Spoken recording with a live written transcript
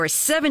Our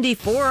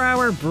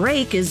 74-hour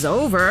break is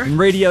over. In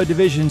Radio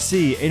Division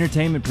C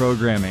entertainment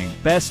programming,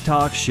 Best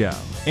Talk Show.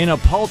 In a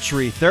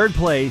paltry third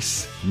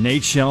place,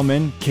 Nate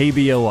Shellman,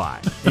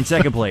 KBOI. In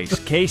second place,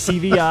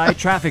 KCVI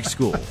Traffic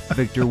School,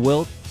 Victor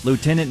Wilt,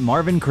 Lieutenant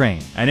Marvin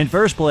Crane. And in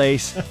first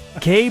place,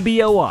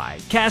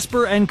 KBOI,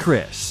 Casper and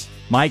Chris.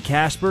 Mike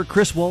Casper,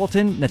 Chris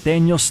Walton,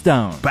 Nathaniel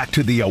Stone. Back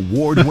to the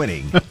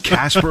award-winning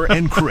Casper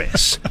and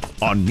Chris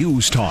on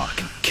News Talk,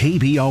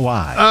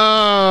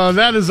 KBOI.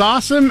 That is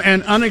awesome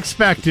and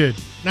unexpected.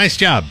 Nice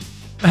job.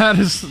 That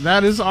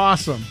is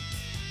awesome.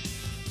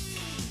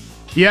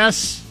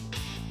 Yes,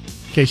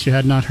 in case you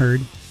had not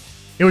heard,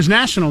 it was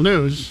national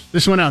news.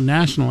 This went out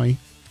nationally.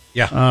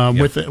 Yeah.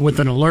 With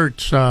an alert,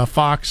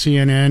 Fox,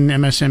 CNN,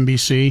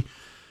 MSNBC.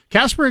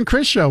 Casper and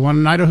Chris Show won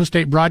an Idaho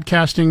State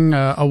Broadcasting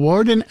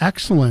Award in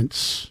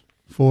Excellence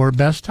for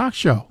Best Talk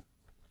Show.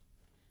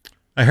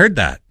 I heard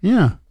that.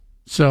 Yeah.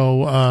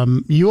 So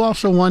you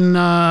also won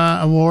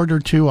an award or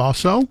two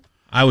also.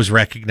 I was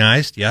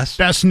recognized, yes.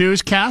 Best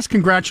Newscast.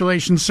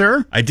 Congratulations,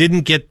 sir. I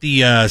didn't get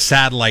the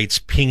satellites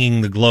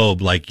pinging the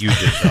globe like you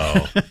did,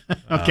 though.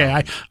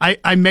 Okay,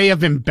 I may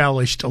have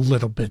embellished a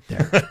little bit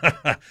there.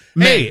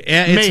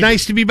 It's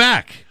nice to be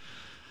back.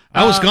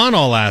 I was gone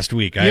all last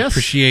week. I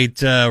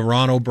appreciate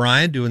Ron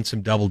O'Brien doing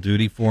some double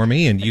duty for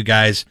me, and you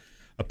guys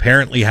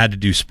apparently had to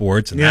do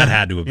sports, and that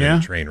had to have been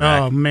a train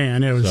wreck. Oh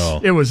man, it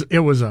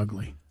was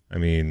ugly. I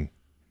mean,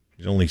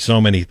 there's only so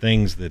many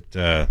things that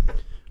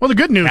well, the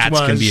good news cats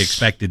can be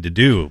expected to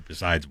do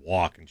besides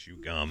walk and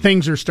chew gum.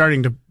 Things are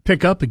starting to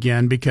pick up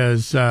again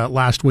because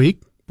last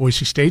week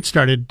Boise State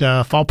started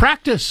fall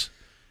practice.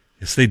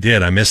 Yes, they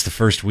did. I missed the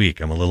first week.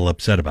 I'm a little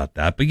upset about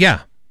that, but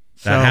yeah.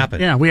 That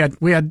happened. Yeah,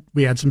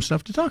 we had some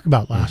stuff to talk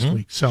about last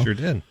week. So sure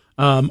did.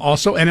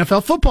 Also,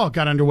 NFL football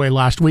got underway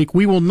last week.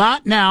 We will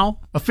not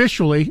now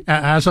officially,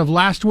 as of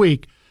last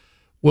week,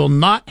 will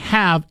not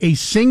have a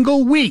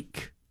single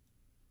week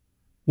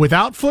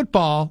without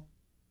football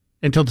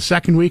until the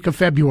second week of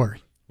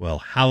February. Well,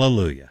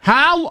 hallelujah!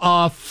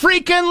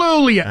 Freaking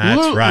hallelujah!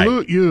 That's right.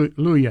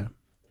 Hallelujah.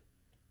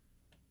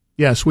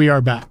 Yes, we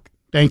are back.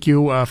 Thank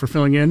you for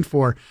filling in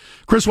for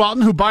Chris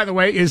Walton, who, by the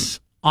way, is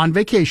on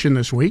vacation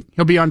this week.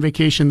 He'll be on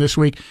vacation this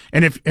week.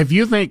 And if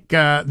you think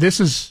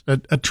this is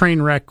a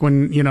train wreck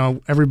when,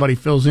 everybody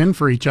fills in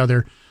for each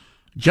other,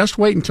 just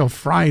wait until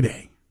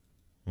Friday.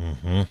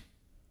 Mm-hmm.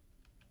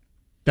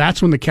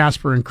 That's when the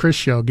Casper and Chris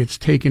show gets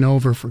taken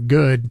over for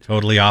good.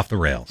 Totally off the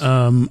rails.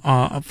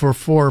 For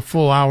 4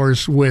 full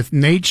hours with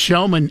Nate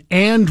Shellman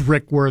and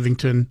Rick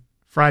Worthington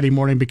Friday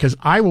morning, because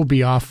I will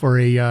be off for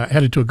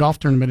headed to a golf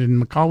tournament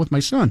in McCall with my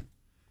son.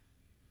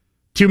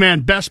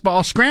 2-man best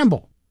ball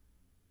scramble.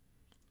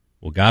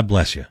 Well, God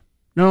bless you.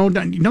 No,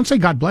 you don't say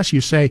God bless you.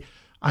 Say,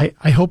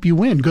 I hope you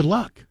win. Good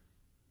luck.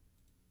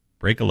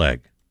 Break a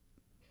leg.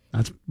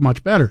 That's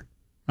much better.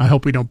 I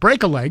hope we don't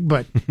break a leg,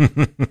 but...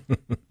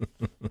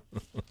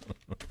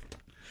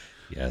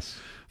 Yes.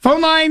 Phone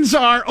lines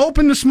are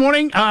open this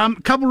morning. A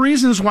couple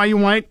reasons why you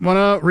might want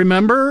to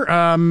remember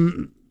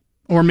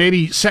or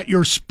maybe set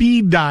your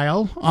speed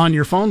dial on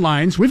your phone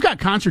lines. We've got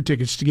concert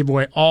tickets to give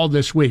away all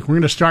this week. We're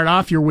going to start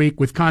off your week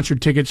with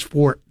concert tickets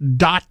for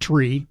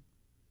Daughtry.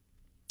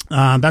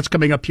 That's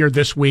coming up here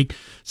this week.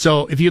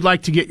 So if you'd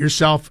like to get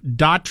yourself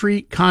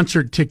Daughtry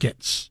concert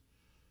tickets,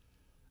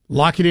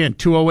 lock it in,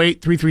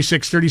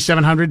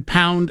 208-336-3700,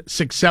 pound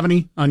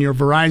 670 on your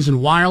Verizon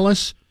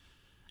Wireless.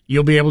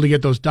 You'll be able to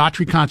get those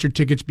Daughtry concert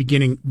tickets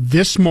beginning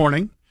this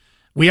morning.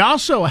 We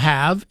also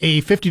have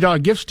a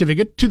 $50 gift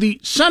certificate to the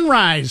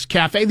Sunrise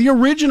Cafe, the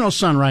original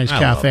Sunrise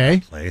Cafe. Love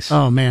that place.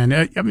 Oh,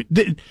 man.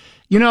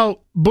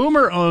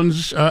 Boomer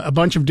owns a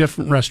bunch of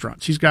different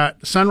restaurants. He's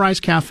got Sunrise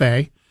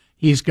Cafe.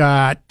 He's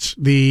got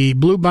the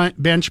Blue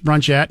Bench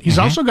Brunchette. He's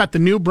also got the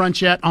new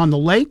Brunchette on the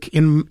lake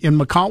in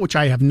McCall, which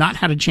I have not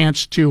had a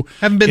chance to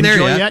Haven't been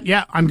enjoy there yet.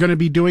 Yeah, I'm going to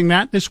be doing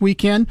that this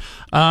weekend.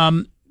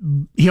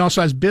 He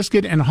also has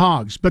Biscuit and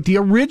Hogs. But the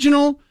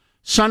original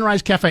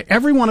Sunrise Cafe,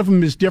 every one of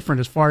them is different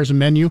as far as a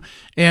menu.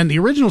 And the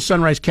original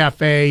Sunrise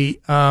Cafe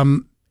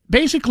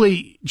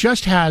basically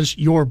just has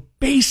your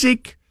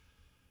basic,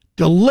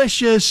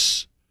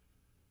 delicious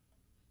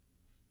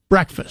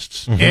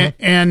breakfasts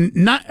and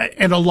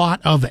a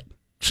lot of it.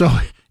 So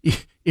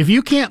if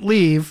you can't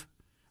leave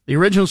the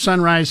original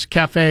Sunrise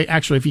Cafe,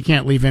 actually, if you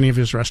can't leave any of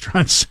his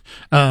restaurants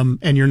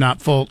and you're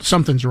not full,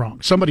 something's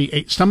wrong.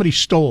 Somebody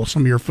stole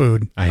some of your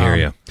food. I hear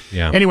you.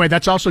 Yeah. Anyway,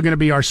 that's also going to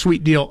be our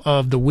sweet deal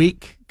of the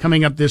week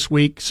coming up this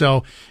week.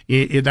 So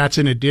that's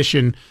in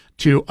addition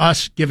to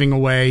us giving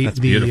away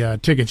the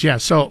tickets. Yeah.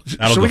 So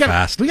we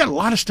got a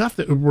lot of stuff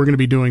that we're going to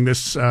be doing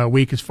this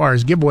week as far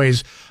as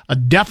giveaways. A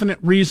definite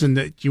reason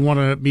that you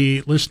want to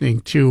be listening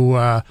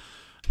to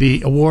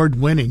the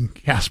award-winning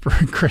Casper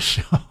and Chris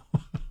show.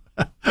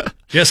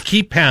 Just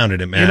keep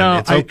pounding it, man.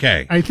 It's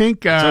okay. I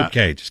think it's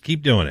okay. Just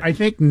keep doing it. I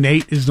think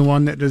Nate is the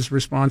one that is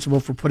responsible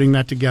for putting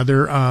that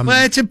together.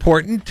 Well, it's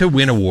important to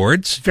win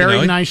awards.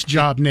 Very nice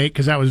job, Nate,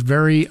 because that was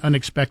very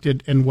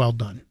unexpected and well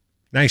done.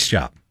 Nice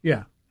job.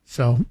 Yeah.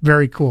 So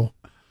very cool.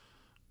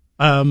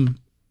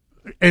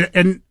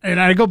 and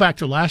I go back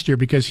to last year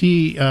because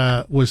he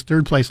was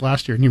third place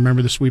last year, and you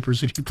remember the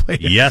sweepers that he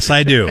played? Yes,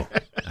 I do.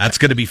 That's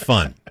going to be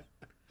fun.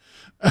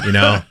 You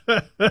know,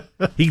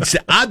 he'd say,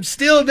 "I'm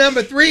still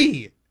number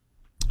 3."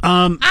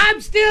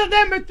 I'm still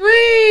number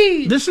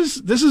 3. This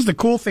is the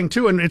cool thing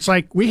too, and it's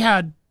like we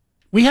had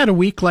a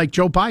week like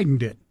Joe Biden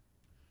did,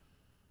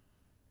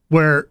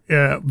 where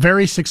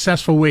very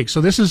successful week.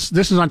 So this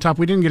is on top.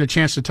 We didn't get a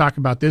chance to talk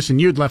about this,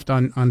 and you'd left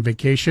on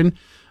vacation.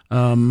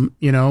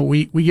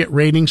 We get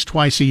ratings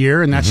twice a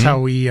year, and that's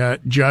how we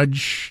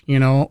judge,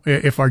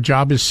 if our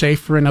job is safe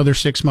for another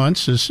 6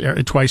 months is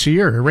twice a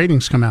year.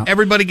 Ratings come out.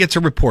 Everybody gets a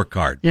report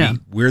card. Yeah.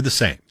 We're the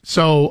same.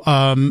 So,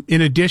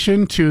 in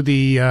addition to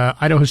the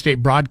Idaho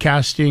State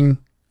Broadcasting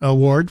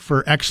Award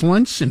for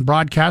Excellence in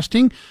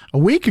Broadcasting, a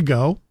week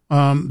ago,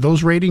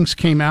 those ratings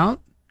came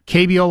out.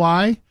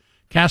 KBOI,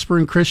 Casper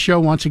and Chris Show,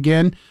 once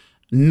again,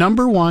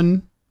 number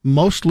 1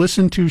 most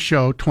listened to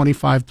show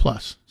 25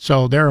 plus.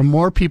 So there are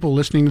more people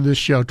listening to this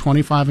show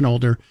 25 and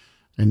older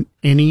than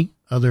any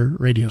other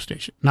radio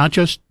station. Not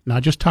just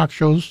talk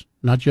shows,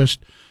 not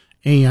just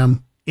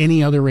AM,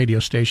 any other radio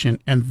station.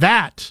 And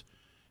that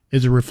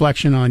is a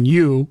reflection on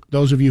you.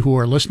 Those of you who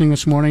are listening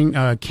this morning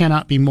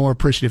cannot be more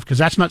appreciative, because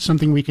that's not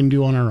something we can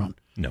do on our own.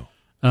 No.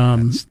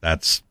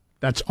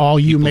 That's all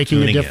you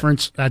making a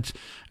difference.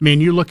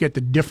 You look at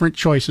the different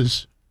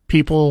choices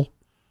people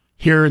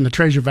here in the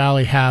Treasure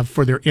Valley have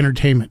for their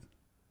entertainment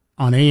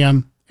on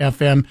AM,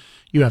 FM.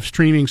 You have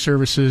streaming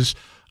services.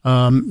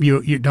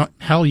 You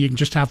can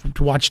just have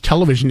to watch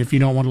television if you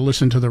don't want to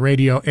listen to the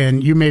radio.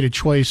 And you made a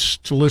choice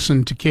to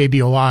listen to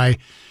KBOI,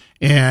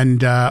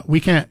 and we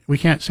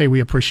can't say we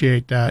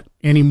appreciate that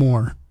any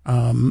more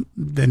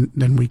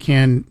than we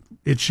can.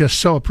 It's just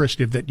so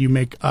appreciative that you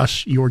make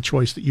us your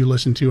choice that you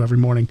listen to every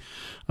morning.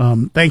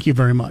 Thank you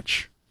very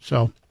much.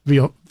 So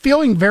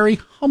feeling very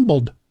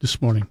humbled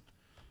this morning.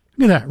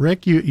 Look at that,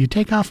 Rick. You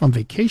take off on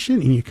vacation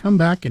and you come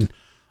back and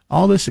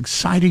all this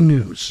exciting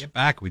news. Get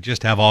back. We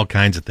just have all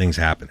kinds of things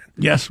happening.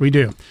 Yes, we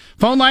do.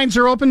 Phone lines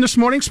are open this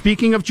morning.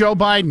 Speaking of Joe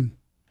Biden,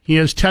 he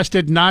has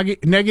tested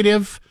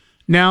negative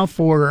now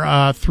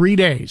for 3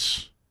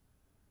 days,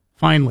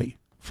 finally,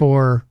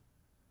 for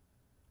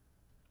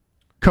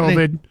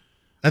COVID.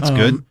 That's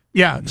good.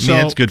 Yeah, so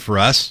that's good for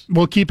us.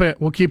 We'll keep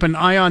an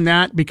eye on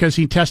that, because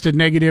he tested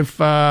negative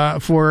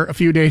for a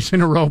few days in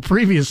a row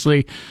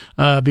previously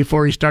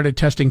before he started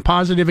testing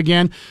positive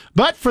again.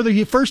 But for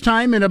the first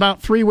time in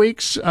about 3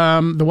 weeks,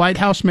 the White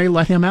House may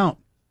let him out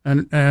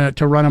and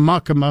to run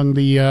amok among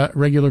the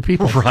regular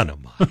people. Run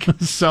amok.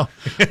 So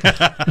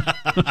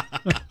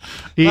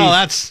he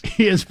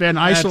has been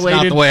isolated.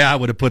 That's not the way I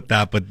would have put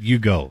that, but you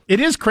go. It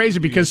is crazy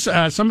because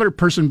some other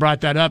person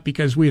brought that up,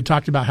 because we had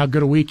talked about how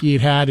good a week he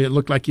had. It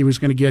looked like he was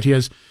going to get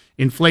his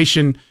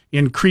Inflation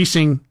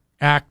Increasing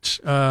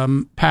Act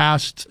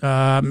passed.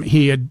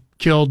 He had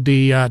killed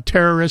the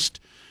terrorist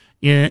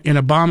in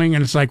a bombing,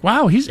 and it's like,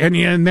 wow,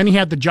 and then he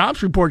had the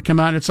jobs report come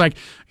out, and it's like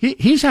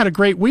he's had a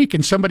great week.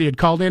 And somebody had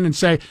called in and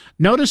say,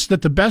 notice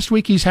that the best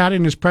week he's had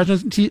in his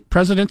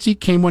presidency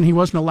came when he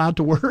wasn't allowed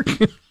to work.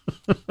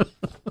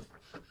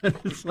 And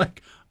it's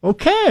like,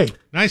 okay,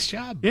 nice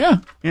job. Yeah.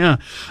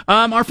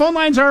 Our phone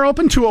lines are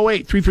open,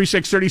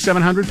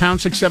 208-336-3700,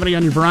 pound 670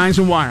 on your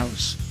Verizon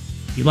Wireless.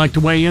 If you'd like to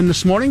weigh in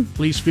this morning,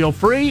 please feel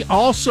free.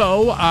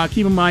 Also,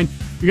 keep in mind,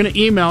 you're going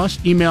to email us,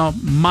 email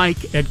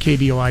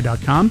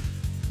mike@kboi.com.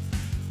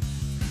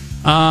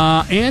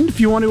 And if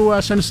you want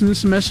to send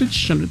us a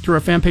message, send it through our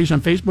fan page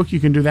on Facebook, you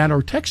can do that,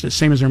 or text us,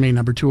 same as our main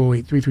number,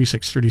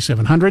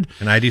 208-336-3700.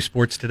 Can I do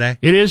sports today?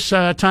 It is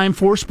time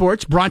for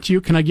sports, brought to you.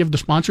 Can I give the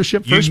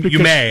sponsorship first? You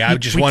may. I was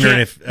just wondering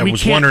if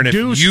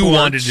you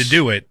wanted to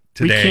do it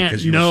today,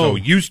 because you were so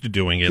used to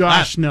doing it.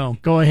 Gosh, no.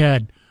 Go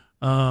ahead.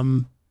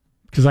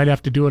 Because I'd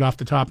have to do it off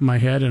the top of my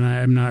head, and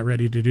I'm not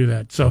ready to do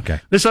that. So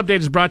This update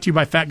is brought to you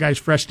by Fat Guys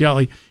Fresh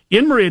Deli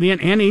in Meridian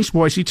and East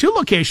Boise. 2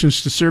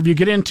 locations to serve you.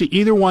 Get into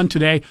either one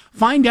today.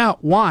 Find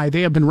out why they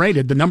have been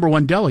rated the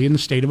 #1 deli in the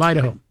state of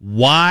Idaho.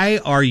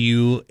 Why are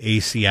you a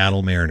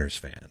Seattle Mariners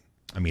fan?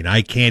 I mean,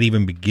 I can't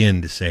even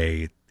begin to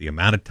say the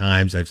amount of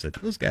times I've said,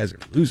 those guys are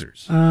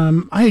losers.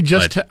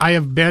 I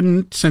have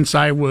been since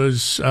I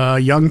was a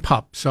young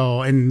pup.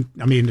 So, and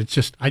I mean, it's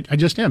just, I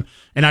just am.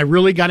 And I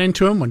really got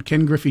into him when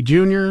Ken Griffey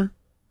Jr.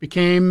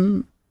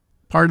 became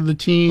part of the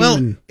team.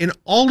 Well, in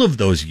all of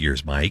those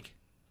years, Mike,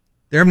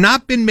 there have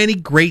not been many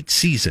great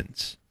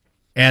seasons.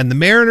 And the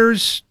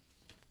Mariners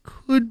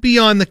could be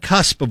on the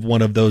cusp of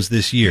one of those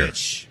this year.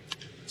 Pitch.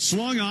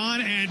 Swung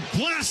on and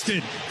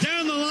blasted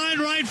down the line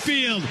right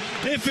field.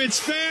 If it's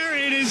fair,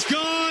 it is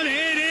gone.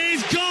 It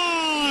is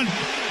gone.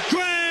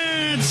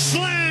 Grand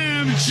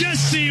slam,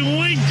 Jesse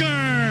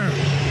Winker.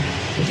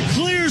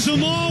 Clears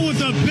them all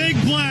with a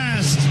big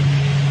blast.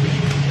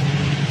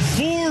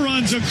 4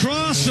 runs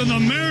across, and the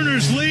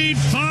Mariners lead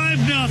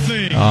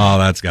 5-0. Oh,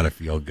 that's got to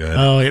feel good.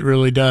 Oh, it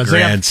really does.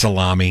 Grand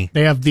salami.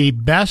 They have the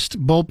best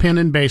bullpen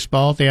in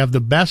baseball. They have the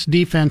best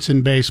defense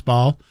in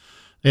baseball.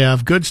 They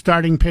have good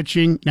starting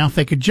pitching. Now, if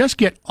they could just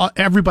get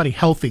everybody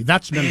healthy,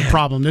 that's been the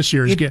problem this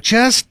year. It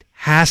just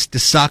has to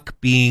suck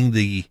being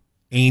the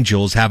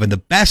Angels having the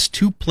best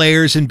two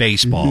players in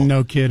baseball.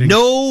 No kidding.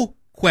 No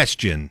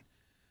question.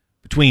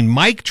 Between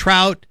Mike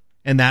Trout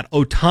and that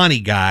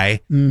Ohtani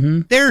guy,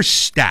 they're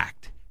stacked.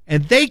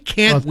 And they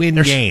can't win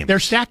games. They're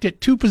stacked at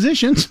two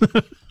positions.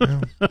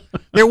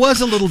 There was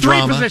a little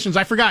drama. Three positions.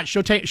 I forgot.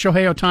 Shohei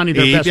Ohtani,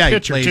 their best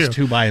pitcher, he plays too.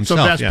 two by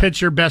himself. So best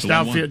pitcher, best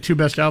outfield, two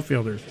best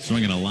outfielders.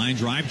 Swinging a line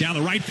drive down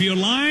the right field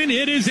line.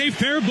 It is a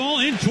fair ball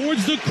in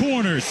towards the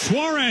corner.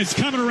 Suarez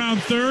coming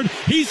around third.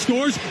 He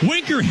scores.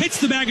 Winker hits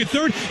the bag at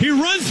third. He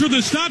runs for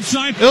the stop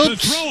sign. The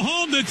throw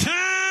home, the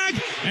tag,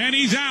 and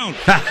he's out.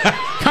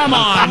 Come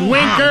on,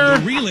 Winker.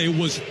 The relay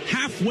was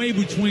halfway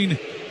between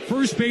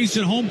first base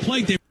and home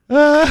plate.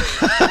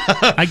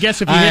 I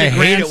guess if you hit a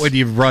hate it when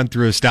you run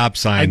through a stop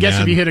sign. I guess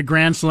if you hit a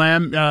grand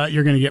slam,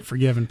 you're going to get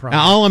forgiven. Probably.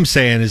 Now, all I'm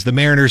saying is the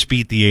Mariners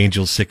beat the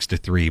Angels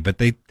 6-3, but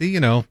they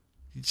you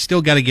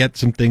still got to get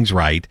some things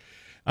right.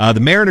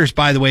 The Mariners,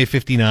 by the way,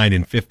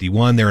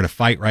 59-51. They're in a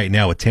fight right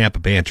now with Tampa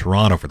Bay and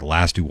Toronto for the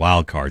last two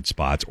wild card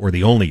spots, or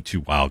the only two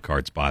wild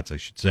card spots, I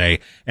should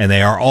say, and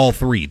they are all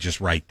three just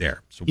right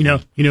there. So you know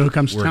who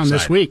comes to town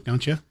this week,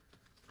 don't you?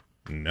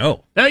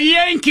 No. The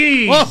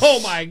Yankees!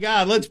 Oh, my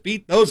God. Let's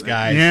beat those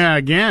guys. Yeah,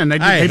 again.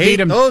 They beat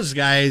them. Those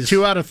guys.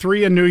 2 out of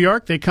 3 in New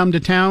York. They come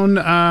to town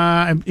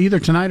either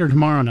tonight or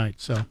tomorrow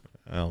night. So,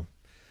 well,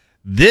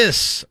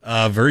 this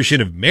version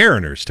of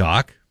Mariners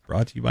Talk,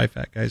 brought to you by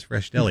Fat Guys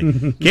Fresh Deli.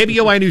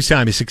 KBOI News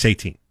Time is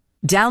 6:18.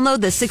 Download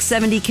the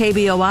 670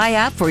 KBOI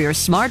app for your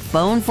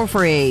smartphone for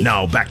free.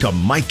 Now back to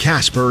Mike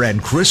Casper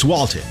and Chris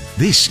Walton.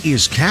 This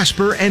is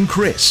Casper and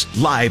Chris,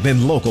 live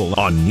and local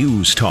on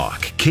News Talk,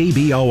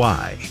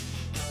 KBOI.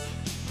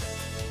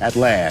 At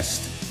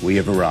last, we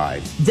have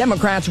arrived.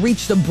 Democrats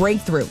reached a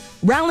breakthrough,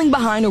 rallying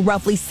behind a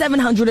roughly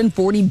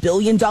 $740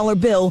 billion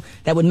bill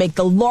that would make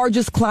the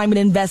largest climate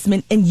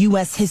investment in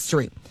U.S.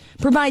 history,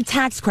 provide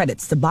tax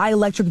credits to buy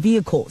electric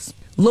vehicles,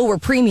 lower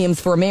premiums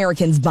for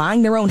Americans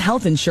buying their own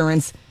health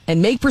insurance,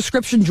 and make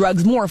prescription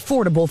drugs more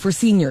affordable for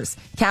seniors,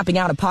 capping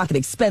out-of-pocket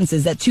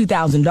expenses at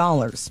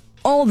 $2,000.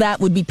 All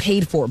that would be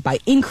paid for by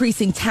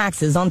increasing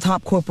taxes on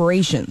top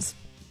corporations.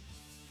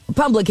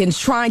 Republicans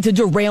tried to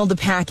derail the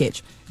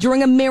package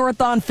during a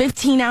marathon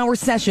 15-hour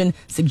session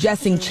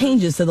suggesting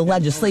changes to the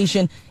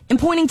legislation and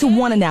pointing to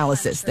one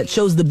analysis that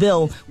shows the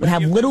bill would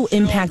have little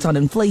impact on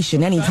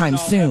inflation anytime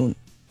soon.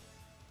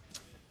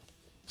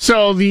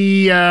 So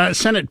the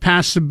Senate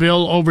passed a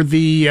bill over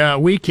the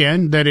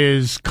weekend that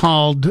is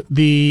called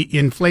the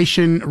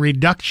Inflation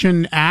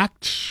Reduction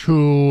Act,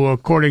 who,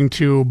 according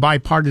to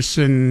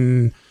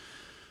bipartisan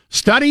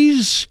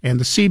studies and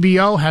the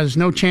CBO, has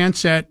no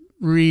chance at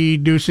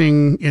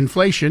reducing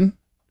inflation.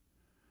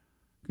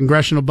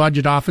 Congressional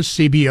Budget Office,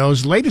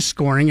 CBO's latest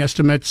scoring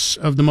estimates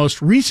of the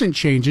most recent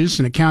changes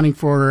in accounting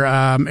for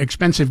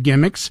expensive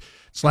gimmicks.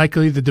 It's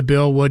likely that the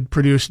bill would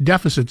produce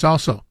deficits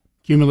also.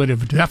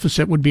 Cumulative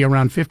deficit would be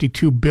around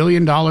 $52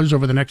 billion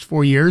over the next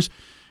 4 years,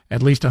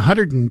 at least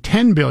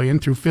 $110 billion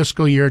through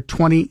fiscal year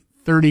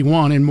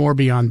 2031 and more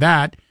beyond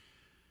that.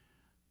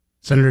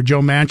 Senator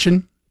Joe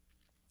Manchin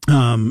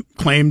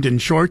claimed in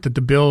short that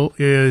the bill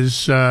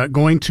is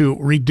going to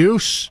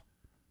reduce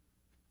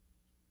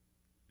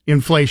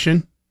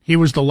inflation. He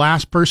was the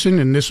last person,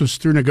 and this was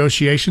through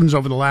negotiations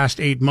over the last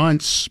 8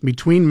 months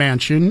between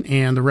Manchin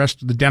and the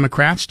rest of the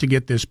Democrats to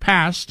get this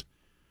passed.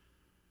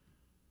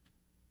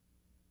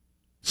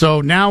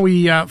 So now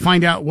we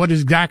find out what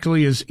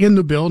exactly is in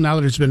the bill now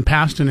that it's been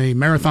passed in a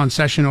marathon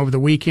session over the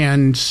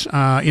weekend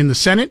in the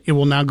Senate. It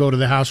will now go to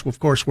the House,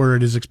 of course, where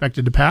it is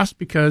expected to pass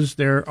because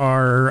there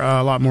are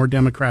a lot more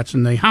Democrats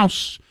in the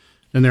House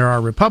than there are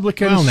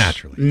Republicans. Well,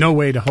 naturally. No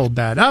way to hold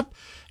that up.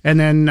 And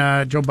then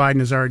Joe Biden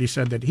has already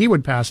said that he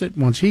would pass it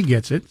once he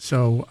gets it.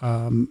 So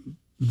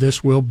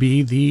this will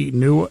be the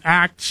new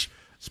act,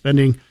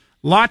 spending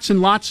lots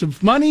and lots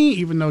of money,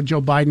 even though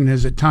Joe Biden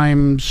has at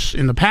times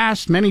in the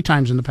past, many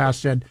times in the past,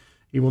 said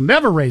he will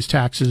never raise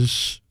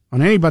taxes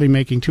on anybody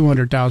making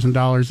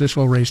 $200,000. This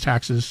will raise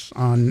taxes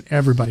on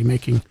everybody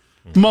making,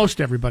 most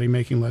everybody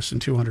making less than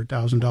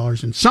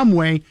 $200,000 in some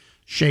way,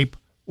 shape,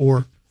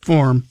 or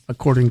form,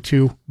 according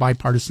to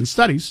bipartisan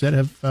studies that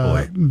have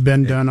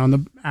been done on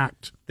the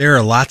act. There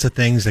are lots of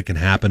things that can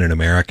happen in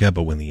America,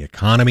 but when the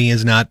economy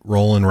is not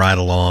rolling right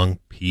along,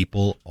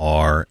 people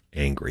are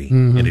angry.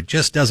 Mm-hmm. And it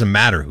just doesn't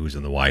matter who's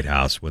in the White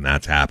House when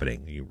that's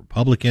happening. Are you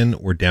Republican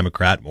or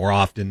Democrat? More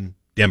often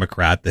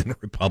Democrat than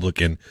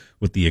Republican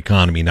with the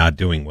economy not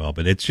doing well.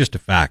 But it's just a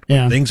fact.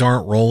 When things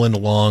aren't rolling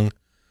along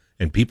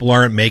and people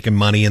aren't making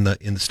money in the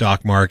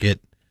stock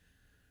market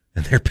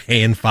and they're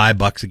paying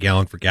 $5 a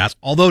gallon for gas,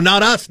 although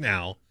not us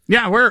now.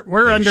 Yeah,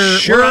 we're under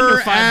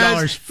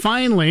 $5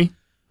 finally.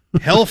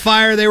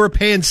 Hellfire, they were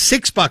paying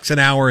 $6 an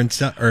hour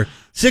or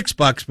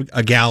 $6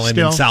 a gallon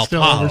in South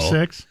Tahoe.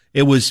 Over $6.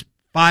 It was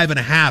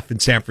 $5.50 in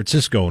San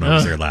Francisco when I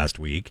was there last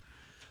week.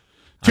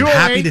 I'm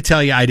happy to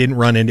tell you I didn't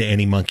run into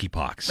any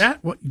monkeypox.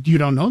 You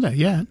don't know that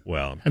yet.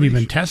 Well, have you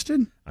been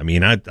tested? I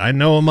mean, I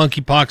know what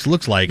monkeypox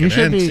looks like, and I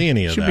didn't see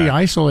any of that. You should be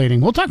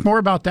isolating. We'll talk more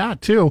about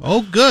that, too.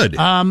 Oh, good.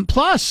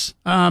 Plus,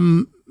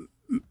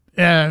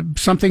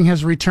 something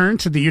has returned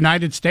to the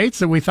United States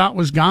that we thought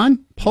was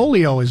gone.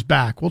 Polio is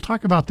back. We'll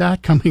talk about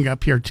that coming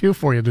up here, too,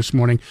 for you this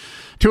morning.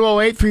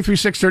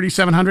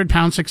 208-336-3700,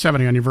 pound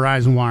 670 on your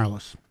Verizon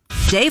Wireless.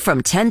 Day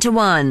from 10 to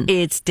 1.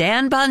 It's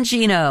Dan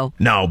Bongino.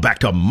 Now back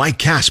to Mike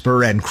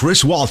Casper and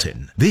Chris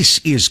Walton. This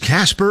is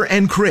Casper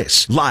and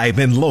Chris, live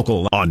and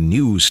local on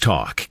News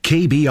Talk,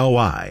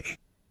 KBOI.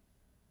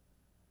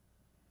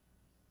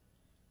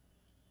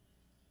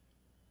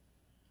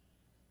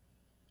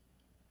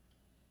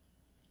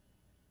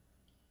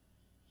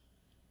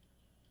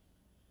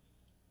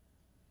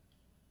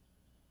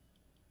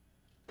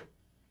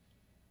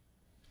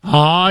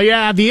 Oh,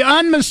 yeah, the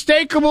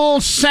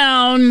unmistakable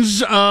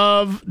sounds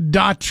of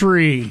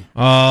Daughtry.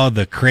 Oh,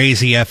 the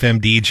crazy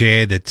FM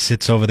DJ that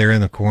sits over there in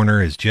the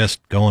corner is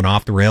just going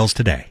off the rails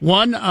today.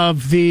 One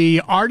of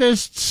the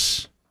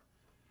artists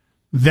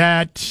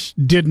that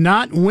did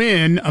not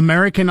win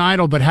American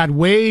Idol but had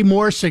way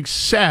more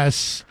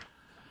success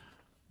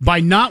by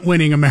not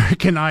winning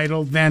American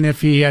Idol than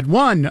if he had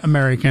won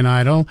American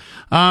Idol.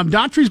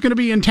 Daughtry's going to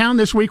be in town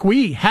this week.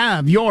 We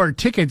have your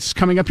tickets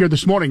coming up here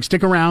this morning.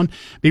 Stick around.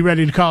 Be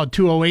ready to call at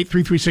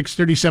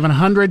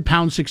 208-336-3700,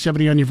 pound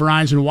 670 on your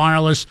Verizon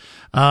Wireless.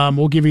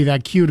 We'll give you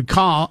that cue to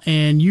call,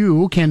 and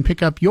you can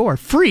pick up your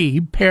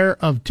free pair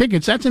of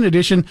tickets. That's in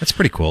addition. That's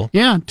pretty cool.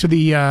 Yeah, to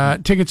the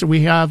tickets that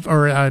we have,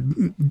 or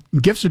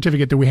gift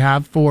certificate that we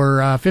have for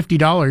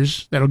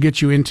 $50. That'll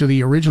get you into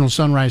the original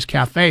Sunrise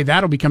Cafe.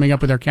 That'll be coming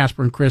up with our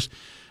Casper and Chris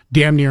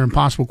Damn Near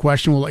Impossible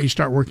question. We'll let you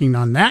start working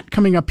on that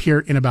coming up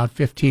here in about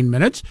 15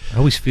 minutes. I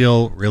always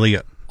feel really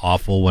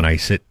awful when I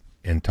sit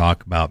and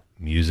talk about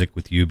music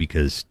with you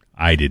because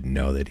I didn't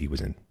know that he was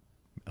in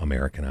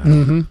American Idol.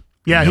 Mm-hmm.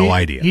 Yeah, no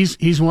idea.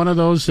 He's one of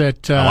those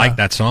that I like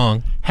that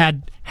song.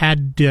 Had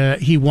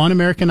he won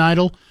American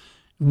Idol,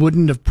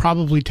 wouldn't have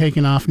probably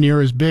taken off near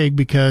as big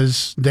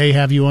because they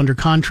have you under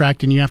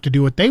contract and you have to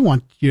do what they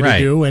want you to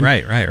do.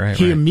 And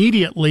he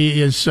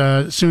immediately, as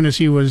soon as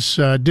he was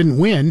didn't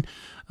win,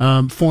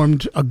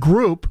 formed a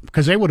group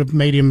because they would have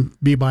made him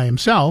be by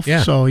himself.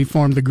 Yeah. So he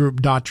formed the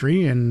group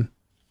Daughtry, and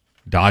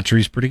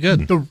Daughtry's pretty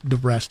good. The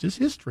rest is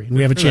history. And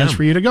we have a chance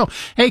for you to go.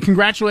 Hey,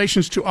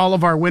 congratulations to all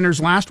of our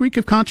winners last week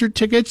of concert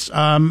tickets.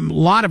 A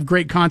lot of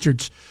great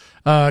concerts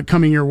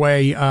coming your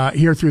way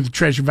here through the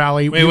Treasure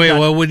Valley. Wait,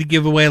 what would you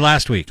give away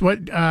last week?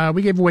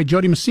 We gave away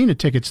Jody Messina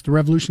tickets at the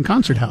Revolution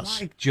Concert House.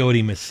 I like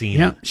Jody Messina.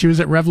 Yeah, she was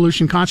at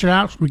Revolution Concert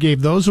House. We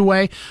gave those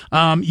away.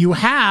 You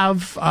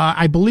have,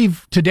 I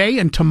believe, today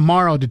and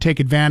tomorrow to take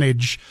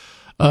advantage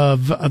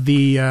of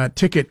the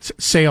ticket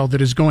sale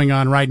that is going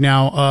on right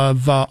now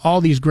of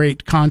all these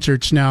great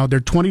concerts. Now they're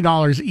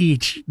 $20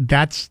 each.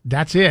 That's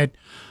it.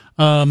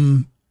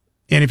 And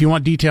if you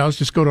want details,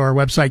 just go to our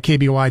website,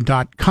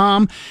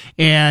 kboi.com,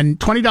 and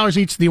 $20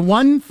 each. The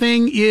one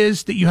thing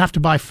is that you have to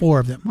buy 4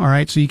 of them. All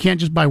right. So you can't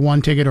just buy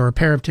one ticket or a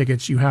pair of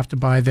tickets. You have to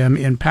buy them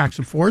in packs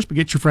of 4s, but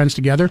get your friends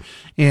together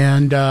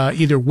and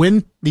either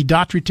win the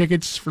Daughtry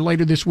tickets for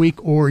later this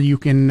week, or you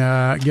can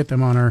get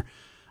them on our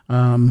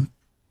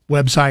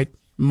website,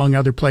 among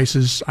other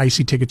places,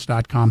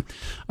 ictickets.com.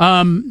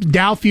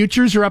 Dow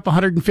futures are up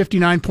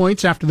 159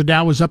 points after the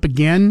Dow was up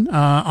again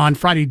on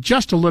Friday,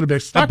 just a little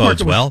bit. Stock that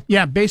bodes well.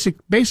 Yeah,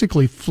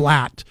 basically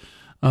flat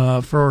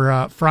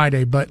for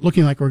Friday, but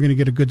looking like we're going to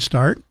get a good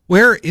start.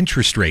 Where are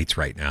interest rates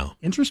right now?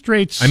 Interest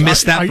rates. I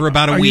missed that for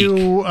about a week. Are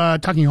you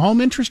talking home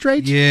interest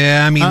rates?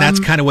 Yeah, I mean, that's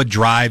kind of what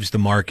drives the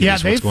market,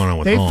 is what's going on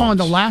with homes. They've fallen,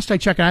 the last I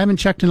checked, I haven't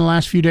checked in the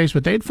last few days,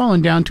 but they'd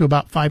fallen down to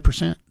about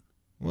 5%.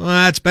 Well,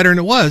 that's better than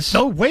it was.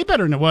 Oh, way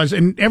better than it was.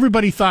 And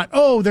everybody thought,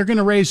 oh, they're going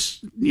to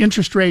raise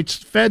interest rates.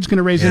 Fed's going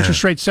to raise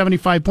interest rates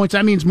 75 points.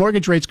 That means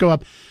mortgage rates go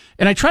up.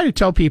 And I try to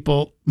tell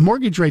people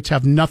mortgage rates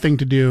have nothing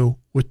to do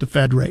with the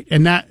Fed rate.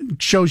 And that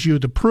shows you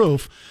the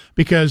proof,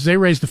 because they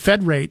raised the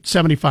Fed rate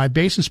 75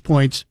 basis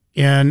points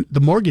and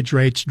the mortgage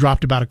rates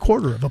dropped about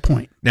 1/4 of a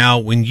point. Now,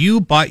 when you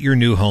bought your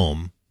new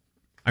home,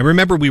 I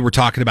remember we were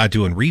talking about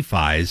doing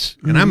refis,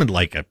 and I'm at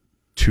like a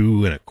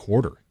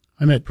 2.25%.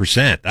 I'm at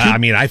I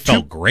mean, I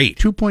felt great.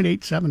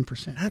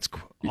 2.87%. That's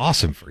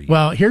awesome for you.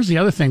 Well, here's the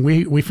other thing.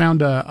 We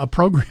found a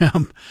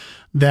program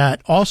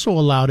that also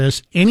allowed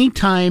us,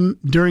 anytime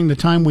during the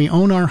time we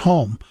own our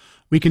home,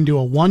 we can do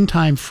a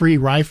one-time free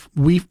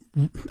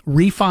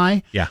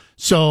refi. Yeah.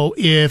 So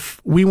if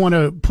we want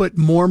to put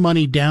more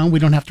money down, we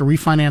don't have to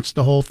refinance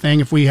the whole thing.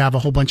 If we have a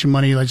whole bunch of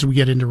money, as we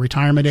get into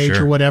retirement age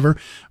or whatever,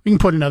 we can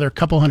put another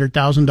couple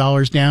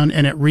 $100,000 down,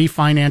 and it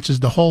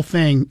refinances the whole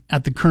thing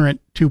at the current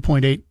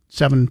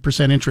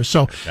 2.87% interest.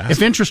 So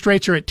if interest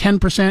rates are at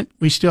 10%,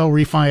 we still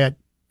refi at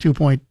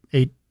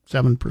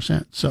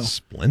 2.87%. So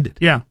splendid.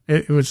 Yeah,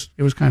 it was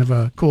kind of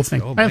a cool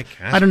thing.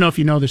 I don't know if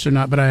you know this or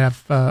not, but I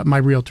have my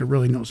realtor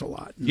really knows a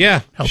lot.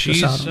 Yeah, helps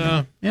us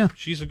out.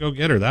 She's a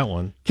go-getter, that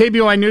one.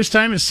 KBOI News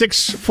Time is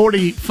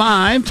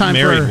 6:45. Time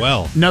married for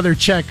well. Another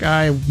check.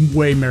 I'm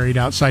way married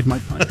outside my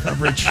fund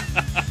coverage.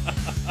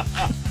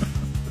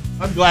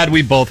 I'm glad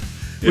we both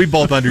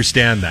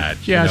understand that.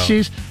 Yeah,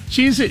 she's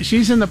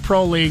in the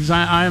pro leagues.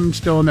 I'm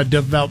still in the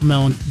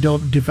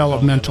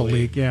developmental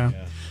league. Yeah.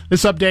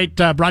 This update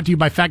brought to you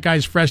by Fat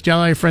Guys Fresh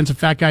Deli. Friends of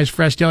Fat Guys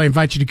Fresh Deli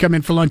invite you to come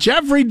in for lunch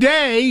every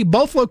day.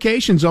 Both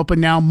locations open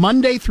now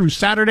Monday through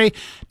Saturday,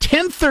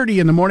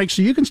 10:30 in the morning,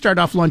 so you can start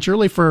off lunch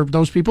early for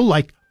those people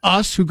like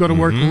us who go to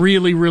work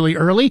really, really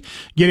early.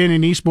 Get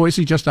in East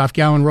Boise, just off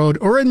Gowan Road,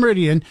 or in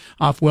Meridian,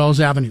 off Wells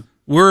Avenue.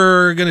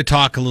 We're going to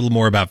talk a little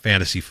more about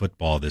fantasy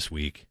football this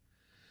week.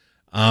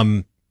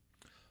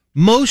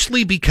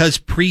 Mostly because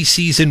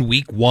preseason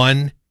week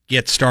 1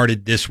 gets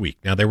started this week.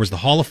 Now, there was the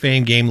Hall of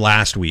Fame game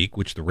last week,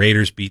 which the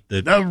Raiders beat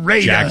the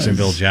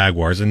Jacksonville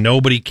Jaguars, and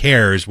nobody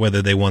cares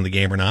whether they won the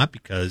game or not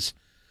because,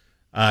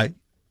 it's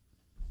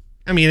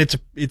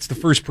the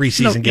first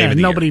preseason game of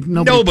the year.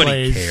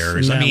 Nobody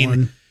cares.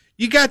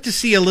 You got to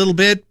see a little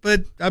bit,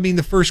 but,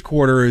 the first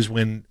quarter is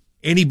when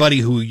anybody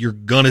who you're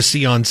going to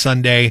see on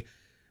Sunday,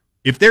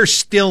 if they're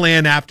still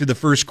in after the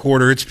first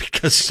quarter, it's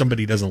because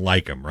somebody doesn't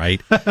like them,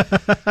 right?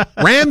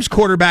 Rams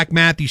quarterback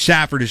Matthew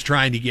Stafford is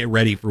trying to get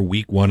ready for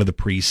week 1 of the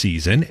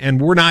preseason,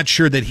 and we're not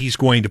sure that he's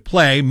going to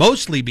play,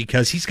 mostly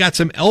because he's got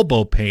some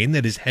elbow pain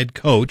that his head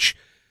coach,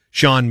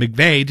 Sean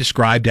McVay,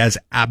 described as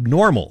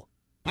abnormal.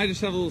 I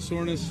just have a little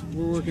soreness.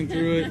 We're working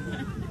through it.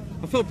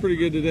 I felt pretty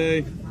good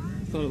today.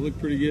 Thought it looked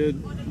pretty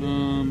good.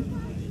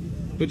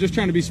 But just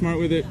trying to be smart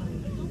with it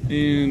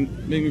and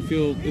make me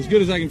feel as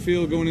good as I can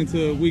feel going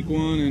into week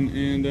 1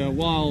 and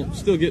while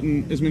still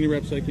getting as many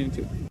reps as I can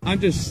too. I'm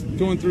just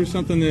going through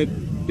something that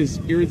is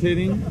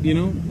irritating,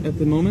 at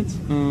the moment.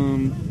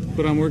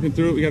 But I'm working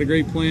through it. We got a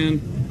great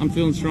plan. I'm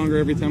feeling stronger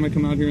every time I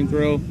come out here and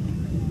throw. I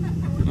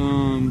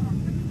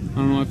don't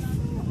know if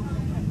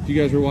you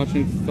guys were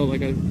watching, felt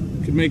like I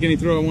could make any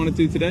throw I wanted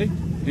to today.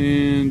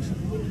 And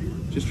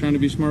just trying to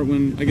be smart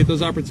when I get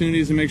those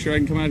opportunities and make sure I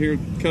can come out here,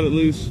 cut it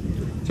loose,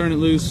 turn it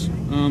loose,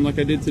 like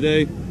I did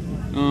today,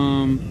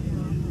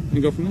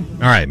 and go from there.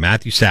 All right,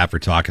 Matthew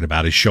Stafford talking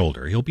about his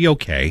shoulder. He'll be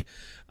okay.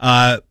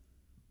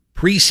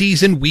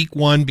 Preseason week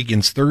 1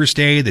 begins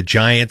Thursday. The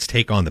Giants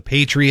take on the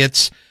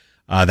Patriots.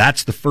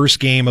 That's the first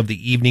game of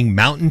the evening,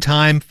 Mountain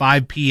Time,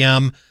 5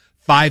 p.m.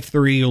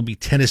 5:30 will be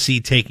Tennessee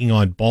taking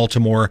on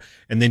Baltimore,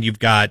 and then you've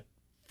got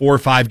 4 or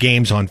 5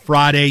 games on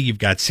Friday. You've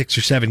got 6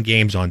 or 7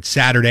 games on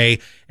Saturday.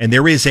 And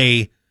there is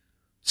a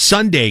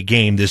Sunday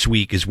game this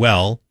week as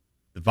well.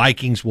 The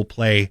Vikings will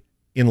play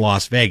in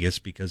Las Vegas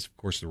because, of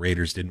course, the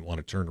Raiders didn't want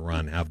to turn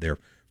around and have their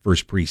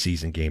first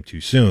preseason game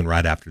too soon,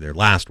 right after their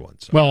last one.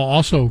 So, well,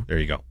 also, there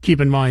you go.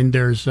 Keep in mind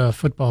there's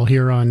football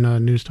here on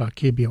News Talk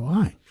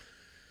KBOI.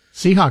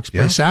 Seahawks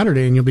play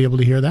Saturday, and you'll be able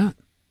to hear that.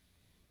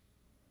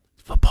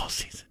 Football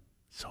season.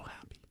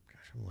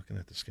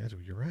 At the schedule,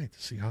 you're right. The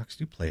Seahawks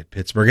do play at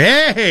Pittsburgh.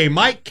 Hey,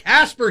 Mike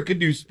Casper could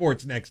do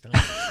sports next time.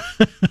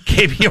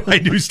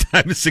 KBOI News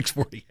Time is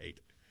 6:48.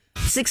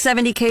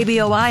 670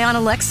 KBOI on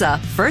Alexa.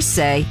 First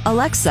say,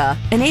 Alexa,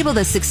 enable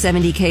the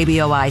 670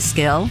 KBOI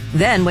skill.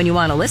 Then when you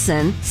want to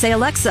listen, say,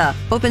 Alexa,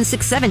 open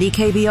 670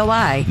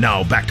 KBOI.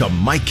 Now back to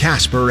Mike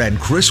Casper and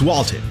Chris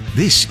Walton.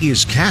 This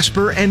is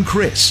Casper and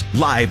Chris,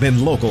 live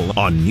and local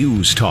on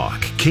News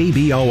Talk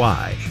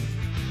KBOI.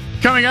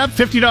 Coming up,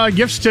 $50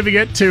 gift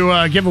certificate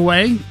to give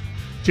away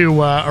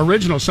to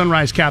Original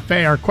Sunrise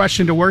Cafe. Our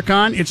question to work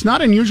on: it's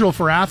not unusual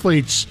for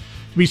athletes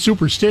to be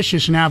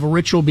superstitious and have a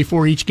ritual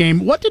before each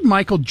game. What did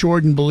Michael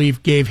Jordan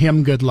believe gave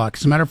him good luck?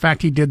 As a matter of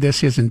fact, he did this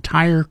his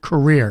entire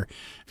career.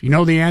 If you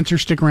know the answer,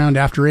 stick around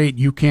after 8.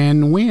 You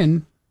can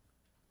win.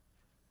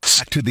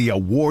 To the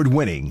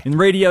award-winning in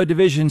Radio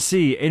Division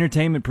C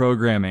entertainment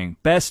programming,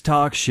 Best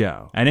Talk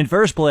Show. And in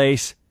first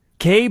place,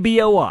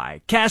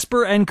 KBOI,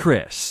 Casper and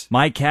Chris.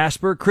 Mike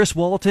Casper, Chris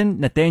Walton,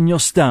 Nathaniel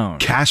Stone.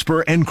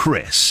 Casper and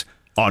Chris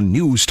on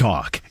News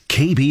Talk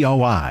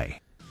KBOI.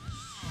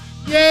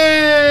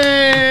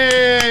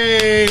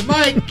 Yay!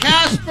 Mike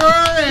Casper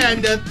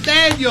and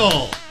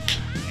Nathaniel.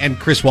 And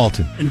Chris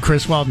Walton.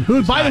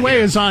 Who, by the way,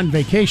 is on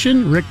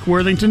vacation. Rick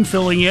Worthington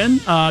filling in.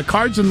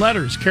 Cards and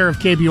Letters, care of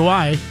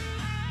KBOI.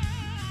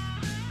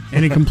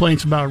 Any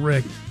complaints about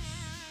Rick?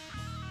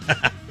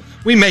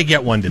 We may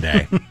get one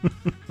today.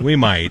 We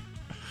might.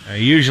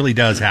 It usually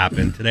does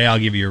happen. Today I'll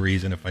give you a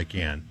reason if I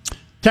can.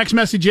 Text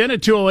message in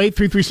at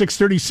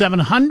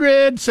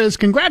 208-336-3700 says,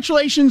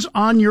 congratulations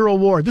on your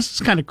award. This is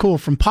kind of cool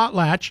from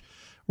Potlatch,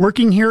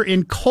 working here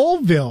in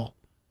Colville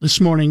this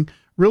morning.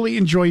 Really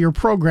enjoy your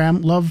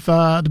program. Love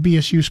the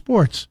BSU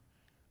sports.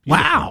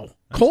 Beautiful. Wow.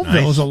 That's Colville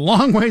nice. Is a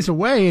long ways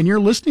away, and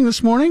you're listening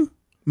this morning?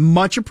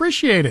 Much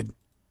appreciated.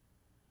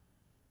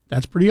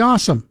 That's pretty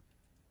awesome.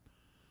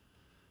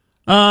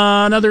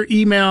 Another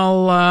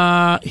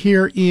email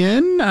here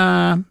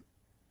in.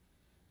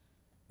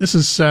 This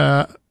is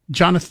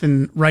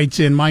Jonathan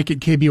writes in, Mike at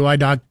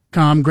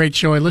KBOI.com. Great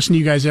show. I listen to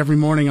you guys every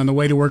morning on the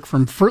way to work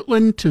from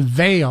Furtland to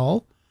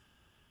Vail.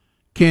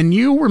 Can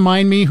you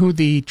remind me who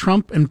the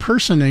Trump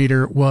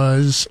impersonator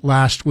was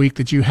last week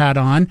that you had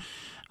on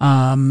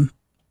that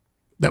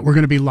were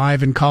going to be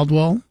live in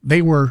Caldwell?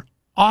 They were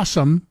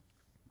awesome.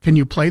 Can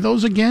you play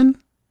those again?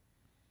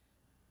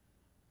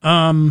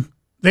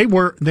 They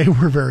were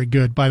very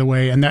good, by the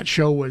way, and that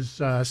show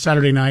was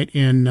Saturday night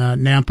in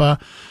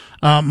Nampa.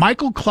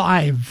 Michael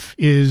Clive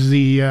is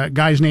the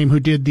guy's name who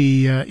did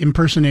the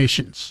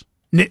impersonations.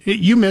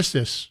 You missed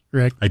this,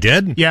 Rick. I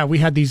did? Yeah, we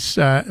had these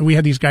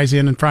guys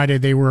in on Friday.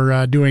 They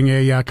were doing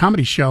a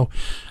comedy show,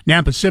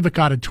 Nampa Civic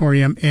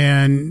Auditorium,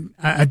 and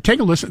take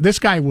a listen. This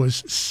guy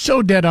was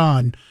so dead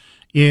on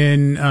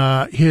in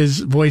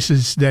his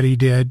voices that he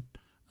did.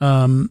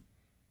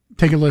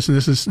 Take a listen.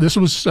 This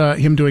was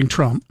him doing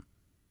Trump.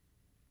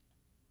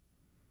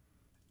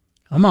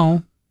 Come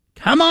on.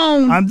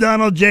 I'm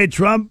Donald J.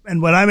 Trump,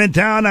 and when I'm in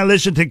town, I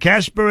listen to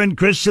Casper and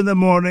Chris in the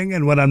morning,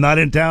 and when I'm not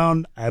in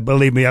town,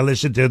 believe me, I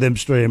listen to them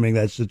streaming.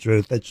 That's the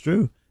truth. That's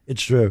true.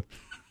 It's true.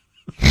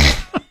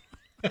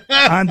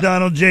 I'm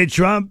Donald J.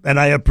 Trump, and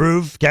I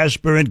approve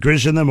Casper and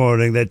Chris in the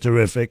morning. They're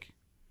terrific.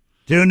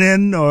 Tune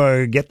in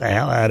or get the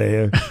hell out of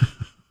here.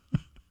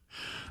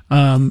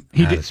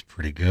 That's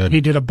pretty good. He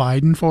did a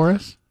Biden for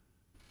us.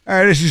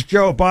 Hey, this is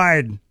Joe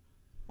Biden.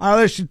 I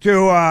listen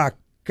to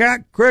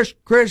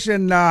Chris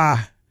and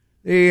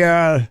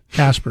the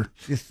Casper.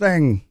 The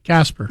thing.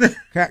 Casper.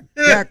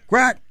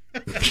 Casper.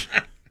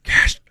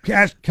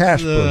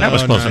 That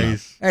was close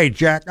enough. Hey,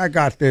 Jack, I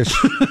got this.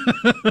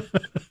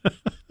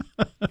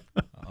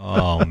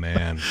 Oh,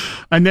 man.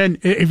 And then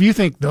if you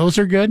think those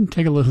are good,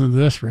 take a listen to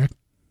this, Rick.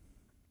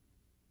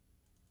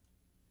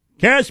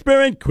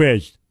 Casper and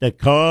Chris, the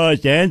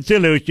cause and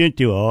solution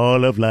to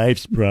all of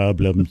life's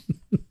problems.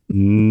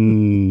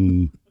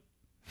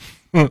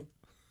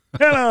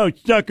 Hello,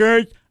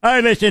 suckers. I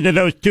listen to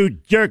those two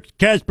jerks,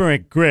 Casper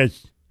and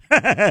Chris.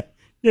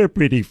 They're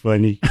pretty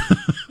funny.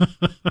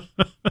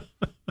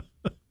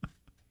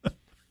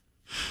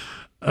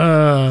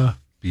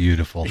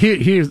 Beautiful.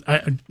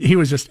 He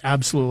was just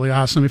absolutely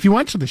awesome. If you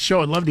went to the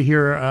show, I'd love to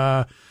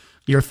hear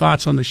your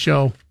thoughts on the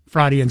show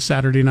Friday and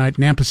Saturday night,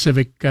 Nampa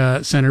Civic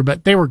Center.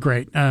 But they were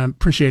great.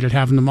 Appreciated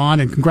having them on.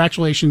 And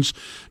congratulations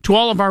to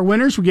all of our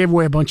winners. We gave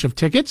away a bunch of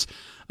tickets.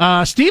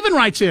 Stephen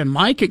writes in,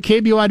 Mike at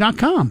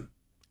KBOI.com.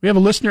 We have a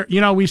listener.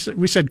 You know, we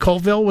said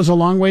Colville was a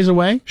long ways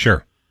away.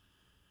 Sure.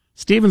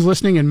 Stephen's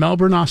listening in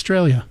Melbourne,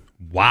 Australia.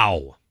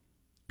 Wow.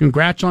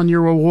 Congrats on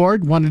your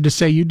award. Wanted to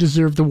say you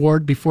deserve the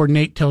award before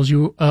Nate tells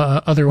you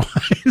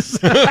otherwise.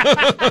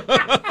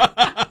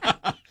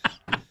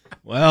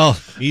 Well,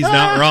 he's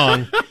not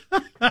wrong.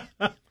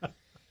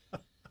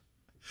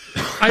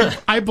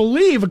 I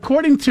believe,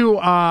 according to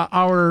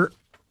our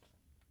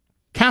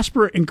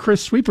Casper and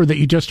Chris sweeper that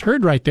you just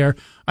heard right there,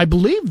 I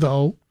believe,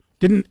 though,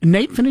 didn't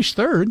Nate finish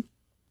third?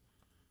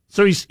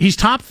 So he's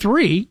top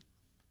three.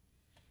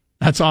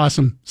 That's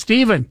awesome.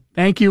 Stephen,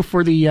 thank you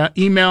for the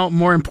email.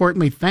 More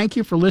importantly, thank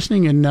you for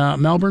listening in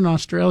Melbourne,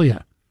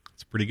 Australia.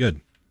 It's pretty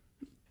good.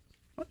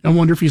 I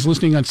wonder if he's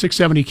listening on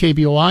 670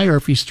 KBOI or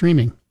if he's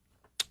streaming.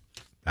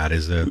 That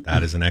is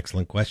an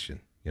excellent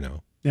question, you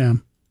know. Yeah.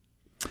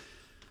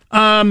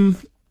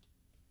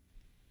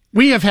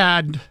 We have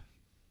had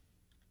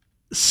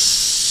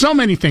so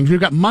many things. We've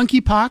got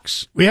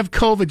monkeypox. We have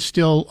COVID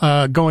still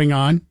going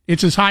on.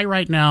 It's as high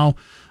right now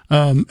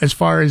as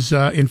far as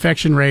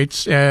infection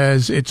rates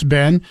as it's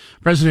been.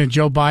 President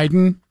Joe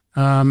Biden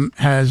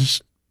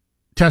has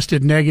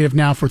tested negative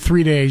now for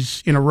 3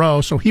 days in a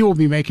row, so he will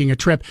be making a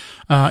trip.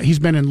 He's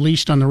been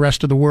unleashed on the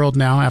rest of the world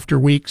now after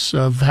weeks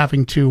of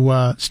having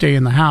to stay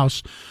in the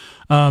house.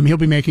 He'll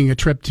be making a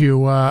trip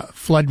to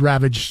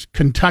flood-ravaged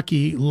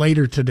Kentucky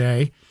later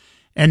today.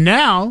 And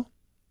now,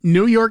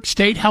 New York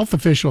State health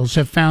officials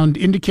have found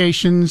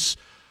indications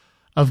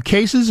of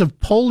cases of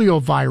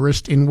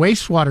poliovirus in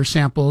wastewater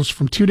samples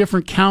from 2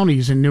 different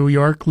counties in New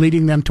York,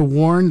 leading them to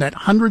warn that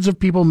hundreds of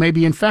people may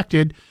be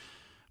infected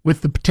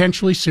with the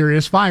potentially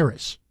serious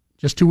virus.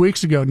 Just 2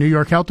 weeks ago, New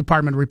York Health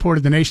Department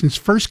reported the nation's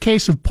first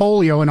case of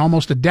polio in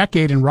almost a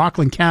decade in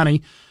Rockland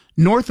County,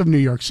 north of New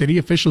York City.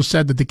 Officials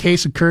said that the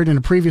case occurred in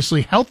a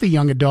previously healthy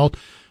young adult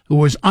who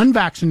was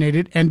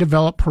unvaccinated and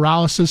developed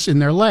paralysis in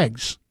their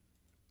legs.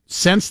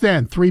 Since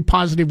then, 3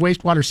 positive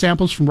wastewater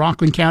samples from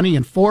Rockland County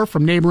and 4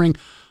 from neighboring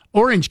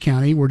Orange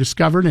County were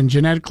discovered and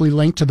genetically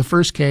linked to the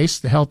first case,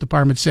 the health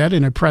department said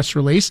in a press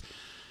release,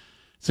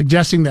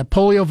 suggesting that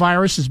polio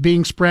virus is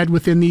being spread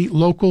within the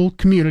local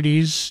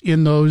communities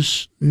in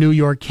those New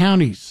York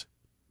counties.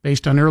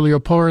 Based on earlier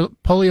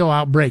polio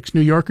outbreaks,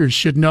 New Yorkers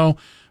should know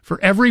for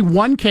every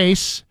 1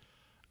 case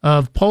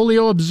of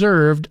polio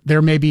observed,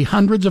 there may be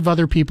hundreds of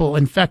other people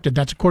infected.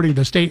 That's according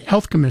to the state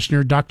health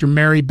commissioner, Dr.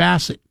 Mary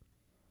Bassett.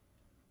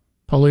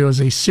 Polio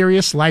is a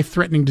serious,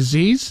 life-threatening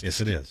disease.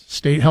 Yes, it is.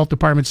 State Health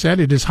Department said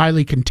it is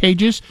highly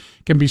contagious,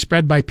 can be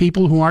spread by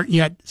people who aren't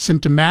yet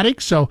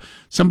symptomatic, so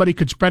somebody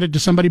could spread it to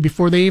somebody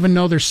before they even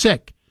know they're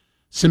sick.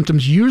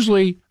 Symptoms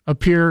usually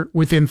appear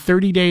within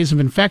 30 days of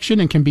infection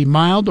and can be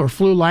mild or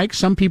flu-like.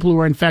 Some people who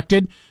are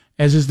infected,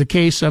 as is the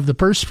case of the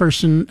first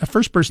person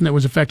that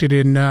was affected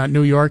in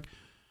New York,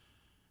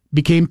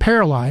 became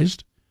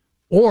paralyzed,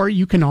 or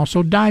you can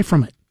also die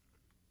from it.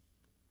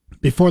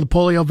 Before the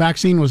polio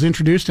vaccine was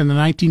introduced in the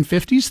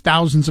 1950s,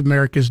 thousands of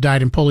Americans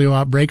died in polio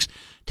outbreaks.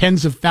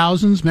 Tens of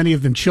thousands, many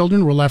of them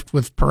children, were left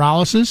with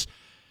paralysis.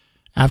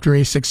 After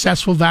a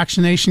successful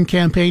vaccination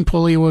campaign,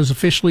 polio was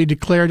officially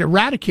declared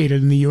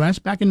eradicated in the U.S.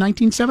 back in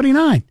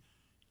 1979.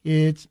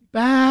 It's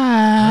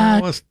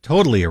back. It was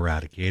totally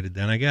eradicated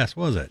then, I guess,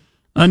 was it?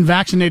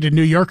 Unvaccinated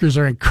New Yorkers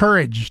are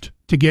encouraged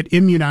to get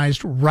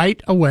immunized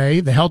right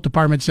away. The health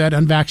department said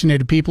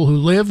unvaccinated people who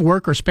live,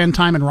 work, or spend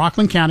time in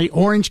Rockland County,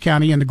 Orange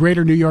County, and the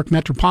greater New York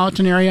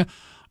metropolitan area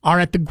are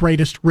at the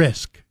greatest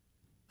risk.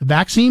 The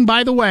vaccine,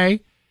 by the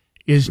way,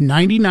 is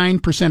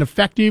 99%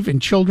 effective in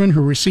children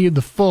who receive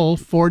the full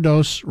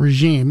 4-dose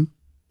regime,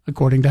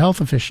 according to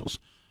health officials.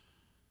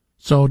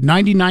 So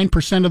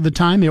 99% of the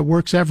time, it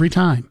works every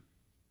time.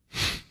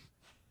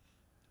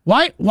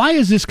 Why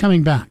is this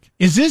coming back?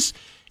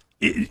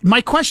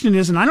 My question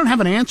is, and I don't have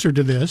an answer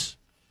to this,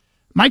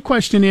 my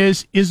question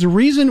is the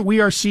reason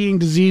we are seeing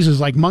diseases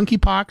like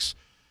monkeypox,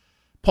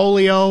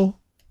 polio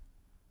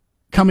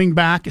coming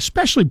back,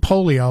 especially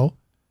polio,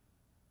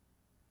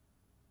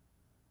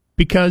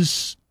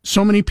 because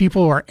so many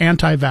people are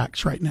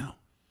anti-vax right now?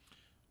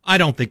 I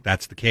don't think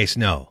that's the case,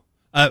 no.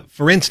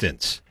 For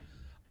instance,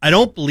 I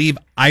don't believe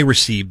I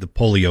received the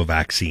polio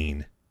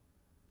vaccine.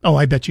 Oh,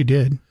 I bet you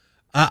did.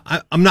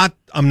 I'm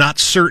not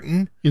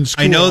certain. In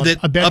school, I know that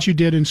I bet you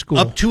did in school.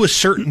 Up to a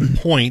certain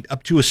point,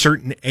 up to a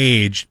certain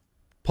age,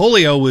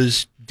 polio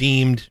was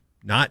deemed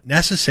not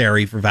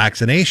necessary for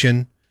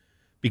vaccination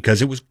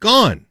because it was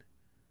gone.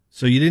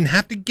 So you didn't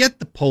have to get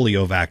the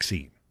polio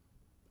vaccine.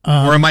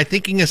 Or am I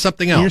thinking of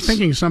something else? You're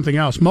thinking of something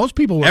else. Most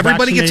people were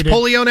Everybody gets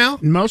polio now?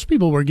 Most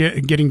people were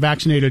getting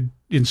vaccinated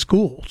in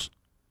schools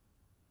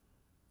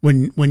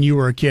when you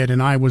were a kid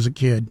and I was a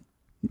kid.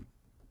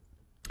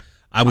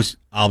 I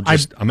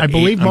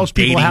believe most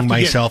people have to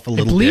myself get, a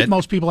little I believe bit.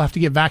 most people have to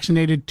get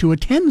vaccinated to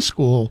attend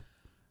school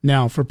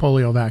now for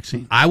polio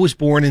vaccine. I was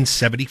born in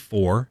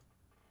 1974,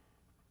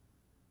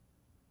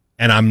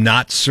 and I'm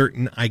not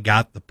certain I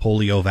got the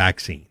polio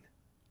vaccine.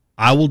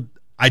 I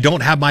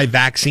don't have my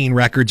vaccine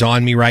records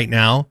on me right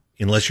now,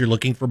 unless you're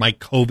looking for my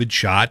COVID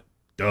shot.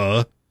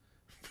 Duh.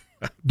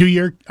 Are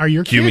your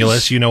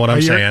Cumulus? Kids, you know what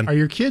I'm saying? Are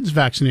your kids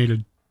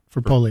vaccinated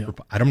for polio?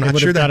 I'm not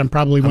sure that. I'm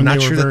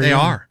not sure that they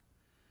are.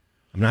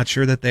 I'm not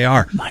sure that they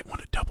are. Might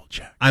want to double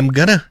check. I'm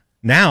gonna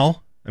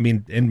now. I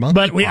mean, in monkeypox.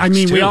 But we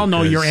all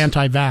know you're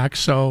anti-vax,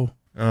 so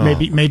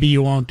maybe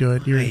you won't do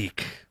it. You're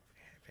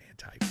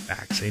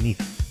anti-vax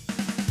anything.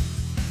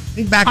 I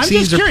think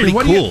vaccines are pretty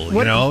cool,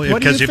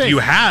 because if you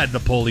had the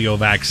polio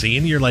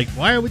vaccine, you're like,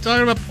 why are we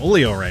talking about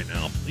polio right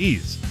now?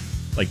 Please.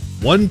 Like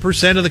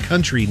 1% of the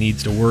country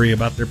needs to worry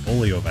about their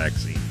polio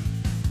vaccine.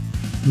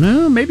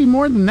 No, maybe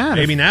more than that.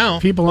 Maybe now.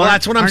 People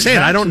that's what I'm saying.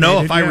 I don't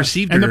know if I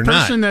received it or not. And the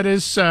person that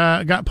is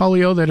got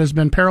polio that has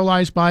been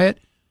paralyzed by it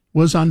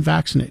was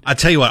unvaccinated. I'll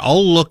tell you what,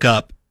 I'll look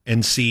up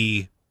and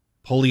see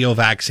polio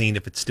vaccine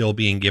if it's still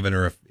being given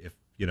or if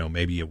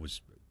maybe it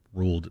was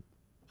ruled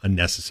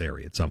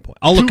unnecessary at some point.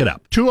 I'll look it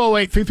up.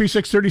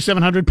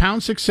 208-336-3700,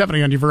 pound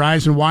 670 on your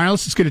Verizon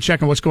Wireless. Let's get a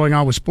check on what's going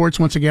on with sports.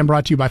 Once again,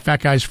 brought to you by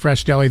Fat Guys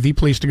Fresh Deli, the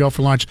place to go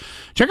for lunch.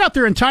 Check out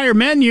their entire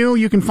menu.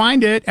 You can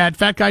find it at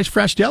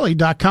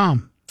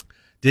fatguysfreshdeli.com.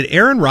 Did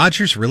Aaron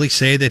Rodgers really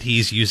say that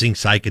he's using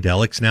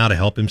psychedelics now to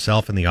help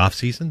himself in the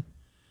offseason?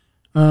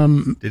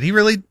 Did he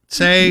really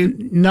say?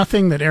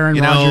 Nothing that Aaron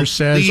Rodgers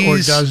says or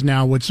does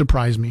now would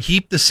surprise me.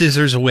 Keep the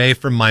scissors away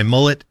from my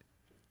mullet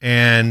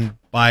and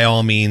by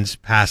all means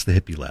pass the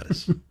hippie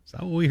lettuce. Is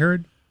that what we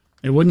heard?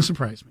 It wouldn't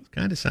surprise me.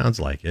 Kind of sounds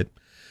like it.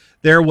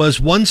 There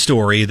was one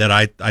story that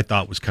I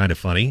thought was kind of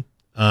funny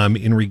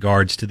in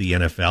regards to the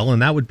NFL,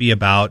 and that would be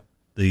about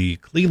the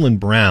Cleveland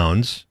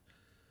Browns.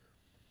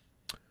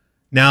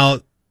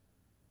 Now,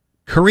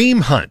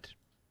 Kareem Hunt,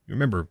 you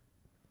remember,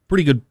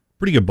 pretty good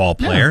ball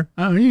player.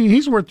 Yeah.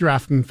 He's worth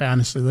drafting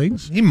fantasy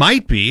leagues. He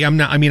might be. I'm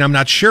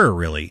not sure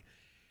really.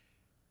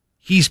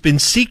 He's been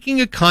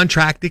seeking a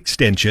contract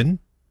extension,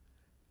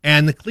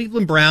 and the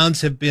Cleveland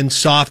Browns have been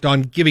soft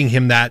on giving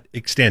him that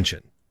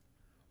extension.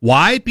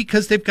 Why?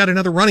 Because they've got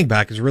another running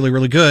back who's really,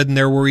 really good, and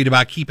they're worried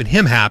about keeping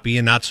him happy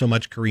and not so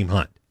much Kareem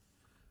Hunt.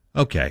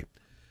 Okay.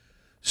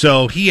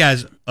 So he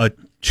has a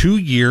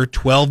 2-year,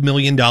 $12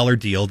 million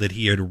deal that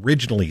he had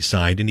originally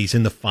signed, and he's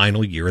in the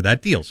final year of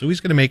that deal. So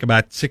he's going to make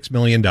about $6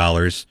 million.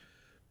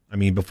 I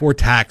mean, before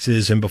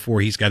taxes and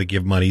before he's got to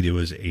give money to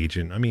his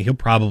agent. I mean, he'll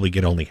probably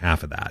get only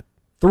half of that.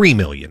 $3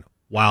 million.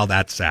 Wow,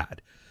 that's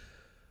sad.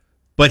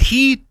 But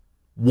he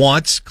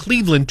wants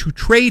Cleveland to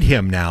trade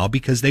him now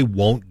because they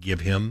won't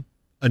give him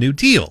a new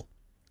deal.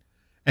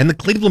 And the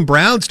Cleveland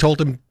Browns told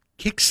him,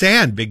 kick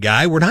sand, big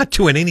guy. We're not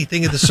doing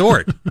anything of the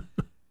sort.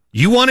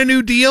 You want a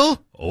new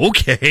deal?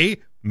 Okay,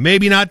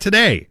 maybe not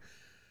today.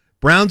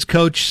 Browns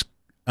coach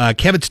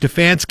Kevin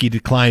Stefanski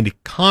declined to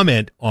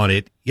comment on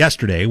it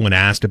yesterday when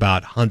asked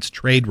about Hunt's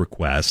trade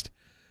request.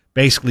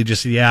 Basically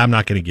just said, I'm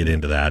not going to get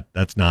into that.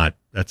 That's not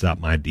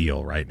my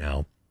deal right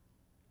now.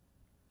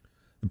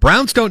 The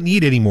Browns don't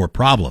need any more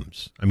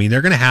problems. I mean,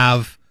 they're going to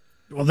have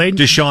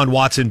Deshaun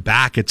Watson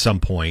back at some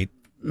point.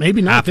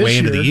 Maybe not halfway this year.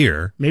 Into the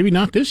year. Maybe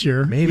not this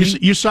year. Maybe.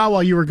 You saw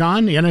while you were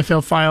gone, the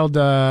NFL filed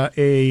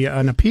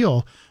an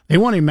appeal. They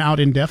want him out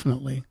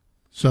indefinitely.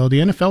 So the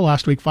NFL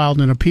last week filed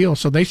an appeal.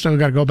 So they still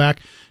got to go back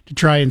to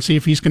try and see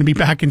if he's going to be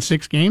back in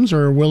 6 games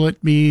or will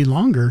it be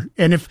longer?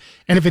 And if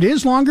it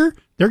is longer,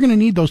 they're going to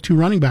need those 2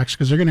 running backs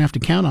because they're going to have to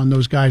count on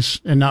those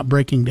guys and not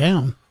breaking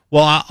down.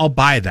 Well, I'll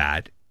buy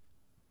that.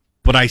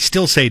 But I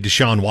still say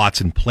Deshaun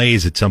Watson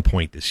plays at some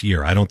point this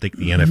year. I don't think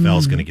the NFL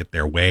is going to get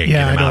their way and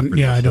get him out for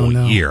the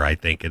whole year. I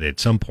think at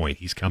some point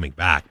he's coming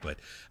back. But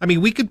I mean,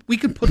 we could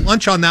put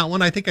lunch on that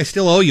one. I think I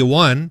still owe you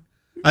one.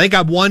 I think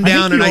I'm one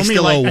down and I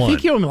still owe one. I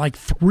think you owe me like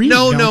 3.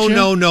 No.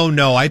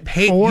 I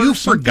paid. You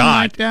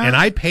forgot, and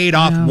I paid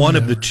off one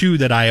of the 2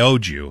 that I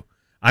owed you.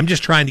 I'm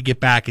just trying to get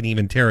back in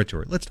even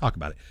territory. Let's talk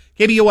about it.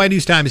 KBOI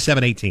News Time is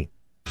 7:18.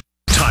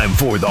 Time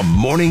for the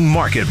Morning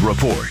Market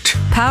Report.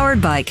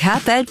 Powered by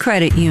CapEd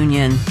Credit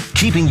Union.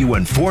 Keeping you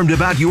informed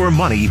about your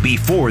money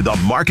before the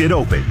market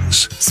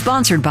opens.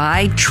 Sponsored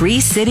by Tree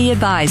City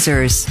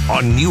Advisors.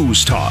 On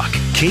News Talk,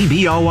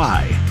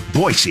 KBOI,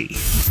 Boise.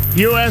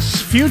 U.S.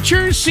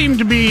 futures seem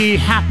to be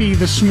happy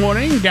this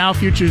morning. Dow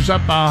futures up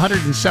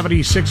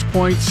 176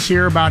 points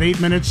here, about 8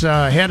 minutes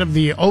ahead of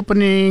the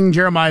opening.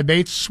 Jeremiah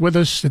Bates with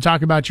us to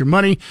talk about your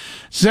money.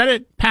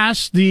 Senate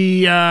passed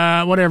the,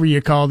 whatever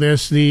you call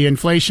this, the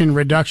Inflation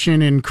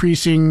Reduction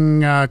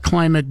Increasing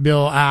Climate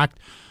Bill Act.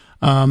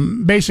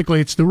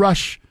 Basically, it's the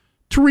rush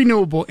to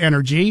renewable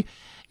energy.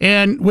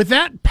 And with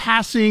that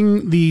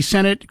passing, the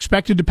Senate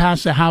expected to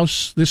pass the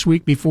House this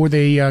week before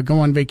they go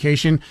on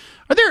vacation.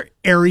 Are there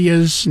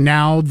areas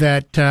now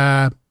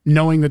that,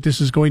 knowing that this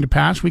is going to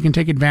pass, we can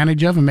take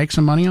advantage of and make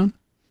some money on?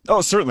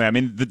 Oh, certainly. I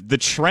mean, the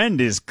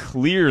trend is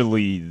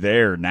clearly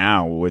there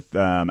now with,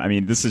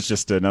 this is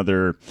just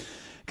another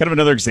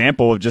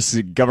example of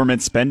just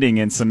government spending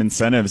and some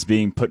incentives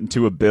being put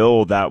into a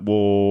bill that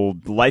will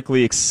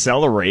likely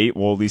accelerate,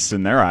 well, at least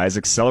in their eyes,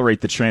 accelerate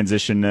the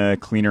transition to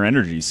cleaner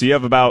energy. So you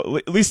have about,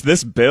 at least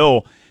this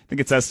bill, I think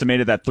it's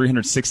estimated that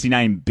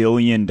 $369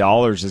 billion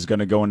is going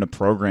to go into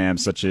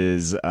programs such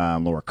as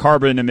lower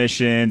carbon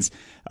emissions,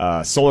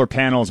 solar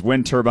panels,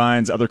 wind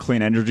turbines, other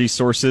clean energy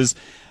sources.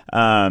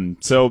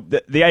 So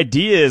the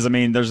idea is,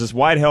 there's this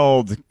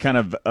wide-held kind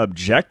of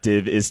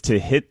objective is to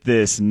hit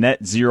this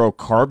net zero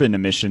carbon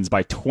emissions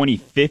by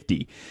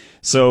 2050.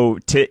 So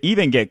to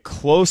even get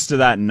close to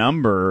that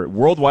number,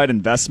 worldwide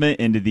investment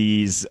into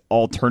these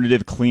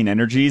alternative clean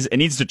energies, it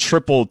needs to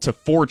triple to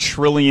 $4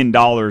 trillion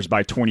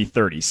by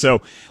 2030.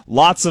 So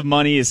lots of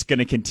money is going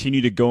to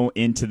continue to go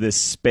into this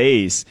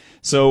space.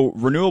 So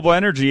renewable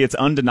energy, it's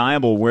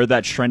undeniable where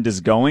that trend is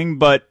going,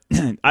 but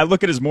I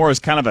look at it as more as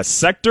kind of a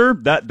sector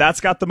that's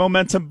got the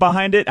momentum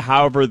behind it.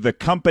 However, the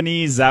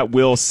companies that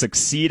will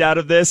succeed out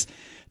of this,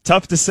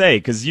 tough to say,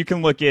 because you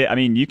can look at,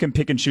 you can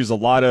pick and choose a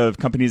lot of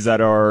companies that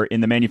are in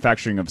the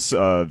manufacturing of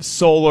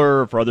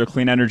solar for other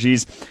clean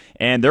energies,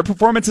 and their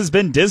performance has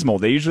been dismal.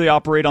 They usually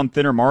operate on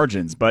thinner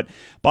margins, but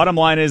bottom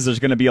line is there's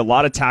going to be a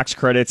lot of tax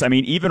credits.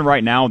 Even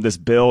right now in this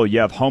bill, you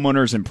have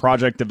homeowners and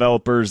project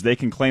developers. They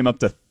can claim up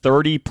to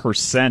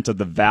 30% of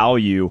the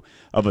value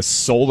of a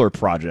solar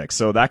project.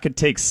 So that could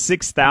take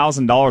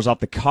 $6,000 off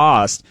the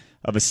cost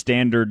of a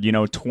standard,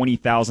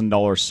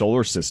 $20,000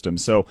 solar system.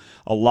 So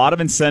a lot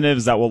of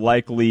incentives that will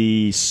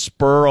likely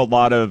spur a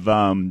lot of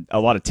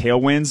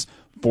tailwinds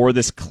for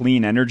this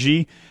clean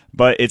energy.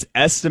 But it's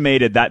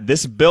estimated that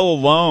this bill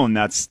alone,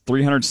 that's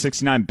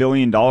 $369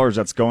 billion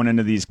that's going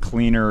into these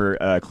cleaner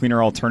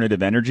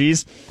alternative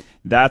energies.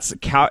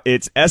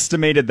 It's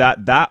estimated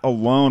that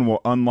alone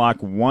will unlock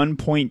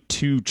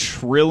 $1.2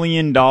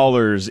 trillion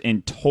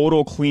in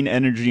total clean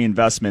energy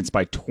investments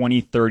by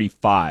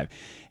 2035.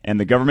 And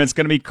the government's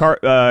going to be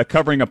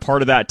covering a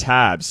part of that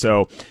tab.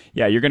 So,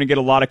 yeah, you're going to get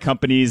a lot of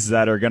companies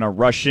that are going to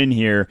rush in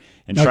here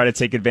and try to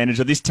take advantage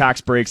of these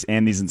tax breaks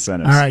and these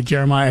incentives. All right,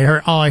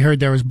 Jeremiah, all I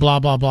heard there was blah,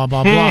 blah, blah,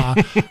 blah, blah.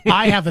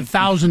 I have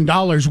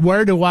 $1,000.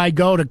 Where do I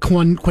go to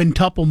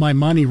quintuple my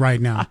money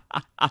right now?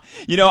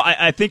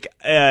 I think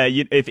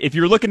if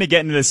you're looking to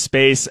get into this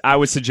space, I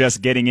would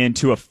suggest getting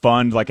into a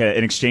fund, like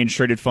an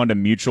exchange-traded fund, a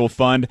mutual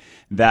fund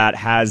that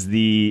has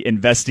the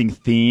investing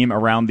theme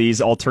around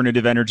these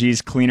alternative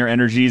energies, cleaner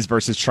energies,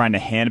 versus trying to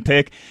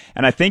handpick.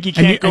 And I think you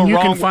can't go wrong. And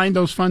you can find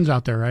those funds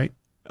out there, right?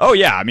 Oh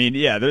yeah,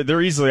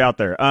 they're easily out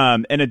there.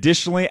 And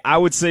additionally, I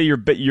would say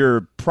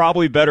you're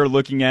probably better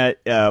looking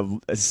at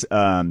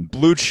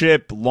blue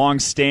chip,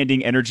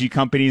 long-standing energy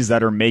companies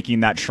that are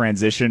making that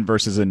transition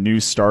versus a new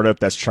startup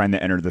that's trying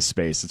to enter the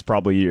space. It's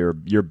probably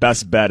your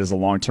best bet as a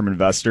long-term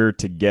investor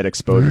to get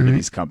exposure to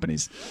these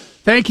companies.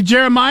 Thank you,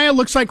 Jeremiah.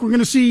 Looks like we're going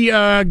to see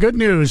good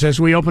news as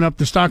we open up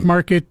the stock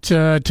market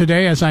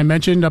today. As I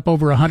mentioned, up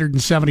over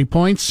 170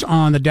 points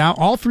on the Dow.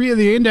 All 3 of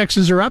the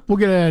indexes are up. We'll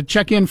get a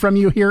check-in from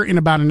you here in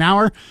about an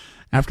hour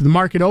after the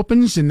market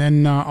opens, and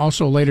then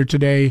also later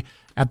today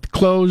at the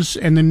close.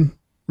 And then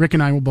Rick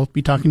and I will both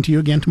be talking to you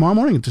again tomorrow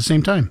morning at the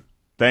same time.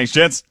 Thanks,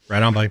 gents.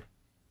 Right on, buddy.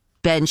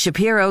 Ben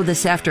Shapiro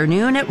this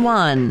afternoon at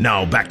 1.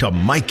 Now back to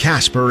Mike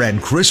Casper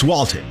and Chris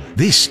Walton.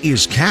 This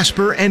is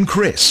Casper and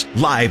Chris,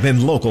 live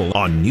and local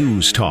on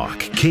News Talk,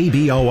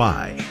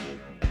 KBOI.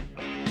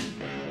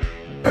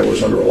 I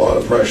was under a lot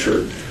of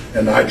pressure,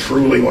 and I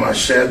truly, when I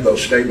said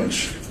those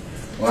statements,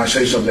 when I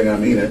say something, I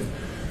mean it,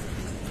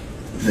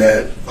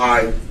 that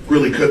I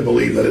really could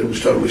believe that it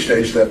was totally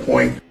staged at that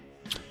point.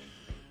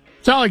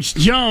 It's Alex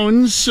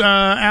Jones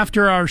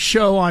after our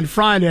show on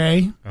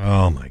Friday.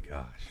 Oh, my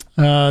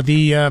gosh.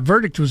 The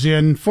verdict was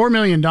in $4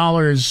 million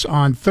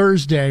on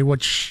Thursday,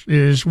 which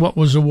is what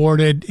was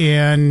awarded.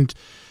 And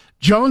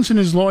Jones and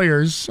his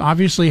lawyers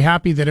obviously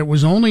happy that it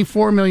was only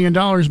 $4 million,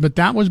 but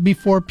that was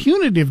before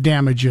punitive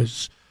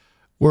damages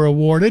were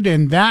awarded.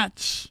 And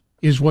that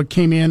is what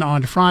came in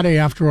on Friday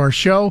after our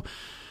show.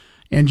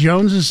 And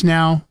Jones is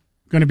now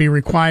going to be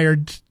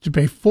required to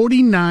pay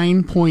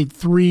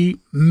 $49.3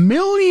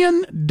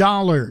 million.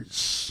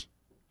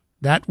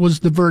 That was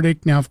the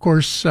verdict. Now, of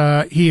course,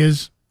 he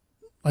is,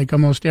 like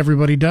almost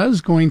everybody does,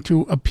 going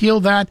to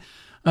appeal that.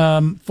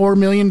 $4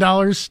 million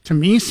to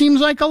me seems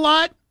like a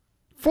lot.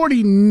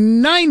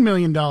 $49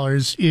 million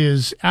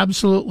is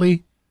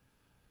absolutely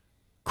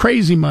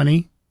crazy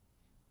money.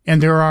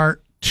 And there are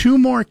 2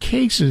 more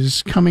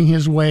cases coming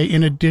his way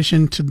in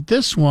addition to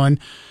this one.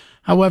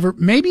 However,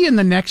 maybe in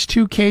the next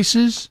 2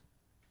 cases,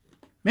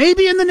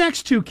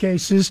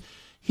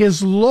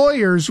 his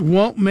lawyers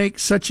won't make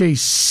such a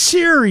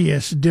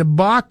serious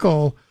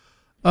debacle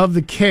of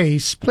the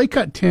case. Play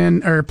cut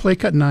 10 or play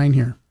cut 9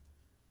 here.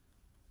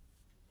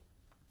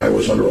 I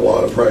was under a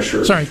lot of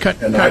pressure. Sorry,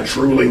 I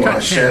truly, when I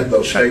said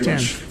those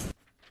statements. 10.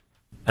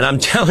 And I'm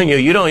telling you,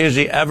 you don't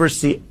usually ever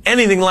see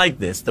anything like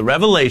this. The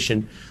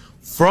revelation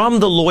from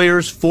the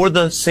lawyers for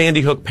the Sandy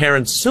Hook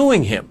parents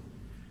suing him.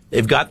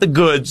 They've got the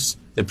goods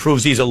that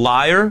proves he's a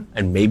liar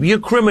and maybe a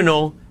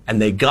criminal,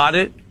 and they got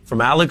it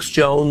from Alex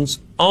Jones'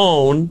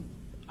 own,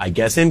 I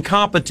guess,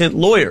 incompetent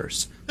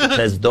lawyers.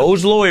 Because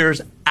those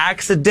lawyers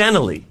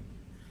accidentally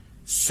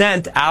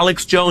sent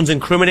Alex Jones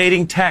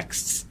incriminating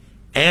texts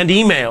and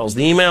emails,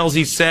 the emails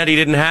he said he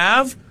didn't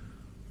have,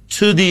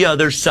 to the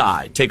other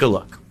side. Take a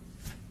look.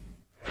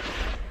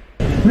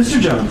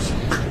 Mr. Jones,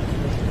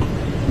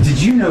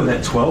 did you know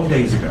that 12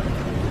 days ago,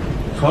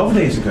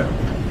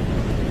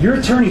 your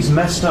attorneys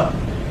messed up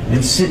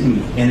and sent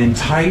me an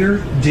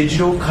entire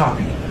digital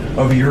copy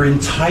of your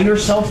entire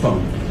cell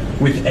phone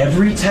with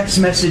every text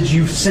message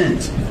you've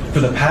sent for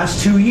the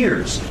past 2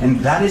 years,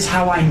 and that is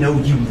how I know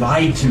you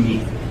lied to me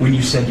when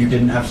you said you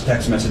didn't have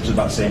text messages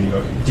about Sandy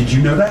Hook. Did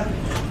you know that?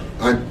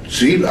 I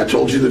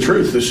told you the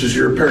truth. This is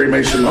your Perry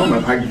Mason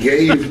moment. I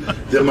gave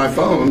them my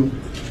phone,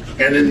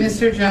 and then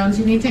Mr. Jones,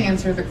 you need to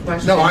answer the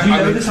question. No, Did you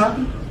know this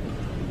happened?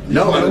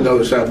 No, I didn't know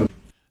this happened.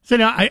 So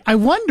now I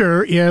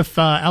wonder if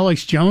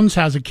Alex Jones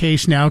has a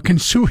case now, can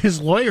sue his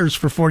lawyers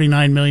for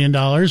 $49 million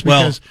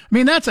because,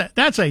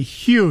 that's a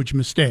huge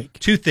mistake.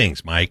 2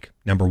 things, Mike.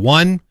 Number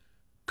 1,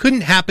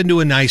 couldn't happen to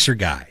a nicer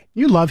guy.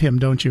 You love him,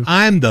 don't you?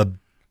 Calm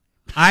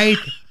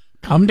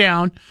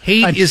down.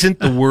 Hate isn't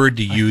the word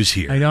to use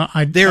here.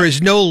 There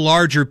is no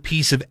larger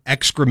piece of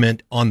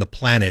excrement on the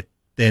planet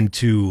than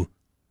to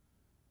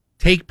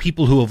take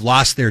people who have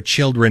lost their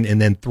children and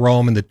then throw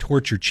them in the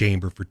torture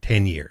chamber for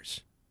 10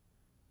 years.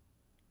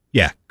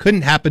 Yeah,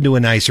 couldn't happen to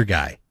a nicer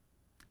guy.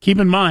 Keep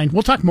in mind,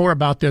 we'll talk more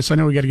about this. I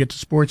know we got to get to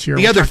sports here.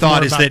 The other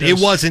thought is that it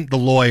wasn't the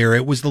lawyer;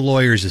 it was the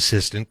lawyer's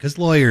assistant, because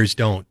lawyers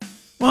don't.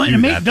 Well, do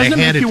that. Doesn't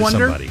it make you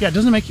wonder? Somebody. Yeah,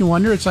 doesn't it make you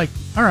wonder? It's like,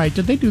 all right,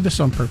 did they do this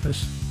on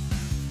purpose?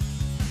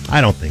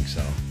 I don't think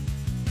so.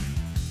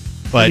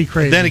 But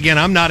then again,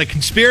 I'm not a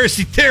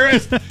conspiracy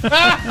theorist.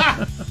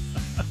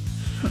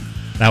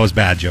 That was a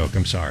bad joke.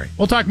 I'm sorry.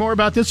 We'll talk more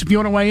about this if you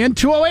want to weigh in.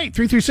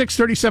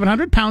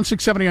 208-336-3700, pound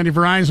 670 on your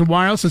Verizon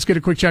Wireless. Let's get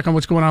a quick check on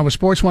what's going on with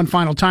sports one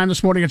final time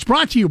this morning. It's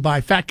brought to you by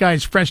Fat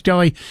Guys Fresh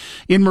Deli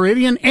in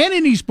Meridian and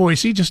in East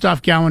Boise, just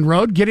off Gowan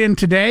Road. Get in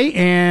today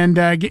and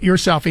get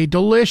yourself a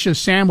delicious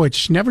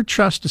sandwich. Never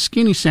trust a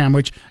skinny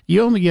sandwich.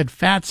 You only get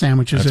fat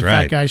sandwiches at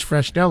Fat Guys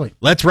Fresh Deli.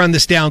 Let's run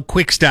this down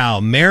quick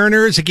style.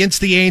 Mariners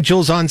against the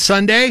Angels on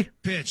Sunday.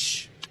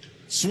 Pitch.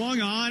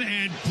 Swung on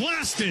and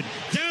blasted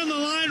down the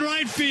line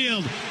right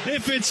field.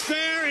 If it's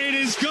fair, it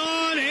is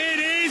gone. It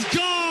is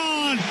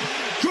gone.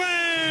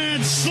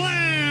 Grand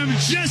slam,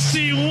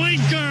 Jesse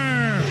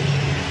Winker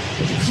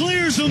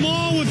clears them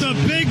all with a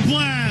big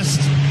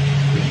blast.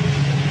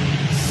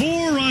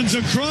 4 runs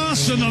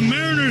across and the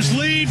Mariners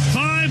lead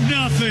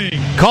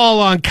 5-0. Call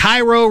on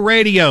Cairo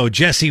Radio.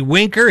 Jesse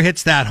Winker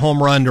hits that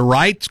home run to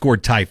right.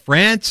 Scored Ty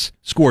France.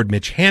 Scored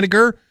Mitch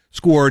Haniger.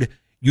 Scored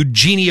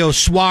Eugenio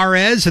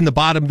Suarez in the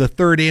bottom of the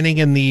 3rd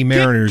inning, and the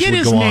Mariners get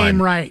would go on. Get his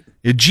name right.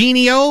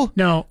 Eugenio?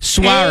 No.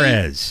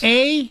 Suarez.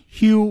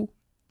 Eugenio.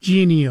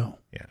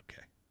 Yeah,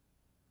 okay.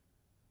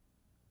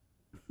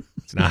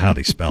 It's not how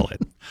they spell it.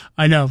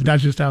 I know.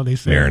 That's just how they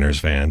say Mariners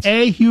it. fans.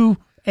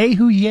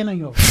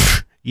 Eugenio.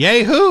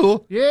 Yahoo!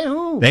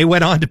 They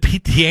went on to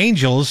beat the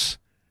Angels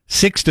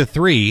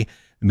 6-3.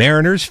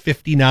 Mariners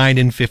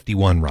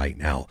 59-51 right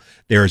now.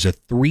 There's a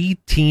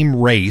 3-team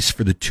race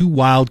for the 2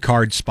 wild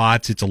card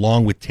spots. It's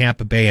along with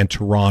Tampa Bay and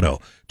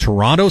Toronto.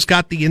 Toronto's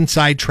got the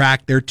inside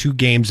track. They're 2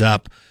 games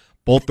up.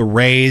 Both the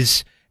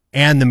Rays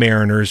and the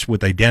Mariners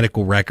with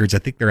identical records. I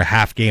think they're a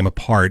half game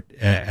apart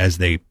as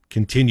they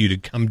continue to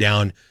come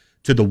down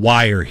to the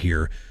wire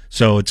here.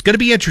 So it's going to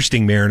be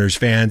interesting, Mariners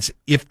fans,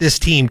 if this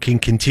team can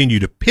continue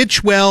to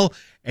pitch well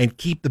and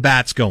keep the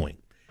bats going.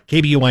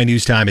 KBOI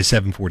News Time is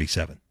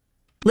 7:47.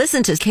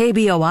 Listen to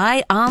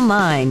KBOI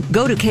online.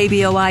 Go to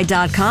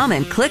KBOI.com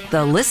and click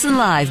the Listen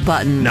Live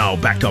button. Now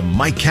back to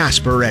Mike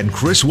Casper and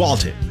Chris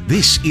Walton.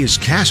 This is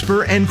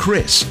Casper and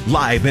Chris,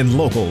 live and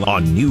local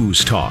on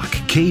News Talk,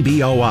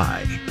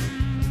 KBOI.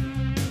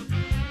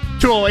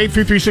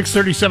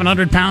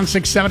 208-336-3700, pound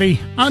 670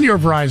 on your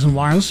Verizon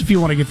Wireless. If you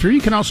want to get through,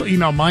 you can also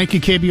email Mike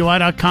at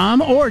KBOI.com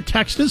or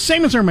text us,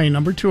 same as our main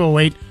number,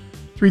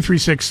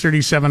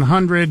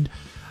 208-336-3700.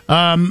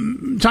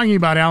 Talking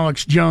about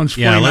Alex Jones.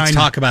 Yeah, let's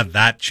talk about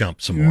that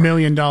chump some more. $1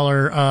 million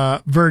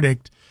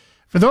verdict.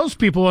 For those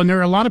people, and there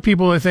are a lot of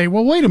people that say,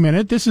 well, wait a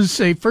minute, this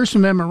is a First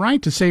Amendment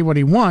right to say what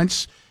he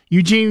wants.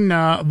 Eugene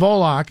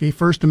Volokh, a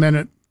First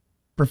Amendment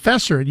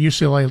professor at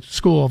UCLA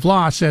School of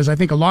Law, says, I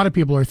think a lot of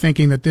people are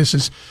thinking that this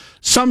is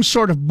some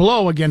sort of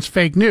blow against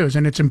fake news.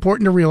 And it's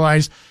important to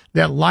realize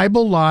that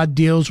libel law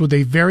deals with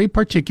a very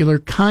particular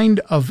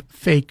kind of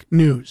fake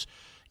news.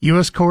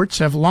 U.S. courts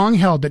have long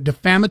held that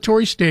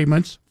defamatory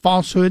statements,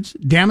 falsehoods,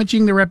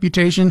 damaging the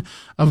reputation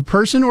of a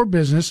person or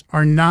business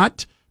are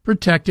not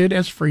protected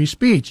as free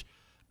speech.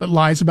 But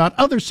lies about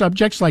other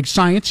subjects like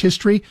science,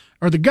 history,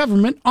 or the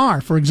government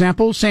are. For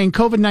example, saying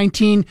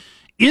COVID-19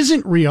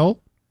 isn't real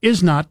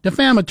is not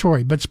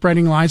defamatory, but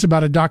spreading lies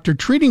about a doctor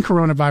treating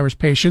coronavirus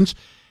patients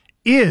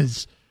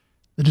is.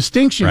 The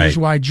distinction is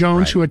why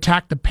Jones, who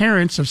attacked the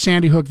parents of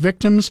Sandy Hook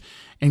victims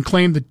and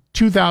claimed the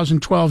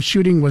 2012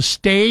 shooting was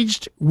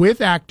staged with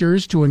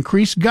actors to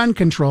increase gun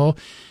control,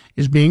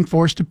 is being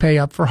forced to pay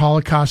up for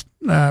Holocaust,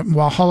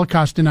 while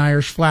Holocaust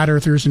deniers, flat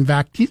earthers, and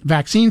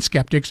vaccine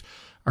skeptics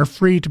are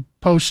free to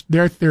post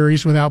their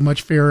theories without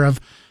much fear of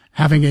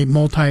having a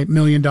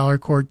multi-million-dollar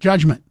court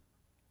judgment.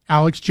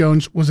 Alex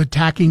Jones was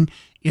attacking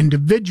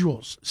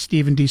individuals.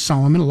 Stephen D.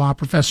 Solomon, a law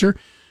professor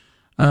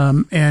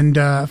and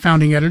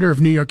founding editor of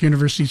New York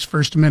University's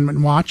First Amendment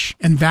Watch,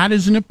 and that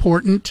is an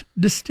important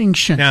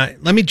distinction. Now,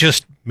 let me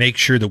just make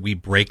sure that we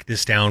break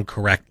this down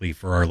correctly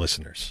for our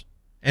listeners,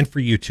 and for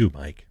you too,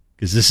 Mike,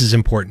 because this is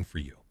important for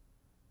you.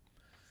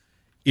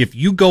 If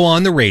you go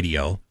on the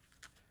radio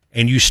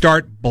and you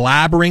start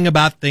blabbering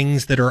about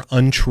things that are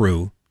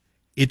untrue,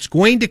 it's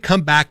going to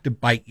come back to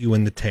bite you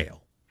in the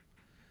tail.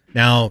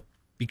 Now,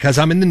 because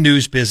I'm in the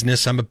news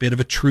business, I'm a bit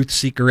of a truth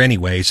seeker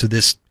anyway, so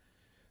this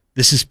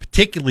is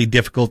particularly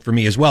difficult for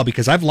me as well,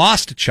 because I've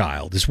lost a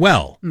child as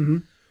well. Mm-hmm.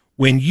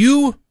 When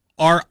you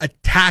are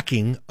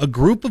attacking a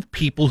group of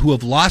people who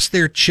have lost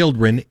their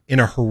children in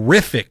a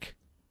horrific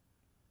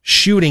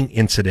shooting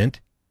incident,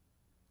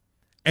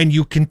 and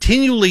you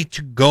continually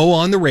to go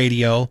on the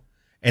radio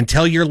and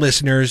tell your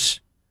listeners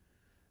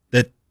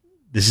that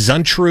this is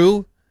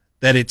untrue,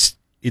 that it's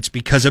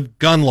because of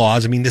gun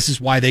laws. I mean, this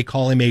is why they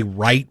call him a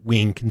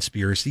right-wing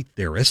conspiracy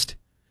theorist.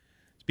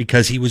 It's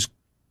because he was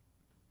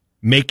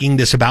making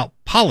this about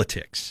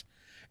politics.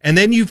 And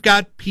then you've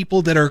got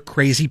people that are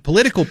crazy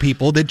political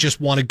people that just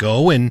want to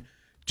go and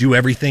do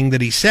everything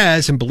that he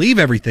says and believe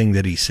everything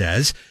that he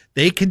says.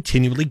 They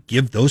continually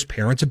give those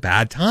parents a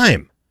bad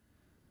time.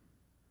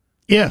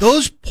 Yes.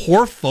 Those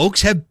poor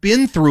folks have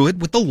been through it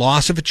with the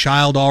loss of a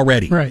child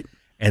already. Right.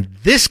 And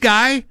this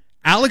guy,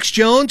 Alex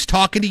Jones,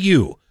 talking to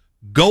you,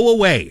 go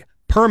away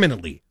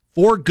permanently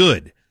for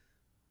good.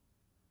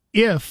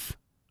 He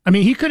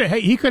could have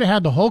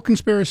had the whole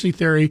conspiracy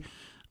theory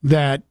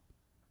that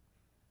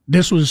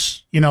this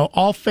was,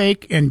 all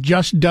fake and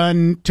just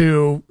done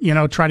to,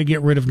 try to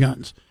get rid of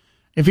guns.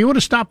 If he would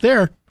have stopped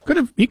there,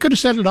 he could have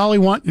said it all he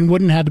wanted and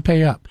wouldn't have had to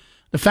pay up.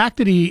 The fact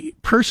that he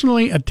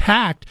personally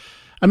attacked,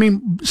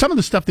 some of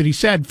the stuff that he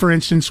said, for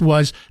instance,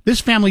 was this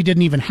family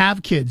didn't even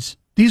have kids.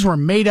 These were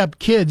made up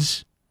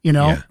kids.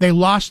 They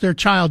lost their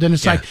child, and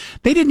it's like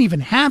they didn't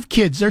even have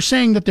kids. They're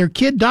saying that their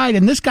kid died,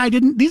 and this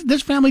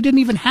family didn't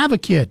even have a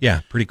kid.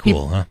 Yeah, pretty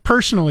cool, he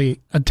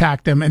personally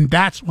attacked them, and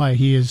that's why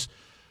he is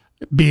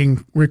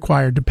being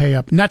required to pay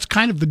up. And that's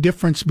kind of the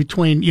difference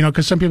between,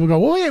 because some people go,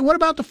 well, wait, what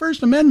about the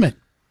First Amendment?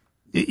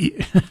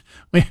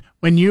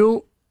 When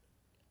you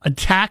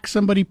attack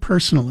somebody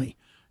personally,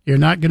 you're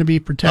not going to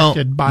be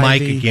protected by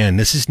Mike, again,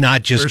 this is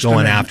not just First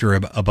going Amendment. after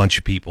a bunch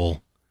of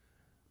people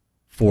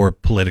for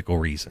political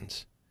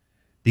reasons.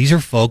 These are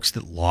folks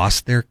that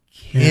lost their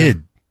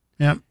kid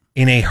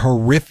in a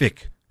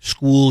horrific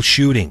school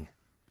shooting.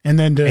 And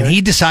then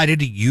he decided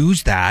to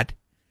use that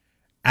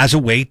as a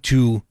way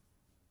to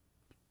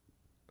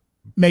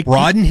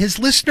broaden his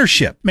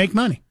listenership. Make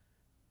money.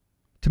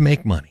 To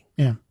make money.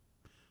 Yeah.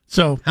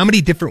 So how many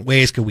different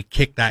ways can we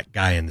kick that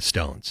guy in the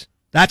stones?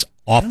 That's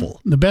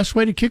awful. The best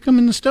way to kick him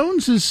in the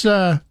stones is,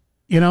 well,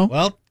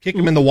 kick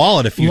him in the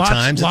wallet a few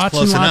times. It's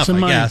close enough, I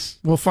guess.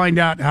 We'll find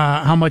out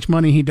how much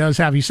money he does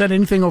have. He said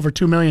anything over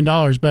 $2 million,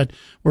 but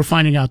we're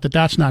finding out that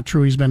that's not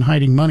true. He's been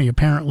hiding money,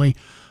 apparently.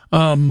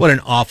 What an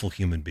awful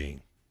human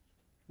being.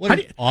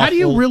 How do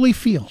you really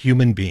feel?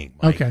 Human being,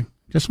 Mike. Okay.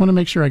 Just want to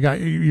make sure I got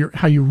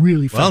how you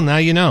really feel. Well, now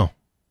you know.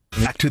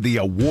 Back to the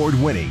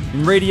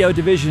award-winning Radio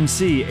Division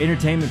C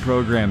entertainment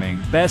programming,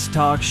 Best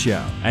Talk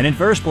Show. And in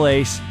first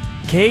place,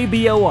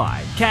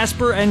 KBOI,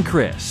 Casper and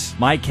Chris.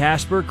 Mike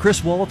Casper,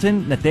 Chris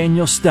Walton,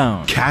 Nathaniel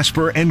Stone.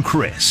 Casper and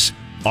Chris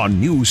on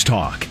News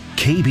Talk,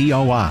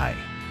 KBOI.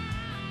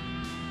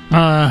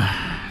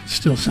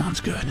 Still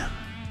sounds good.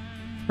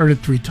 Heard it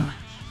 3 times.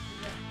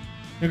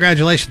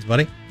 Congratulations,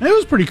 buddy. It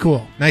was pretty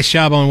cool. Nice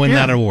job on winning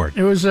that award.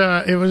 It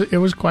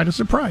was quite a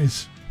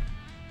surprise.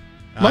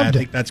 Loved I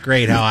think that's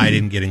great how I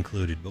didn't get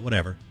included, but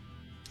whatever.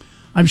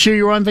 I'm sure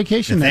you were on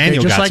vacation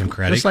Nathaniel that day, got some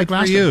credit. just like Good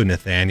last for you, time.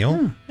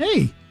 Nathaniel.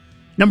 Hey,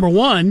 number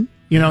one,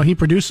 he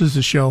produces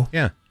the show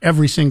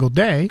every single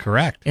day.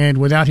 Correct. And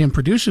without him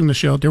producing the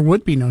show, there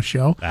would be no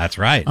show. That's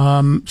right.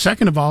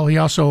 Second of all, he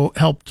also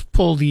helped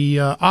pull the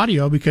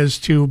audio, because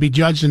to be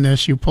judged in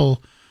this, you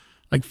pull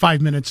like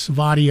 5 minutes of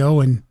audio,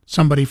 and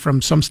somebody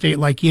from some state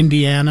like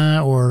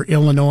Indiana or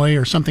Illinois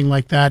or something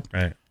like that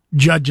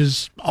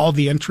judges all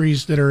the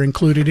entries that are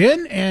included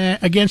in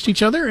against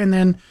each other, and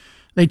then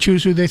they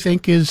choose who they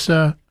think is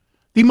the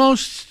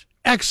most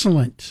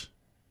excellent.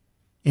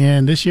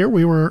 And this year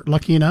we were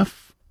lucky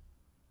enough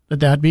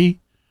that'd be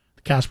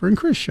the Casper and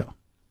Chris show.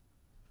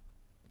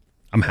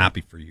 I'm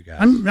happy for you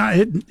guys.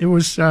 It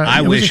was.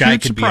 I wish I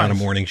could surprise. be on a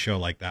morning show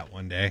like that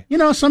one day.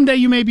 Someday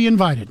you may be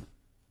invited.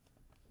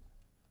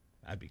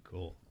 That'd be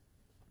cool.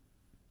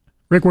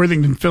 Rick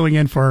Worthington filling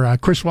in for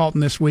Chris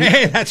Walton this week.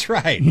 Hey, that's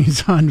right.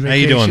 He's on vacation. How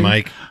you doing,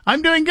 Mike?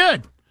 I'm doing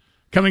good.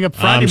 Coming up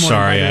Friday morning. I'm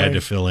sorry I had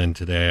to fill in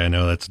today. I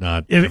know that's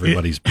not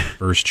everybody's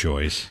first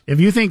choice. If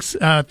you think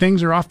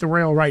things are off the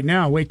rail right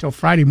now, wait till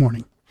Friday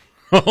morning.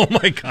 Oh,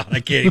 my God. I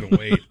can't even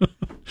wait.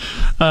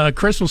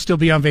 Chris will still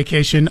be on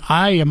vacation.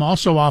 I am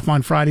also off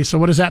on Friday. So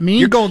what does that mean?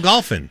 You're going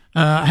golfing.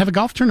 I have a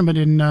golf tournament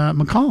in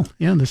McCall.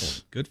 Yeah,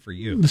 good for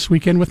you. This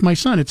weekend with my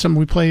son. It's something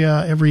we play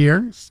every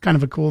year. It's kind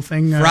of a cool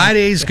thing.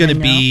 Friday's going to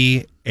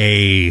be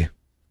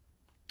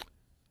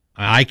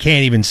I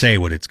can't even say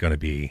what it's going to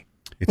be.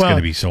 It's going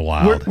to be so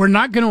wild. We're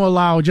not going to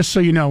allow, just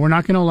so you know, we're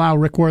not going to allow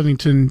Rick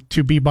Worthington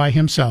to be by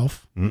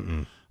himself.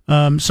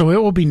 So it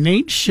will be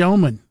Nate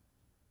Shellman.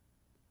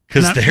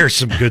 Because there's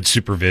some good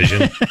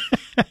supervision.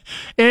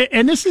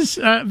 And this is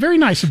very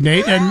nice of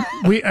Nate. And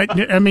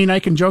I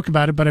can joke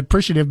about it, but I'm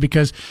appreciative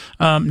because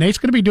Nate's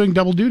going to be doing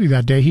double duty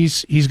that day.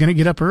 He's going to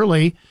get up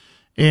early,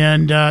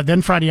 and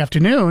then Friday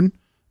afternoon,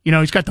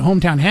 he's got the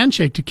hometown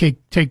handshake to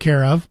take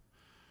care of.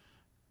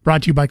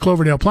 Brought to you by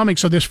Cloverdale Plumbing.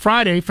 So this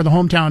Friday for the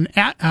hometown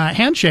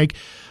handshake,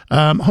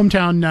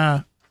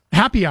 hometown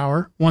happy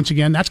hour, once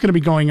again, that's going to be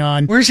going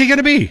on. Where's he going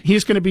to be?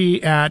 He's going to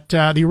be at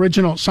the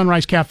original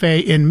Sunrise Cafe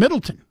in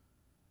Middleton.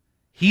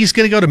 He's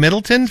going to go to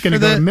Middleton? He's going to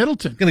go to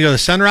Middleton. Going to go to the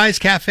Sunrise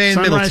Cafe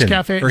in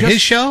Middleton for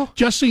his show?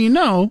 Just so you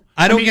know.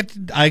 I don't get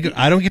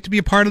to be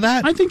a part of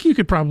that? I think you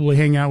could probably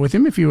hang out with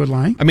him if you would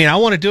like. I mean, I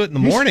want to do it in the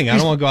morning. I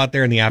don't want to go out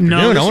there in the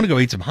afternoon. I want to go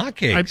eat some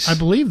hotcakes. I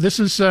believe this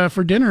is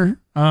for dinner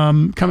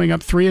coming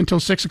up 3 until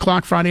 6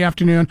 o'clock Friday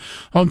afternoon.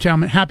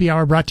 Hometown happy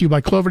hour brought to you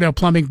by Cloverdale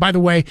Plumbing. By the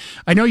way,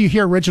 I know you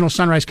hear Original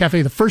Sunrise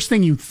Cafe. The first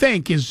thing you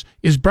think is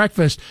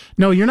breakfast.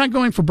 No, you're not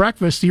going for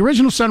breakfast. The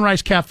Original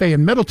Sunrise Cafe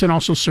in Middleton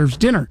also serves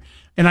dinner.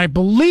 And I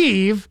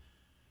believe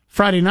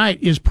Friday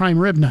night is prime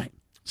rib night.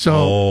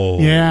 So,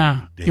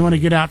 you want to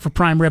get out for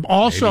prime rib.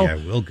 Also,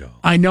 maybe I will go.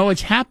 I know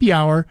it's happy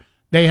hour.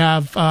 They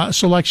have a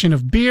selection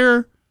of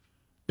beer.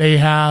 They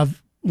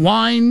have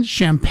wine,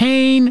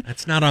 champagne.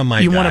 That's not on my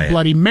diet. You want a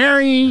Bloody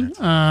Mary.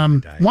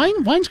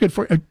 Wine's good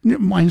for you.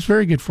 Wine's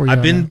very good for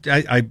you.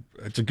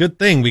 It's a good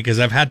thing because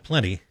I've had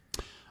plenty.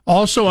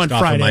 Also on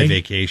Friday, off of my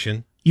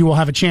vacation, you will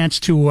have a chance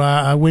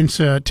to win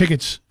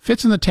tickets.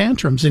 Fits in the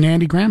Tantrums and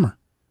Andy Grammer.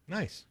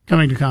 Nice.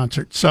 Coming to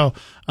concert. So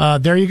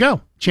there you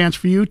go. Chance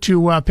for you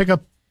to pick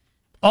up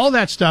all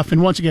that stuff.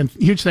 And once again,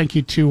 huge thank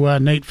you to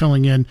Nate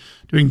filling in,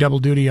 doing double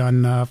duty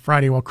on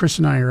Friday while Chris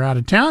and I are out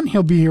of town.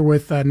 He'll be here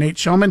with Nate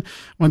Shellman.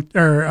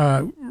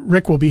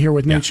 Rick will be here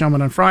with Nate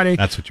Shellman on Friday.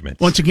 That's what you meant.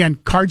 Once again,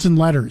 cards and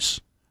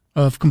letters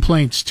of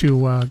complaints to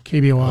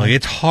KBOI. Well,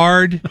 it's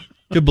hard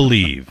to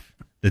believe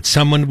that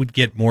someone would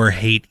get more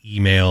hate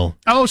email.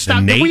 Oh, stop.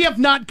 Than Nate, we have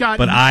not got.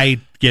 But I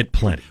get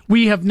plenty.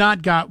 We have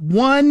not got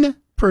one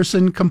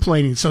person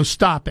complaining, so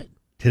stop it.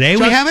 Today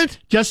we haven't?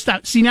 Just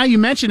stop. See, now you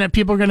mention it,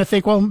 people are going to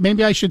think, well,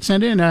 maybe I should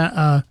send in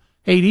a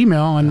hate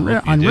email on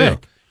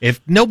Rick.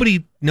 If nobody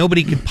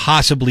could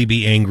possibly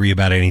be angry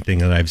about anything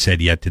that I've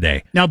said yet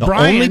today. Now, the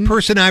Brian, only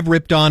person I've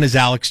ripped on is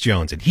Alex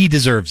Jones, and he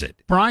deserves it.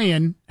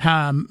 Brian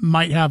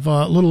might have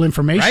a little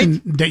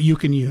information that you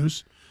can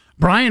use.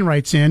 Brian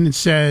writes in and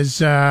says,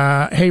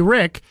 hey,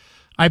 Rick,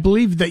 I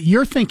believe that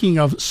you're thinking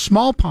of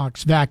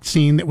smallpox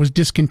vaccine that was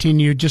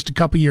discontinued just a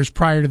couple years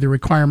prior to the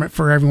requirement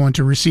for everyone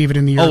to receive it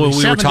in the early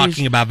 70s. We were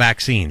talking about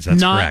vaccines.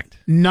 That's correct.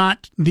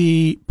 Not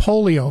the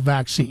polio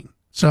vaccine.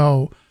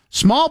 So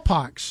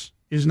smallpox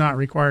is not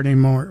required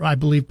anymore. I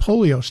believe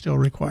polio is still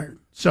required.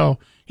 So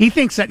he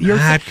thinks that you're...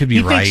 That could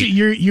be right. Thinks that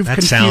you've that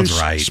confused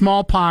sounds right.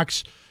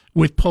 smallpox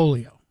with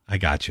polio. I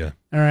gotcha.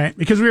 All right.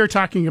 Because we were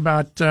talking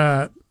about...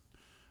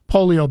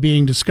 polio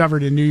being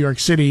discovered in New York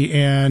City,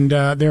 and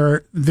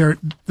the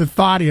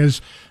thought is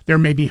there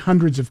may be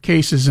hundreds of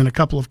cases in a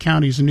couple of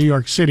counties in New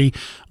York City.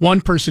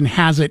 One person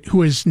has it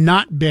who has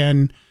not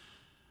been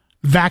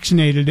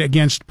vaccinated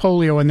against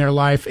polio in their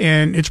life,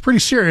 and it's pretty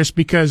serious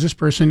because this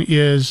person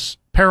is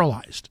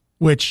paralyzed,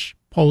 which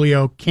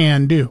polio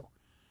can do.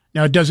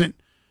 Now, it doesn't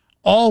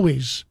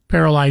always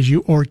paralyze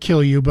you or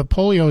kill you, but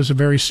polio is a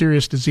very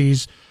serious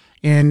disease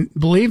and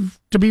believed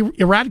to be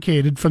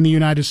eradicated from the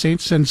United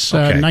States since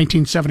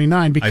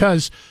 1979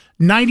 because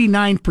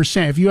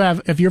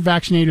 99%, if you're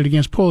vaccinated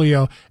against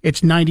polio,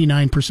 it's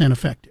 99%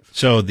 effective.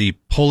 So the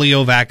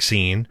polio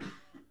vaccine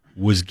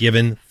was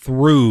given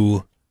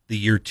through the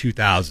year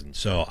 2000.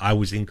 So I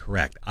was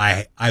incorrect.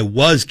 I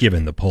was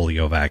given the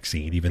polio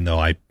vaccine, even though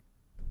I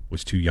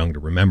was too young to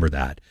remember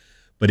that.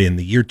 But in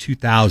the year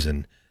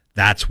 2000,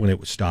 that's when it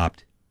was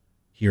stopped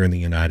here in the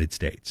United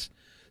States.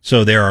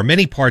 So there are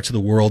many parts of the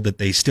world that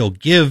they still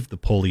give the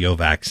polio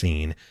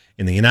vaccine.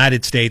 In the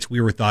United States,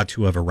 we were thought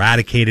to have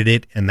eradicated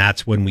it, and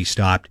that's when we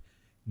stopped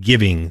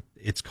giving.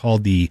 It's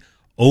called the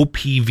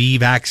OPV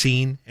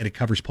vaccine, and it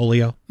covers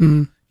polio.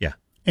 Mm-hmm. Yeah.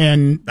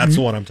 And that's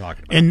the one I'm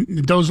talking about.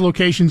 And those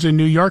locations in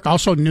New York,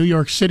 also New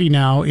York City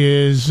now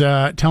is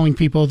telling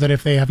people that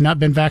if they have not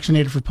been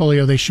vaccinated for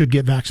polio, they should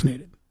get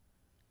vaccinated.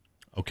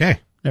 Okay.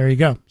 There you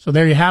go. So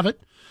there you have it.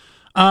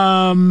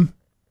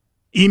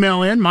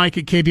 Email in,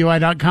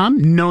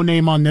 Mike@KBOI.com. No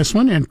name on this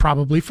one, and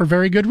probably for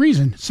very good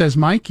reason. Says,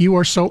 Mike, you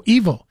are so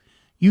evil.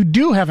 You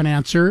do have an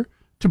answer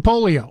to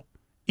polio.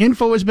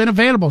 Info has been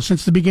available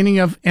since the beginning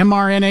of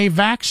mRNA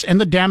vax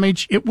and the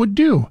damage it would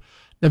do.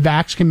 The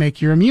vax can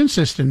make your immune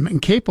system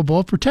incapable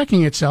of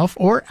protecting itself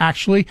or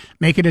actually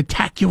make it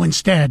attack you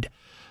instead,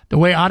 the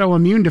way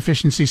autoimmune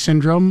deficiency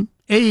syndrome,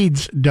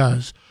 AIDS,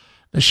 does.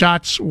 The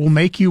shots will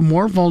make you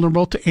more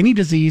vulnerable to any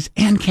disease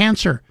and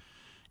cancer.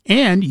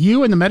 And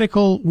you in the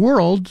medical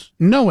world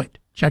know it.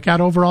 Check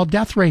out overall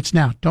death rates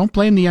now. Don't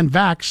blame the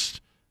unvaxxed.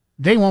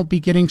 They won't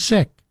be getting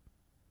sick.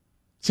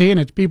 See, and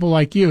it's people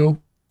like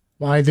you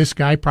why this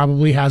guy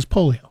probably has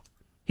polio.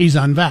 He's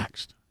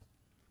unvaxxed.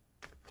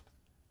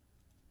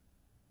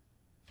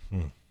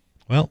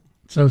 Well,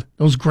 so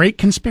those great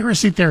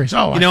conspiracy theories.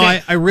 Oh,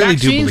 I really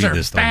do believe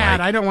this, though, bad.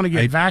 Mike. I don't want to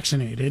get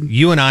vaccinated.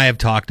 You and I have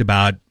talked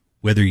about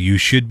whether you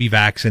should be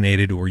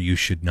vaccinated or you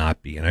should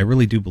not be. And I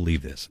really do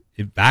believe this.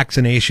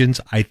 Vaccinations,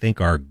 I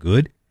think, are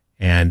good,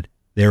 and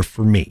they're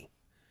for me.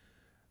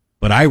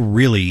 But I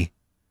really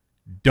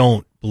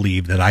don't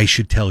believe that I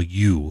should tell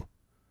you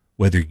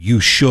whether you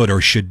should or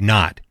should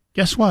not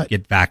Guess what?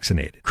 Get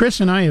vaccinated. Chris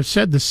and I have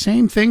said the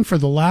same thing for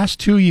the last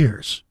 2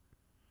 years.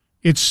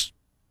 It's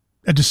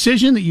a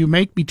decision that you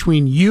make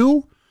between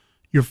you,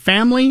 your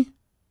family,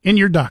 and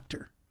your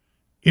doctor.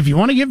 If you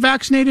want to get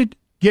vaccinated,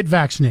 get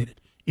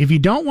vaccinated. If you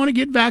don't want to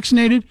get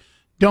vaccinated,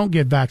 don't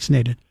get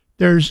vaccinated.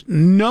 There's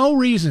no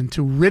reason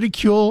to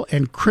ridicule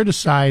and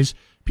criticize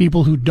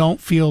people who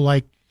don't feel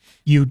like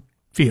you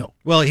feel.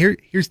 Well,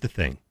 here's the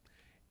thing.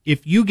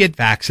 If you get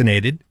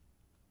vaccinated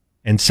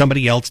and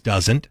somebody else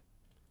doesn't,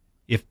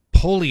 if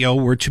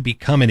polio were to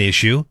become an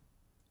issue,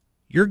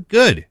 you're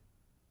good.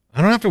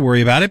 I don't have to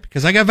worry about it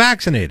because I got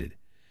vaccinated.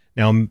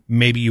 Now,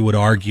 maybe you would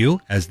argue,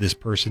 as this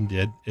person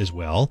did as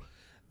well,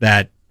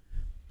 that,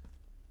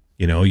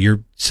 you're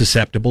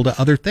susceptible to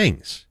other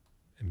things.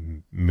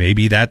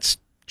 Maybe that's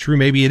true.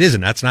 Maybe it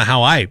isn't. That's not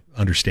how I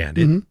understand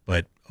it. Mm-hmm.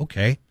 But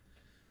okay.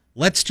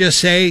 Let's just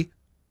say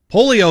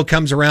polio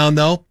comes around,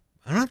 though.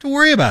 I don't have to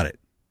worry about it.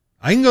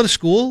 I can go to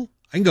school.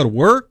 I can go to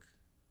work.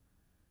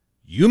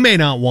 You may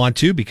not want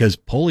to because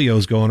polio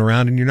is going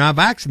around and you're not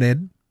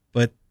vaccinated,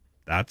 but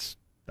that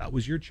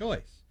was your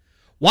choice.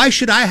 Why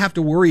should I have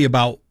to worry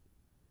about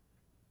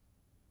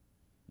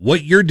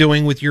what you're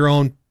doing with your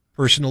own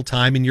personal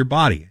time in your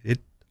body?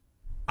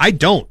 I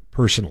don't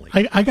personally.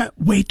 I got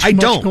way too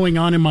much going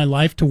on in my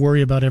life to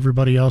worry about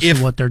everybody else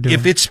and what they're doing.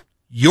 If it's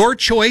your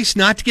choice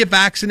not to get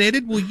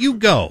vaccinated, well, you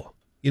go.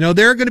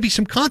 There are going to be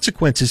some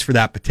consequences for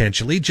that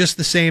potentially, just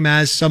the same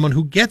as someone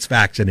who gets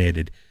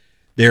vaccinated.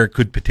 There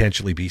could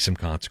potentially be some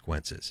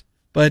consequences.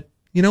 But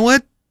you know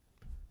what?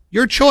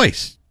 Your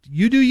choice.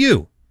 You do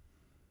you.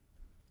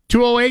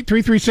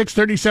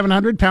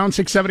 208-336-3700, pound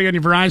 670 on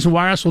your Verizon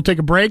Wireless. We'll take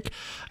a break.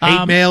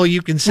 Hate mail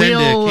you can send to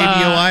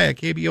KBOI at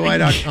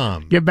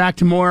KBOI.com. Get back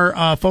to more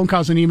phone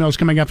calls and emails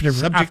coming up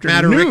Subject after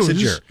matter news Rick's a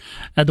jerk.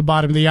 At the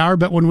bottom of the hour.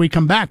 But when we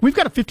come back, we've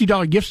got a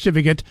 $50 gift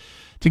certificate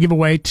to give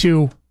away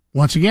to,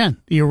 once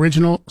again, the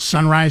original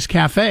Sunrise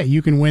Cafe.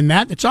 You can win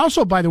that. It's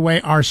also, by the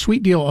way, our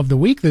sweet deal of the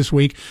week this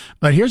week.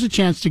 But here's a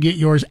chance to get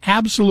yours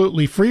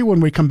absolutely free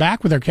when we come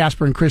back with our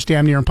Casper and Chris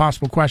Damn Near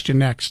Impossible question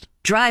next.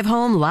 Drive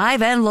home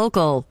live and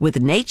local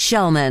with Nate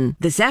Shellman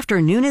this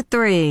afternoon at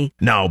 3.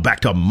 Now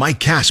back to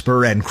Mike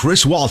Casper and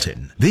Chris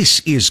Walton.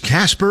 This is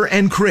Casper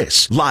and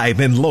Chris,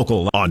 live and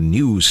local on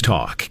News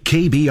Talk,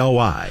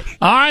 KBOI.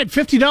 All right,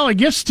 $50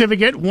 gift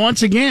certificate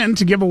once again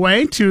to give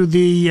away to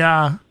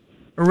the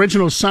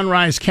original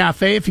Sunrise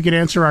Cafe. If you could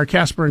answer our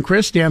Casper and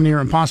Chris Damn Near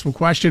Impossible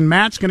question.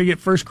 Matt's going to get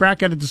first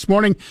crack at it this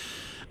morning.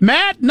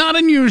 Matt, not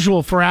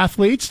unusual for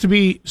athletes to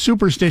be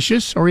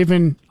superstitious or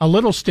even a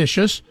little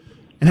stitious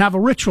and have a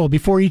ritual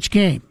before each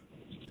game.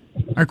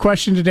 Our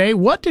question today,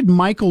 what did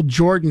Michael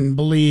Jordan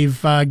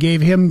believe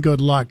gave him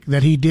good luck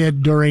that he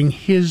did during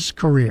his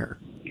career?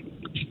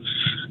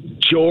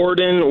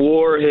 Jordan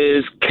wore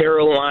his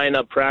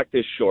Carolina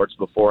practice shorts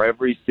before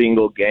every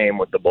single game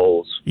with the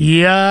Bulls.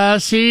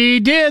 Yes, he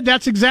did.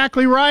 That's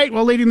exactly right.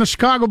 While leading the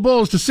Chicago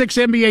Bulls to 6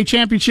 NBA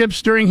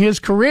championships during his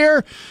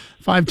career,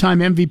 5-time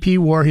MVP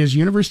wore his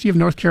University of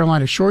North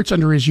Carolina shorts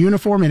under his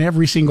uniform in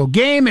every single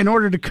game. In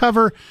order to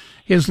cover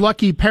his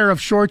lucky pair of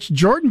shorts,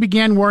 Jordan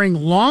began wearing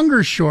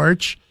longer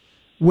shorts,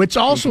 which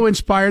also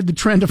inspired the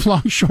trend of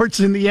long shorts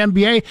in the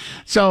NBA.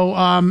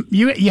 So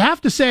you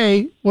have to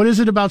say, what is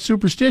it about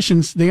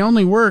superstitions? They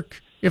only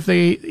work if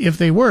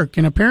they work,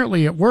 and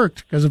apparently it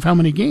worked because of how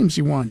many games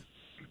he won.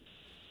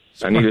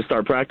 I need to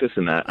start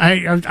practicing that.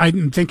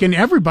 I'm thinking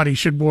everybody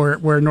should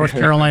wear North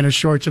Carolina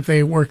shorts if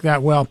they work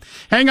that well.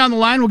 Hang on the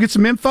line. We'll get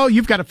some info.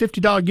 You've got a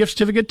 $50 gift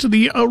certificate to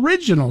the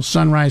original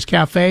Sunrise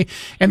Cafe.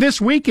 And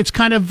this week, it's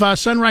kind of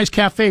Sunrise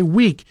Cafe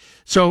week.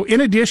 So in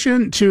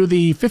addition to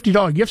the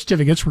 $50 gift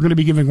certificates, we're going to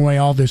be giving away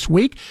all this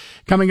week.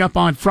 Coming up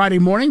on Friday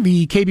morning,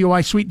 the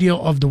KBOI Sweet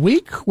Deal of the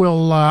Week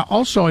will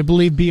also, I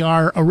believe, be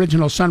our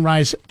original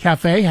Sunrise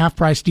Cafe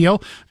half-price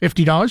deal,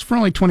 $50 for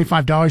only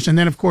 $25. And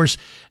then, of course,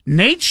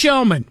 Nate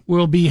Shellman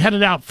will be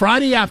headed out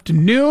Friday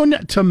afternoon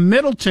to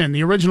Middleton,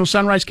 the original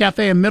Sunrise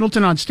Cafe in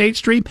Middleton on State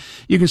Street.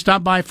 You can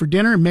stop by for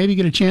dinner and maybe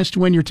get a chance to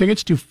win your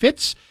tickets to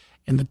Fitz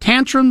and the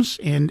Tantrums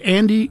and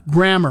Andy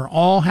Grammer,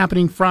 all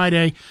happening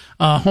Friday.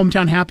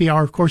 Hometown Happy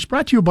Hour, of course,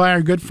 brought to you by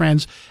our good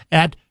friends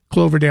at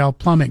Cloverdale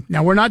Plumbing.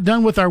 Now, we're not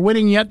done with our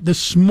winning yet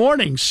this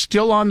morning.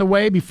 Still on the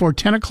way before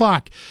 10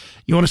 o'clock.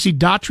 You want to see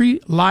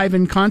Daughtry live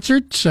in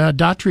concert?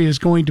 Daughtry is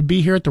going to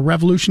be here at the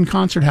Revolution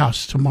Concert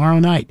House tomorrow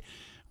night.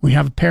 We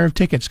have a pair of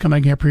tickets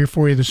coming up here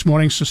for you this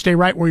morning, so stay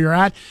right where you're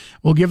at.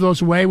 We'll give those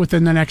away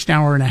within the next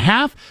hour and a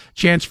half.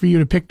 Chance for you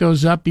to pick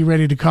those up. Be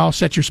ready to call.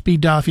 Set your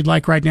speed dial if you'd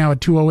like right now at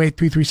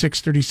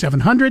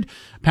 208-336-3700,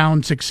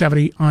 pound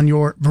 670 on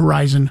your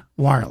Verizon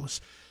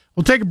Wireless.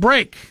 We'll take a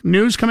break.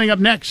 News coming up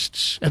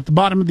next at the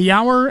bottom of the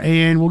hour,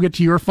 and we'll get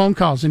to your phone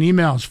calls and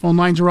emails. Phone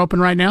lines are open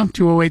right now,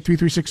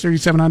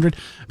 208-336-3700,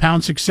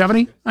 pound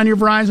 670 on your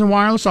Verizon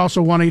Wireless,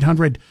 also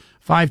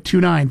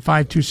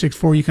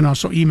 1-800-529-5264. You can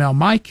also email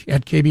Mike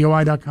at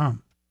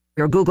KBOI.com.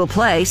 Your Google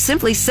Play,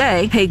 simply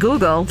say, hey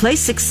Google, play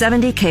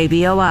 670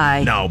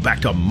 KBOI. Now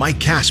back to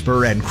Mike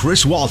Casper and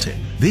Chris Walton.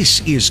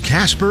 This is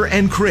Casper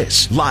and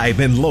Chris,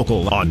 live and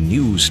local on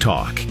News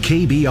Talk,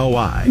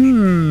 KBOI.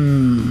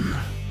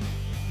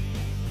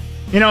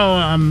 You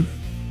know,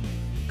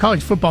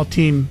 college football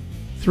team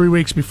 3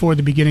 weeks before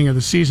the beginning of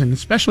the season,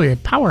 especially a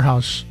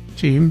powerhouse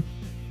team,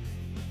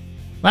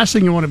 last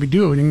thing you want to be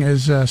doing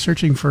is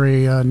searching for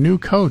a new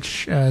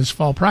coach as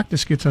fall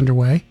practice gets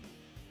underway.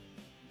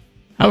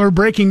 However,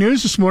 breaking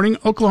news this morning,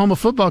 Oklahoma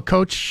football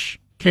coach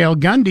Cale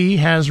Gundy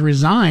has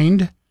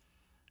resigned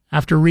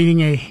after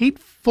reading a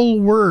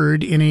hateful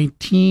word in a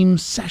team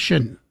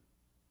session.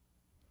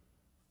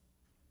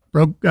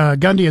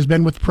 Gundy has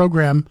been with the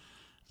program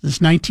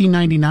since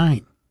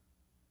 1999.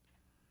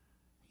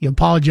 He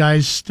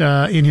apologized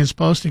in his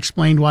post,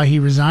 explained why he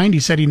resigned.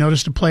 He said he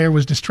noticed a player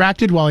was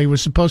distracted while he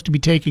was supposed to be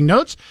taking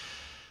notes.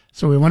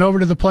 So he went over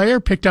to the player,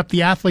 picked up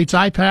the athlete's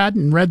iPad,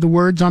 and read the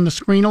words on the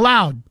screen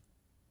aloud.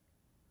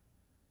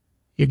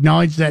 He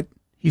acknowledged that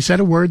he said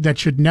a word that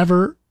should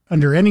never,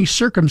 under any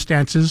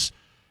circumstances,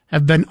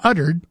 have been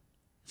uttered.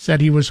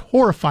 Said he was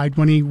horrified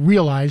when he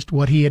realized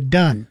what he had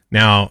done.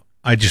 Now,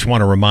 I just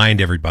want to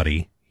remind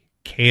everybody,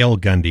 Cale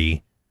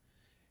Gundy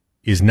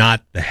is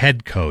not the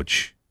head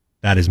coach.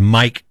 That is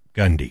Mike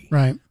Gundy.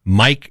 Right.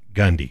 Mike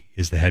Gundy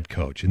is the head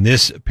coach. And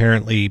this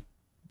apparently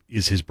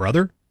is his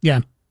brother? Yeah.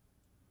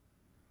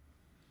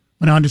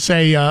 Went on to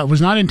say, it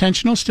was not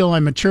intentional. Still,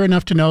 I'm mature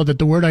enough to know that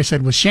the word I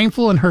said was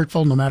shameful and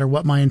hurtful no matter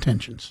what my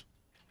intentions.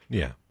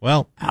 Yeah.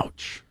 Well,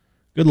 ouch.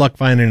 Good luck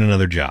finding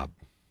another job.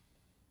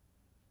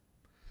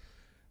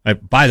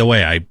 By the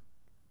way,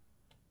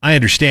 I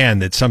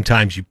understand that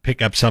sometimes you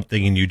pick up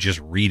something and you just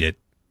read it.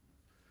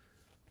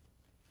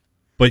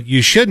 But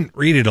you shouldn't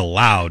read it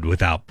aloud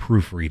without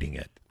proofreading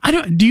it.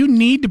 Do you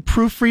need to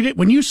proofread it?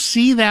 When you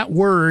see that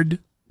word,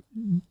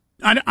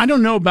 I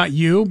don't know about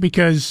you,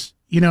 because,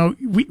 you know,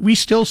 we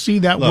still see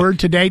that word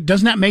today.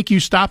 Doesn't that make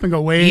you stop and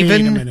go, wait a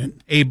minute?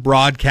 Even a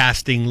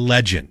broadcasting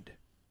legend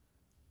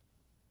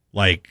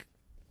like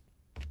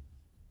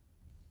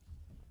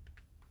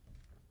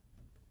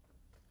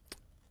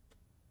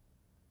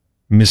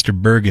Mr.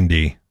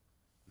 Burgundy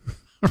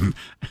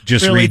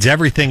just reads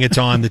everything that's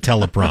on the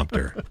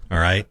teleprompter, all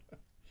right?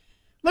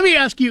 Let me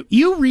ask you,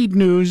 you read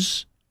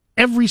news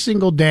every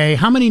single day.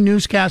 How many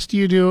newscasts do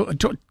you do?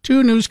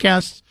 2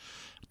 newscasts,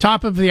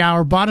 top of the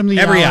hour, bottom of the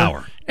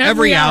hour.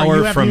 Every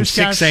hour from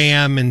newscasts. 6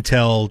 a.m.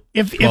 until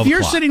 12 If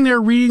you're sitting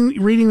there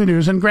reading the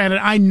news, and granted,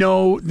 I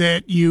know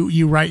that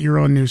you write your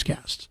own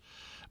newscasts,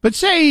 but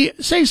say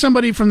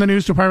somebody from the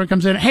news department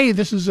comes in, hey,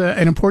 this is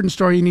an important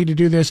story, you need to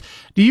do this.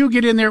 Do you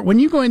get in there, when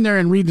you go in there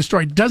and read the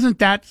story, doesn't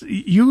that,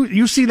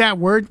 you see that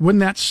word,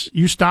 wouldn't that,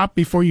 you stop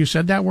before you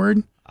said that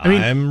word? I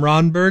mean, I'm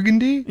Ron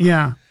Burgundy?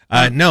 Yeah.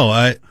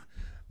 No,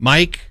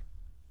 Mike,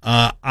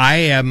 I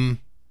am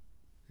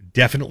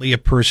definitely a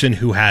person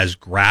who has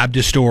grabbed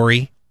a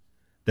story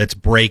that's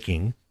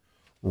breaking,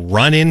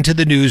 run into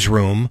the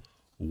newsroom,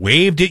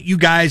 waved at you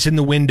guys in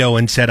the window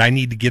and said, I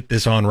need to get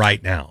this on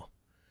right now.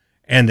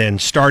 And then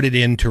started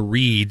in to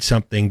read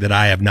something that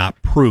I have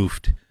not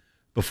proofed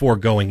before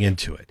going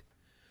into it.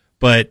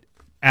 But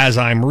as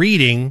I'm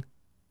reading,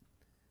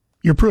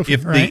 you're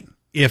proofing, right?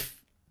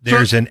 If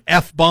there's an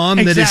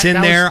F-bomb that is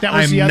in there,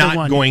 I'm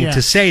not going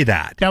to say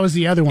that. That was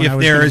the other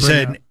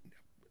one.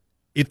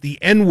 If the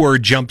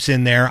N-word jumps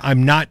in there,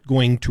 I'm not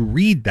going to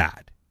read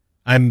that.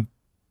 I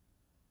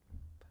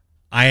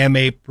am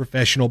a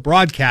professional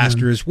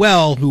broadcaster as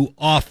well, who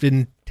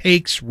often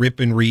takes rip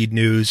and read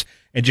news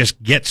and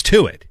just gets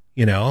to it,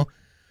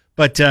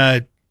 But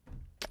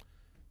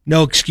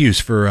no excuse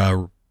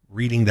for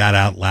reading that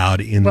out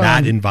loud in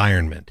that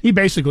environment. He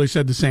basically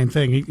said the same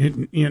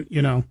thing.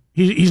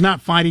 He's not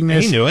fighting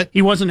this. He knew it.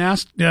 He wasn't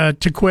asked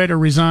to quit or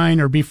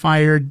resign or be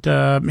fired.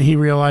 He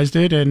realized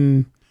it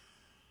and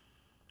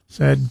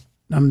said,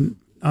 I'm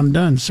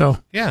done. So,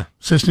 yeah,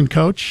 assistant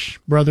coach,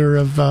 brother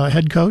of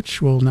head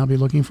coach, will now be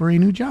looking for a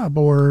new job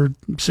or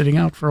sitting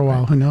out for a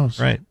while. Who knows?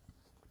 Right.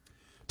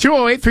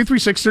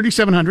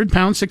 208-336-3700,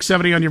 pound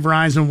 670 on your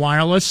Verizon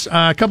Wireless.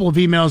 A couple of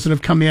emails that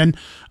have come in.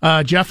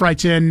 Jeff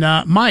writes in,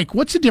 Mike,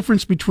 what's the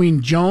difference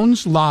between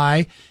Jones'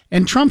 lie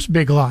and Trump's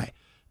big lie?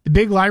 The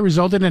big lie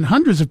resulted in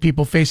hundreds of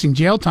people facing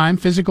jail time,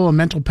 physical and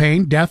mental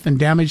pain, death, and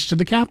damage to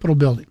the Capitol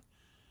building.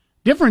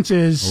 Difference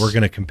is... We're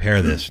going to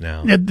compare this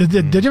now.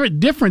 The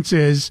difference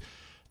is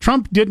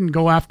Trump didn't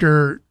go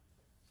after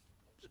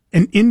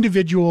an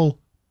individual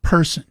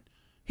person.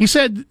 He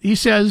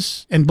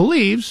says and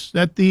believes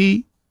that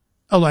the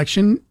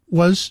election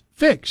was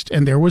fixed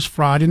and there was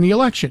fraud in the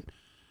election.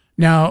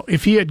 Now,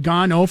 if he had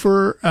gone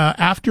over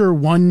after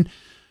one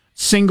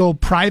single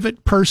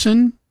private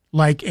person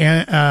like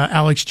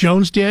Alex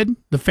Jones did,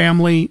 the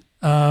family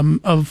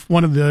of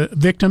one of the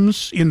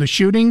victims in the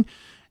shooting,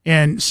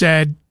 and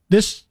said,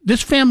 this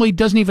family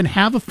doesn't even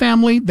have a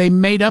family. They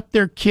made up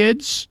their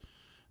kids.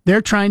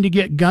 They're trying to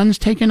get guns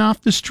taken off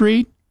the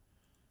street.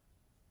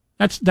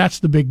 That's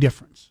the big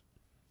difference.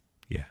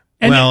 Yeah.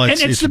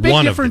 It's the big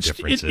one difference. Of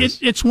the differences.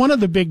 It's one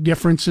of the big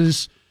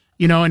differences,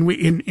 and we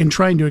in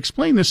trying to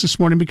explain this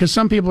morning, because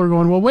some people are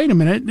going, well, wait a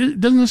minute,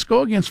 doesn't this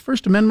go against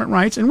First Amendment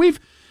rights? And we've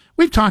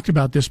talked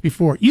about this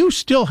before. You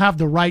still have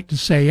the right to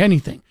say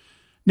anything.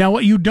 Now,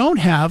 what you don't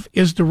have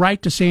is the right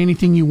to say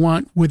anything you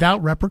want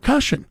without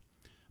repercussion.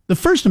 The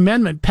First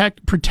Amendment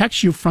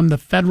protects you from the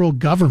federal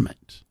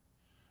government.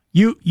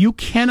 You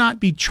cannot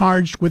be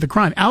charged with a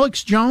crime.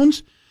 Alex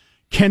Jones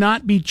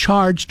cannot be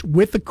charged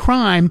with a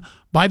crime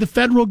by the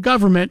federal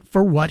government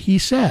for what he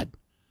said.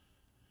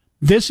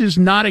 This is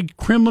not a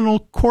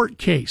criminal court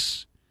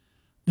case.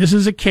 This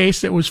is a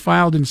case that was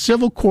filed in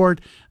civil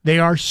court. They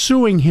are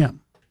suing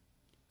him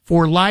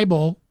for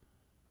libel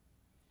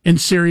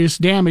and serious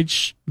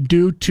damage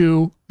due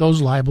to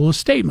those libelous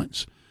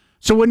statements.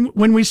 So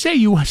when we say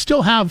you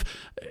still have,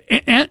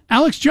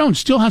 Alex Jones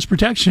still has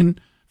protection,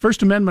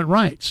 First Amendment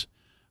rights.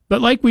 But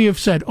like we have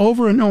said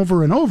over and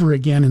over and over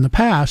again in the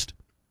past,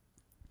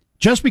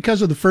 just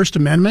because of the First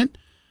Amendment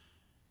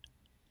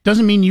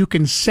doesn't mean you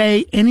can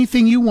say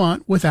anything you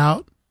want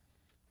without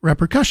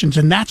repercussions.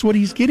 And that's what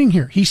he's getting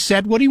here. He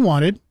said what he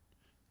wanted,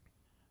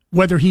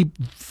 whether he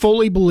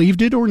fully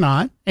believed it or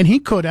not. And he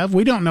could have.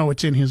 We don't know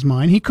what's in his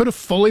mind. He could have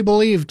fully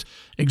believed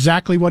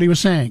exactly what he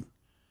was saying.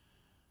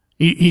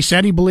 He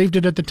said he believed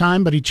it at the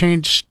time, but he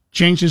changed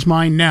his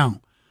mind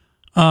now.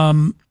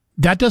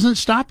 That doesn't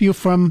stop you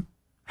from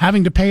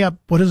having to pay up,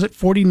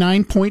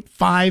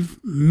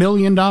 $49.5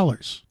 million.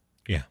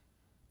 Yeah.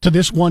 To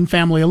this one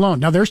family alone.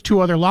 Now, there's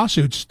 2 other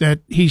lawsuits that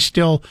he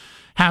still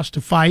has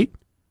to fight.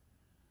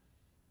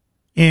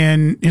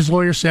 And his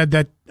lawyer said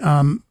that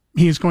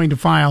he is going to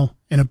file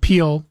an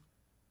appeal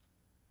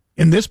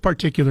in this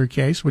particular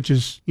case, which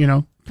is,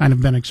 kind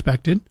of been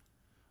expected.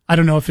 I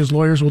don't know if his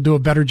lawyers will do a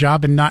better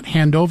job and not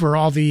hand over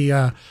all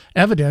the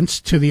evidence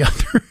to the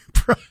other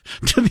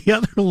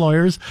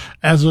lawyers,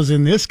 as was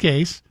in this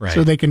case, right,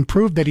 so they can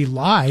prove that he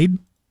lied.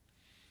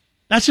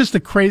 That's just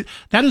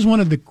that is one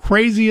of the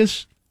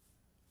craziest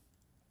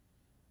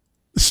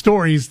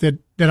stories that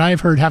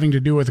I've heard having to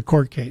do with a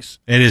court case.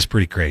 It is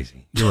pretty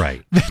crazy. You're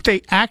right. That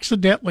they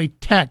accidentally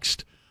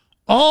text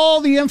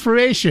all the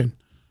information,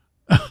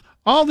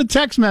 all the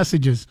text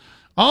messages,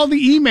 all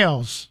the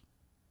emails.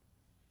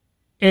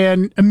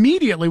 And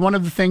immediately, one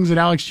of the things that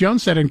Alex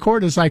Jones said in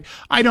court is like,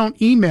 I don't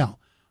email.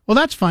 Well,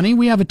 that's funny.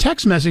 We have a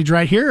text message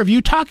right here of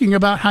you talking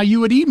about how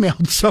you had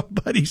emailed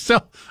somebody.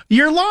 So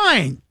you're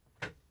lying.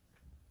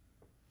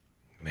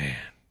 Man,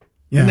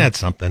 isn't that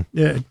something?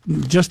 Yeah,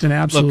 just an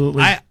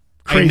absolutely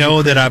I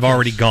know that I've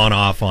already gone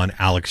off on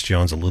Alex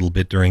Jones a little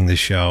bit during this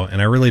show,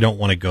 and I really don't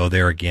want to go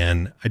there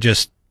again. A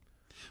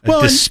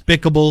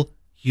despicable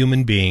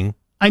human being.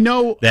 I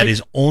know that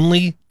is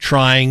only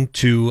trying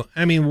to,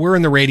 we're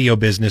in the radio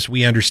business.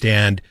 We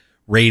understand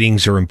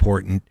ratings are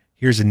important.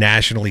 Here's a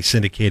nationally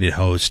syndicated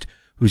host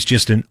who's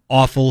just an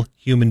awful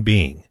human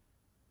being.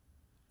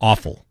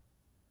 Awful.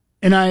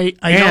 And I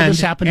know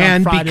this happened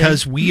on Friday. And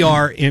because we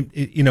are,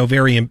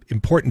 very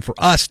important for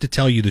us to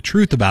tell you the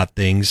truth about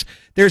things,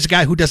 there's a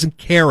guy who doesn't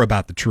care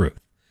about the truth.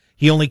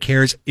 He only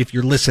cares if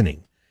you're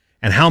listening.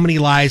 And how many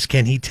lies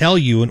can he tell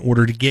you in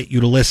order to get you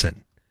to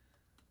listen?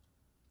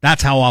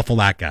 That's how awful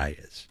that guy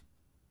is.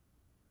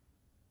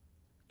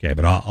 Okay,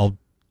 but I'll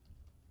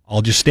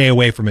just stay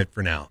away from it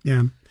for now.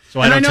 Yeah. So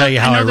I don't tell you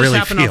how I really feel.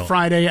 This happened on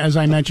Friday, as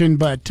I mentioned,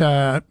 but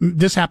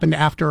this happened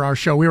after our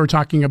show. We were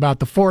talking about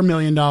the $4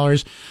 million.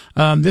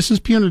 This is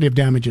punitive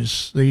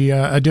damages, the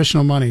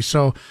additional money.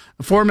 So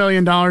 $4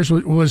 million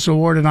was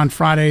awarded on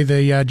Friday.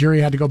 The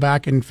jury had to go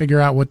back and figure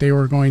out what they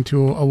were going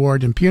to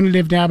award in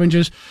punitive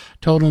damages.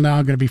 Total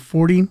now going to be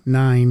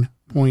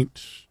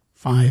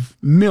 $49.5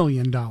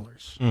 million. My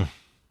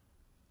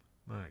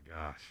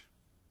gosh.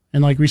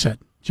 And like we said,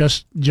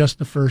 just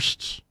the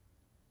first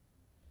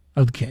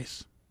of the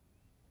case.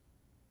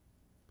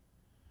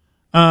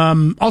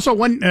 Also,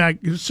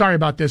 sorry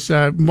about this.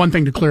 One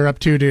thing to clear up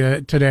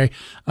today.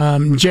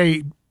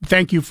 Jay,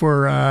 thank you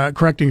for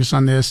correcting us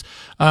on this.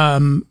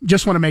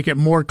 Just want to make it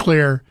more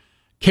clear.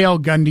 Cale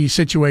Gundy's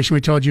situation,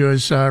 we told you,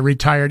 is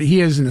retired.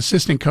 He is an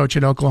assistant coach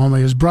at Oklahoma.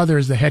 His brother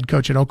is the head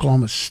coach at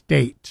Oklahoma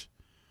State.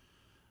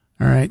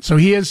 All right, so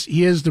he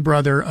is the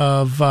brother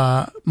of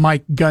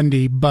Mike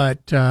Gundy,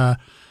 but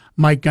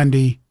Mike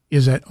Gundy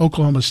is at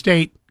Oklahoma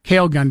State.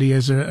 Cale Gundy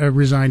is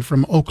resigned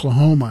from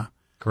Oklahoma.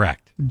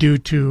 Correct. Due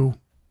to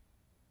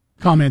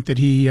comment that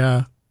he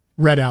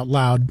read out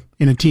loud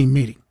in a team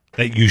meeting.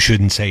 That you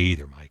shouldn't say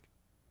either, Mike.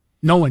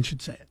 No one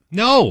should say it.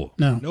 No.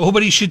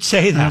 Nobody should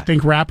say that. I don't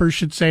think rappers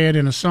should say it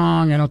in a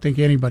song. I don't think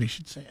anybody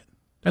should say it.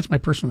 That's my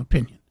personal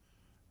opinion.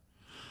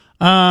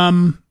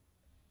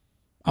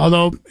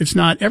 Although it's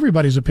not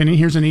everybody's opinion.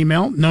 Here's an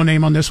email. No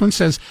name on this one.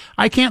 Says,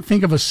 I can't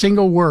think of a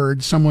single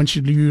word someone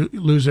should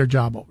lose their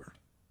job over.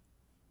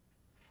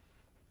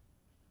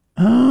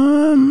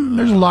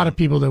 There's a lot of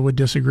people that would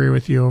disagree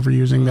with you over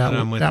using that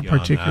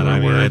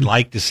particular word. I'd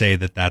like to say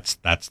that that's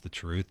the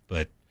truth,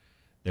 but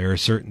there are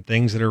certain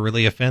things that are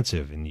really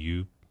offensive, and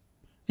you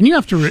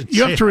have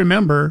to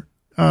remember.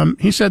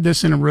 He said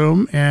this in a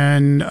room,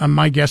 and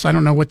my guess, I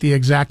don't know what the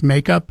exact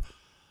makeup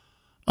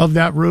of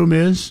that room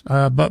is,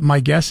 but my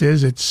guess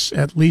is it's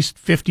at least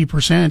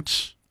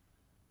 50%,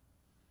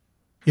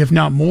 if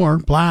not more,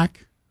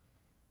 black.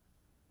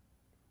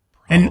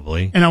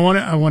 Probably. And I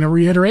want to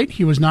reiterate,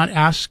 he was not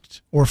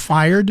asked or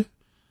fired.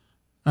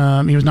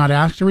 He was not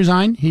asked to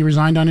resign. He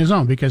resigned on his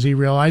own because he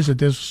realized that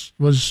this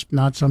was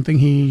not something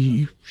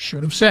he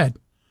should have said.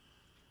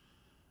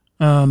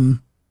 If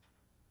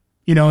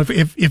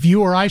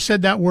you or I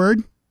said that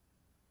word,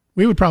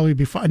 we would probably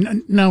be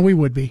fine. No, we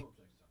would be.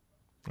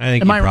 I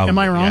think. Am I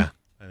wrong?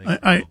 Yeah,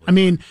 I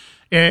mean,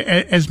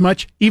 as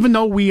much, even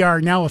though we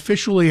are now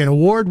officially an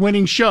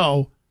award-winning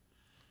show,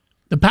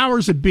 the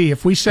powers that be,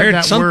 if we said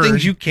that some word,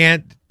 things you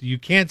can't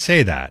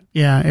say that.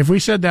 Yeah, if we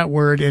said that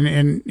word,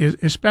 and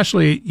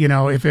especially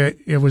if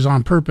it was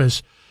on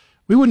purpose,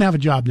 we wouldn't have a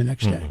job the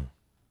next day.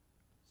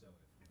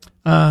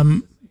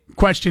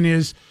 Question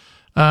is,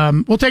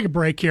 we'll take a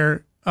break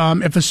here.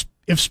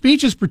 If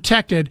speech is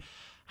protected,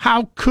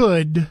 how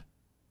could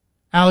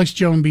Alex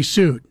Jones be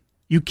sued?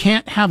 You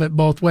can't have it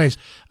both ways.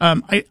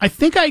 I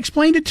think I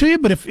explained it to you,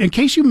 but in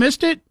case you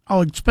missed it,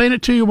 I'll explain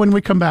it to you when we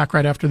come back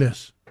right after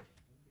this.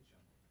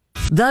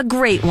 The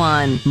Great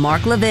One,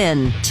 Mark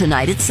Levin,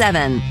 tonight at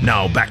 7.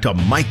 Now back to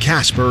Mike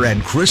Casper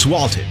and Chris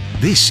Walton.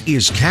 This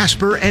is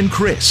Casper and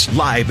Chris,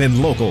 live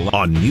and local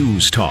on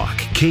News Talk,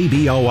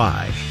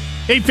 KBOI.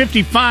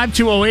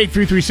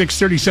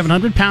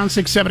 855-208-336-3700, pound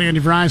 670 on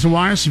your Verizon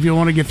Wireless. If you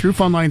want to get through,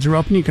 phone lines are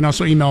open. You can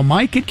also email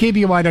Mike at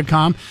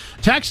KBOI.com.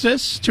 Text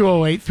us,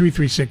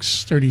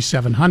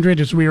 208-336-3700.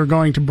 As we are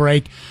going to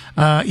break,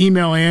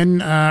 email in,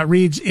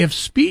 reads, if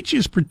speech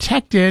is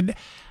protected,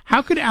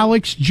 how could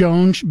Alex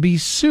Jones be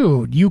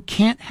sued? You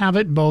can't have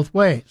it both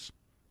ways.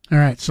 All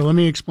right, so let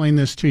me explain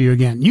this to you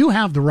again. You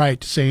have the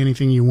right to say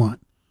anything you want.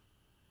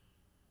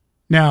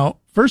 Now,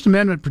 First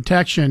Amendment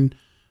protection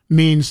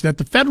means that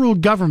the federal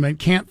government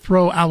can't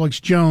throw Alex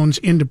Jones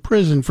into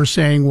prison for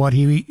saying what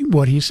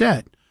he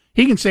said.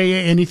 He can say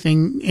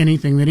anything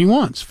that he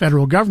wants.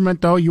 Federal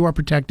government, though, you are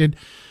protected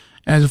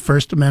as a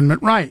First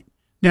Amendment right.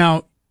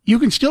 Now, you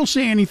can still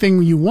say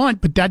anything you want,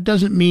 but that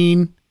doesn't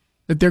mean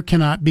that there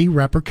cannot be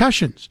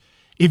repercussions.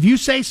 If you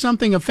say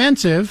something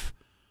offensive,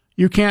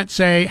 you can't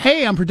say,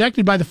 hey, I'm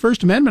protected by the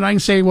First Amendment. I can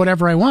say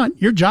whatever I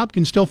want. Your job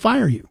can still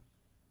fire you.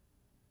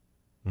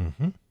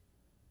 Mm-hmm.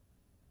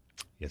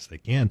 Yes, they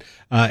can.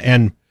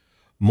 And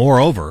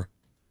moreover,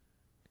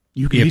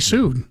 you can be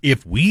sued.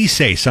 If we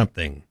say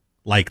something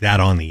like that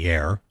on the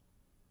air,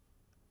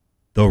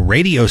 the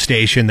radio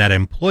station that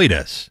employed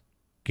us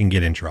can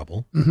get in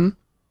trouble. Mm-hmm.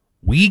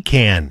 We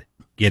can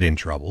get in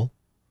trouble.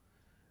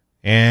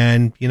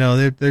 And,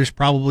 there's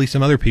probably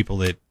some other people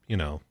that,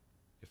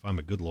 if I'm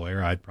a good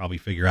lawyer, I'd probably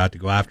figure out to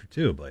go after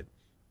too. But,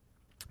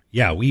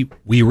 yeah, we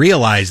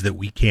realize that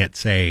we can't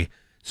say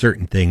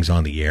certain things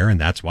on the air, and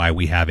that's why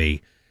we have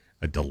a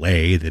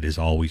delay that is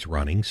always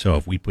running. So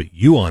if we put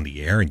you on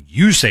the air and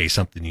you say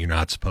something you're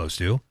not supposed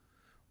to,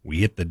 we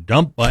hit the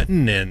dump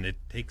button and it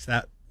takes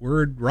that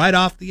word right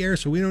off the air,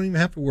 so we don't even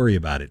have to worry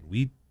about it.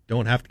 We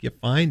don't have to get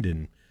fined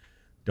and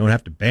don't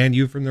have to ban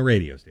you from the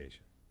radio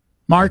station.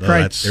 Mark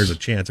writes, there's a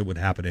chance it would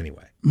happen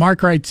anyway.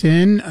 Mark writes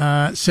in,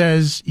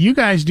 says, you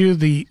guys do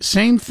the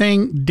same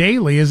thing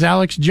daily as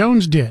Alex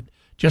Jones did,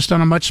 just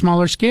on a much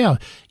smaller scale.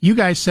 You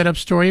guys set up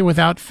story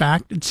without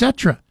fact,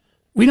 etc.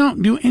 We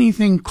don't do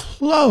anything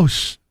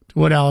close to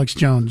what Alex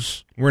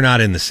Jones We're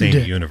not in the same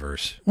did.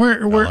 Universe. We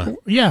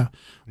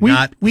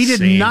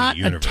did not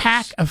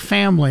attack a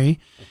family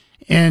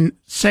and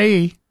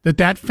say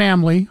that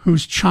family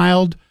whose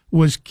child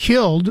was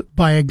killed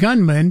by a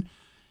gunman,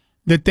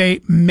 that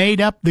they made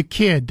up the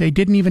kid. They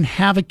didn't even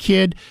have a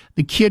kid.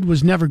 The kid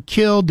was never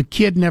killed. The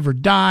kid never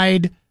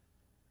died.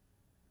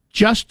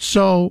 Just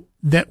so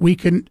that we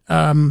can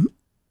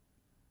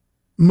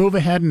move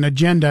ahead an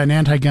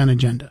anti-gun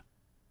agenda.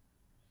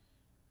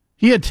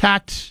 He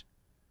attacked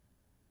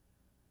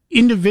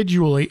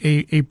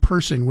individually a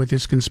person with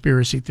his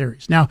conspiracy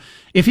theories. Now,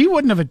 if he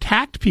wouldn't have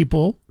attacked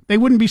people, they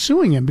wouldn't be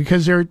suing him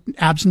because they're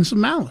absence of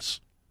malice.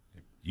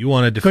 You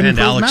want to defend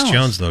Alex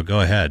Jones, though,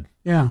 go ahead.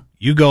 Yeah.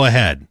 You go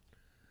ahead.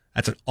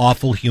 That's an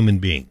awful human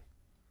being.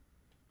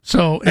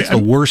 So that's the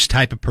worst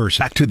type of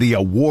person. Back to the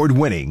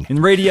award-winning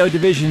in Radio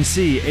Division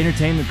C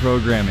entertainment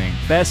programming,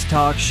 Best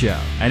Talk Show.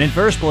 And in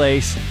first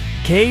place,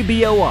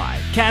 KBOI,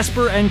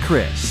 Casper and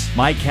Chris.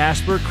 Mike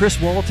Casper, Chris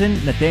Walton,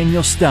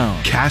 Nathaniel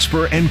Stone.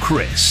 Casper and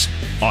Chris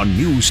on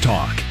News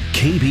Talk,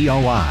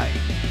 KBOI.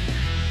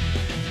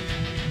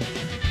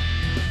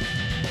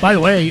 By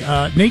the way,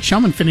 Nate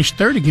Shellman finished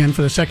third again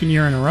for the second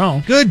year in a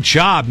row. Good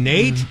job,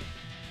 Nate.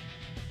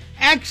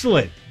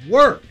 Excellent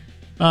work.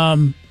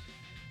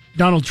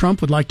 Donald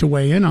Trump would like to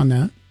weigh in on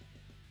that.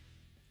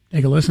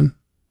 Take a listen.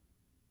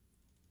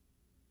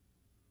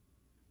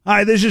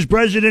 Hi, this is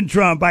President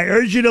Trump. I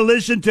urge you to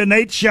listen to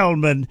Nate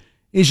Shellman.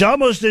 He's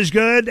almost as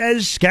good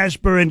as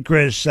Casper and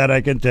Chris, that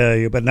I can tell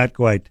you, but not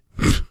quite.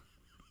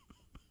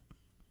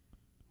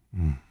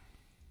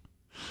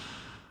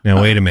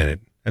 Now, wait a minute.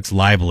 That's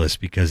libelous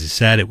because he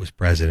said it was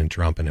President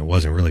Trump and it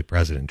wasn't really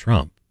President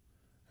Trump.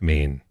 I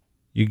mean,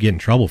 you get in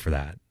trouble for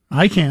that.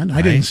 I can't.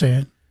 I didn't say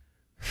it.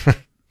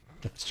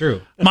 That's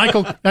true.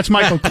 That's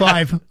Michael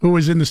Clive, who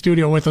was in the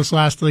studio with us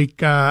last week,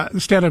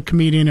 stand-up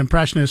comedian,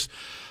 impressionist,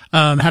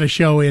 had a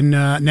show in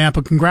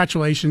Napa.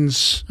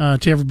 Congratulations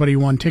to everybody who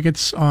won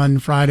tickets on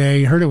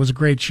Friday. Heard it was a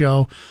great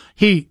show.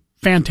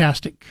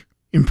 Fantastic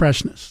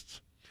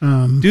impressionist.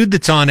 Dude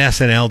that's on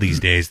SNL these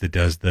days that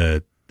does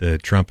the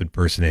Trump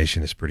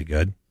impersonation is pretty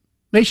good.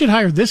 They should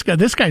hire this guy.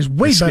 This guy's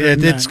way better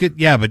than that. Good.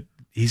 Yeah, but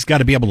he's got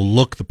to be able to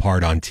look the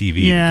part on TV to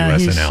do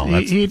SNL.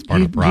 That's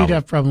part of the problem. He'd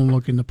have problem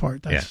looking the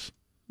part. That's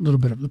a little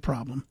bit of the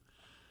problem.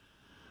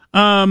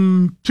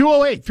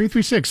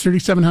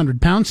 208-336-3700,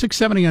 pound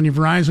 670 on your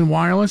Verizon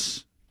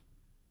Wireless.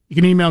 You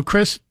can email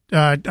Mike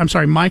at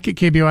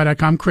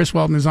KBOI.com. Chris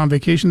Walton is on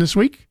vacation this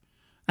week.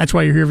 That's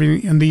why you're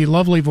hearing the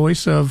lovely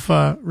voice of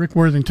Rick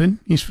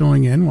Worthington. He's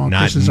filling in while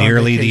Chris is on vacation. Not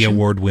nearly the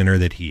award winner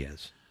that he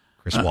is,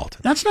 Chris Walton.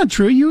 That's not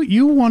true.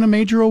 You won a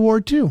major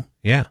award too.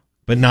 Yeah,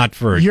 but not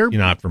for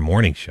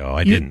morning show.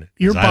 I didn't.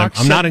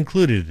 I'm not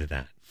included in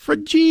that.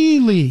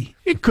 Fragile.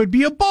 It could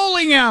be a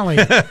bowling alley.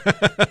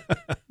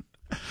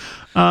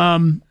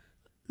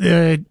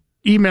 The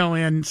email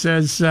in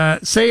says,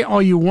 say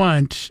all you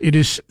want. It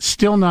is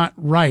still not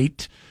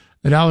right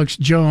that Alex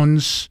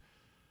Jones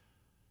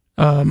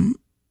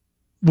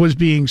was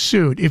being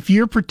sued. If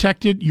you're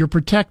protected, you're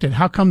protected.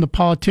 How come the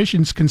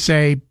politicians can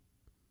say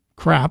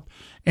crap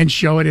and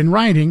show it in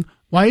writing?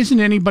 Why isn't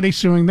anybody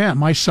suing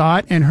them? I saw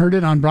it and heard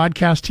it on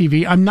broadcast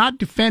TV. I'm not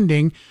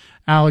defending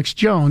Alex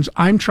Jones.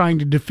 I'm trying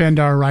to defend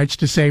our rights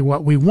to say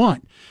what we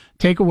want.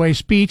 Take away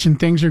speech and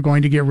things are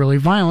going to get really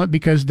violent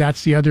because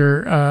that's the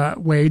other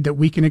way that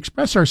we can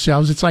express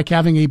ourselves. It's like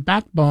having a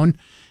backbone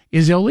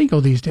is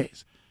illegal these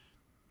days.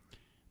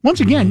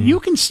 Once again, you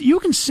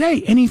can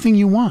say anything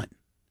you want.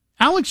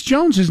 Alex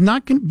Jones is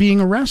not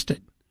being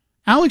arrested.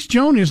 Alex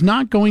Jones is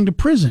not going to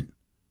prison.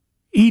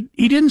 He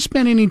didn't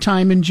spend any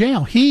time in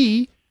jail.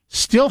 He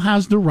still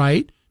has the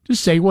right to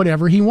say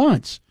whatever he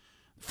wants.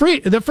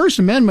 The First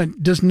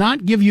Amendment does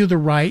not give you the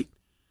right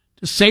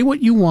to say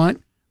what you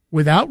want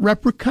without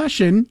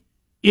repercussion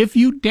if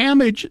you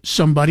damage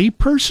somebody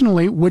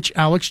personally, which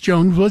Alex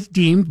Jones was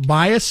deemed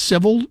by a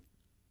civil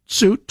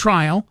suit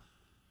trial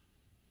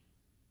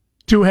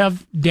to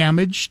have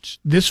damaged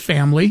this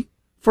family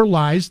for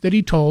lies that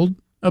he told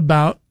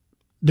about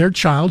their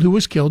child who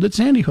was killed at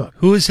Sandy Hook.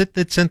 Who is it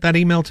that sent that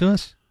email to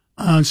us?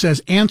 It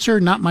says, answer,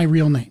 not my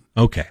real name.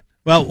 Okay.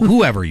 Well,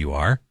 whoever you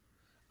are,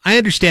 I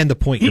understand the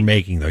point you're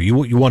making, though. You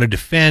want to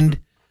defend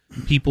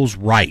people's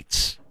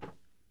rights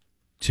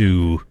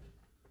to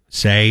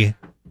say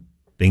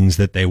things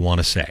that they want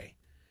to say.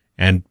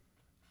 And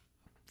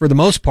for the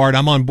most part,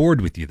 I'm on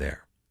board with you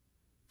there.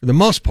 For the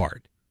most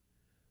part.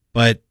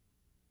 But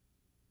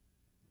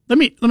let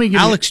me give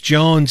Alex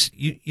Jones,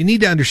 you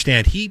need to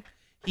understand, he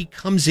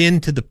comes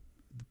into the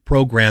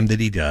program that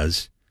he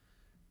does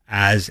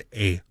as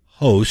a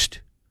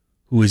host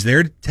who is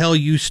there to tell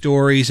you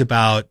stories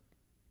about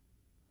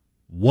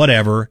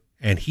whatever,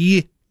 and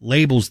he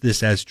labels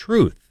this as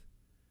truth.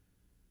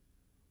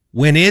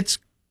 When it's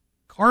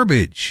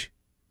garbage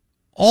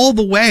all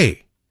the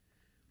way.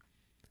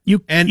 You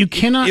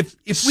cannot.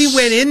 If we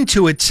went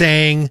into it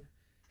saying,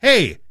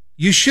 hey,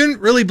 you shouldn't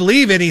really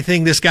believe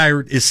anything this guy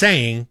is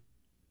saying,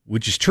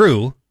 which is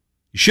true.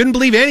 You shouldn't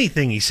believe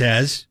anything he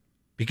says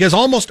because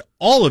almost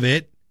all of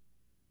it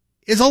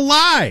is a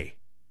lie.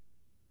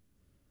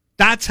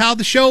 That's how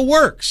the show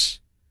works.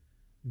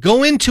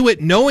 Go into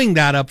it knowing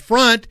that up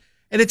front,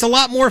 and it's a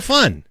lot more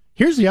fun.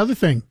 Here's the other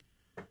thing.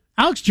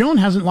 Alex Jones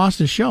hasn't lost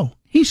his show.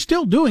 He's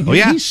still doing it. Oh,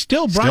 yeah. He's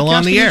still broadcasting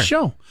on the air. his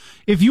show.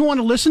 If you want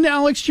to listen to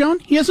Alex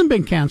Jones, he hasn't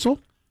been canceled.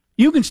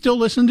 You can still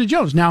listen to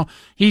Jones. Now,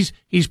 he's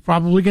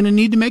probably going to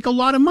need to make a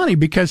lot of money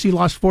because he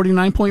lost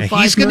 $49.5 million.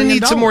 He's going to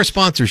need some more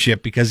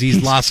sponsorship because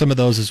he's lost some of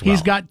those as well.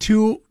 He's got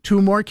two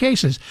more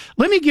cases.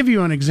 Let me give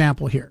you an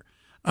example here.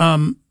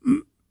 I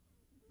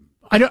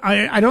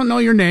don't know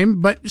your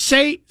name, but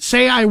say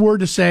I were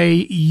to say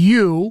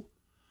you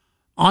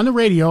on the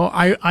radio,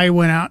 I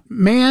went out,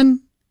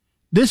 man,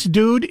 this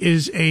dude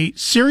is a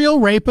serial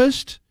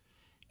rapist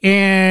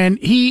and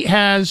he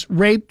has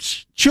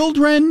raped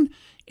children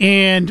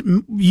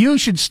and you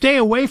should stay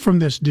away from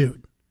this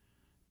dude.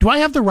 Do I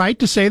have the right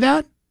to say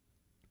that?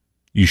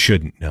 You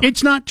shouldn't, no.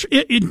 It's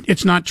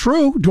not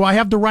true. Do I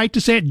have the right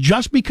to say it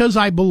just because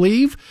I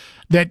believe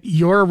that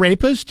you're a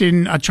rapist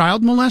and a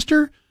child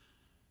molester?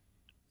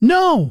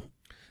 No.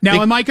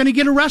 Now, am I going to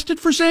get arrested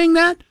for saying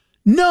that?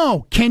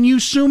 No. Can you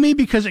sue me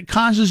because it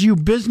causes you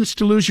business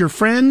to lose your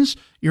friends,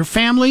 your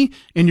family,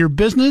 and your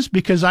business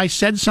because I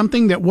said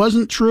something that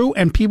wasn't true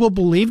and people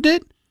believed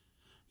it?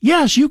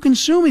 Yes, you can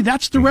sue me.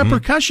 That's the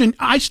repercussion.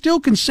 I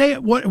still can say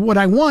what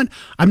I want.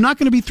 I'm not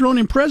going to be thrown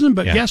in prison,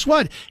 but guess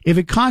what? If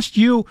it costs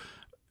you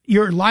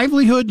your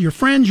livelihood, your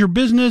friends, your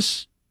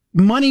business,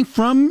 money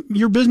from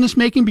your business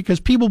making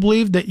because people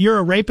believe that you're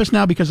a rapist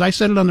now because I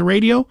said it on the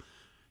radio,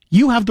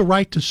 you have the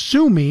right to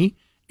sue me,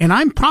 and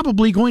I'm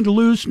probably going to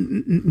lose,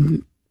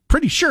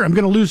 pretty sure I'm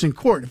going to lose in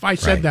court if I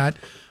said that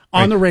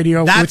on the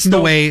radio. That's with the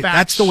no way. facts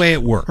That's the way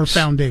it works. or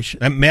foundation.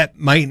 That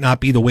might not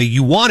be the way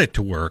you want it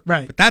to work,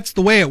 right? But that's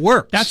the way it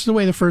works. That's the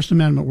way the First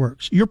Amendment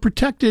works. You're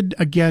protected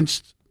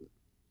against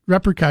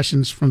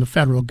repercussions from the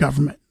federal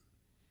government.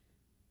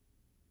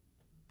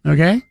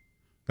 Okay,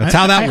 that's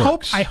how that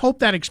works. I hope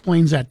that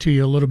explains that to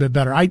you a little bit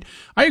better. I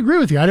agree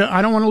with you. I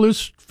don't want to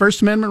lose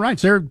First Amendment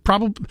rights.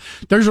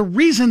 There's a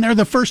reason they're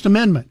the First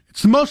Amendment.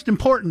 It's the most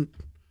important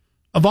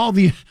of all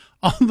the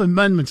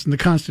amendments in the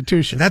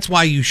Constitution. And that's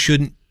why you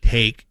shouldn't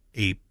take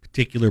a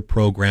particular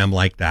program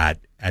like that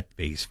at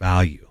face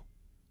value,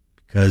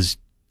 because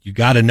you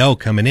got to know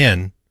coming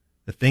in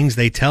the things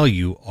they tell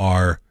you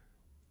are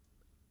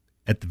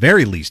at the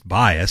very least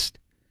biased.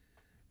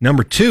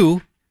 Number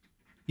two,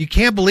 you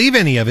can't believe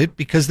any of it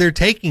because they're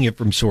taking it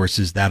from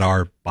sources that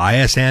are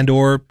biased and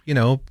or,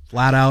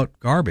 flat out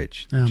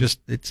garbage. Yeah. Just,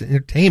 it's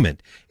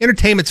entertainment.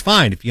 Entertainment's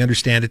fine if you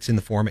understand it's in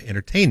the form of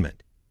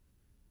entertainment.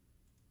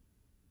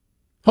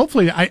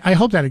 Hopefully, I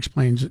hope that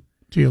explains it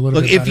to you a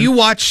little bit Look, better. if you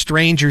watch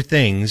Stranger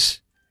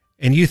Things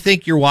and you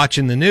think you're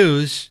watching the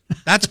news,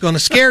 that's going to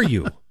scare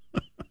you.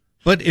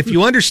 But if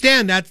you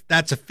understand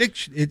that's a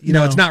fiction,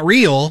 it's not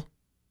real,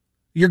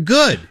 you're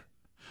good.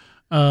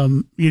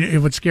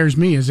 What scares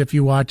me is if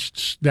you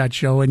watched that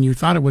show and you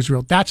thought it was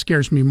real. That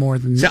scares me more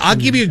than. So I'll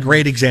give you a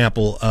great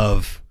example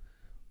of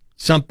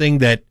something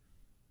that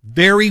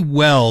very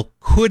well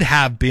could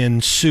have been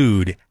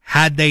sued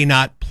had they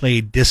not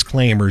played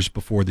disclaimers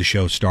before the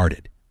show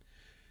started.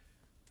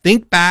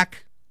 Think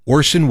back,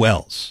 Orson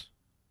Welles,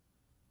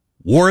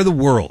 War of the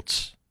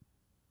Worlds.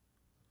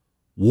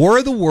 War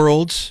of the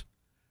Worlds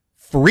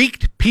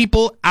freaked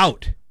people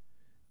out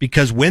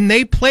because when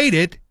they played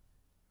it,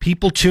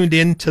 people tuned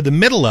in to the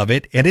middle of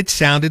it, and it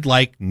sounded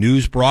like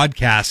news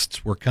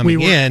broadcasts were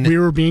coming in. We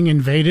were being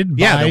invaded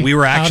by that we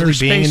were actually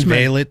being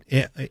spacemen.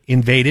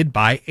 invaded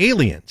by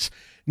aliens.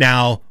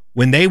 Now,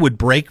 when they would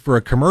break for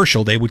a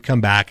commercial, they would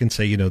come back and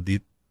say,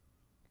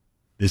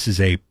 this is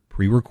a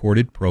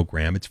pre-recorded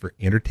program. It's for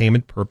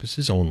entertainment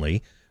purposes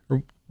only,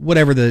 or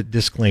whatever the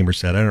disclaimer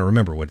said. I don't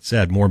remember what it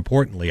said. More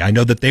importantly, I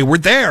know that they were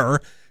there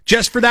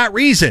just for that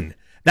reason.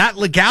 That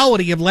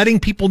legality of letting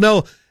people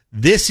know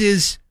this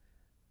is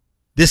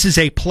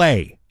a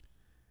play.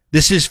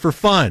 This is for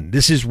fun.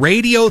 This is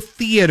radio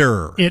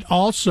theater. It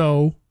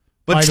also,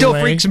 but still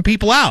freaks some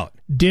people out.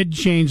 Did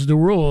change the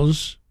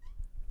rules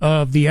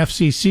of the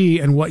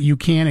FCC and what you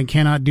can and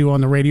cannot do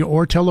on the radio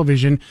or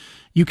television.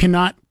 You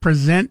cannot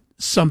present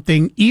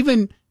something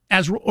even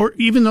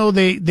though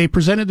they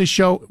presented the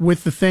show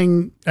with the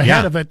thing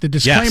ahead of it, the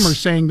disclaimer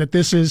saying that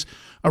this is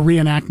a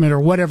reenactment or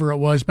whatever it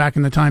was back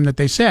in the time that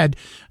they said,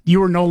 you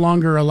were no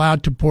longer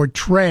allowed to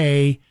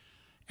portray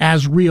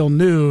as real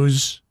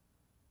news.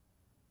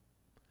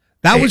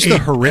 That was the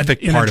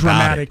horrific part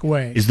about it.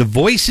 Way. Is the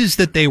voices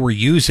that they were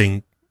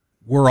using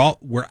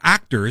were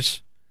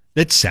actors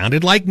that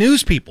sounded like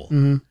news people.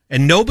 Mm-hmm.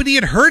 And nobody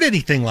had heard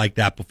anything like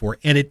that before.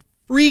 And it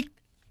freaked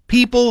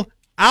people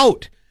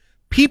out.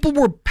 People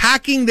were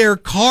packing their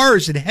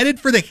cars and headed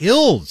for the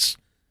hills.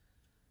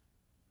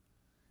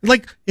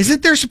 Like,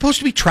 isn't there supposed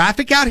to be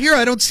traffic out here?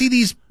 I don't see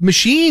these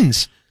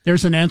machines.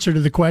 There's an answer to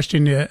the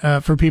question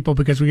for people,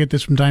 because we get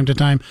this from time to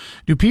time.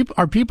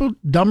 Are people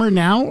dumber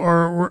now,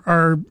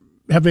 or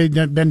have they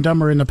been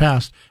dumber in the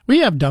past? We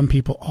have dumb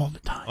people all the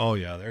time. Oh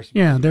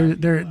yeah,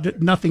 they're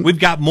nothing. We've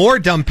got more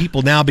dumb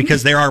people now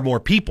because there are more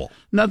people.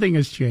 Nothing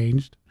has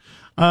changed.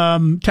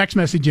 Text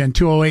message in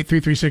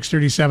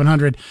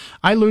 208-336-3700.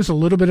 I lose a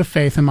little bit of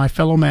faith in my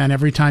fellow man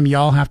every time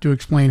y'all have to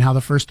explain how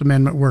the First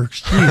Amendment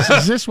works. Jeez,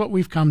 is this what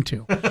we've come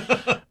to?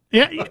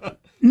 Yeah.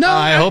 No,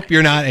 I hope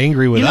you're not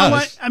angry with us.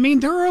 What? I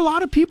mean, there are a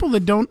lot of people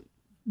that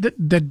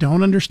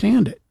don't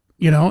understand it,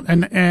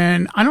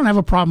 and I don't have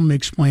a problem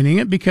explaining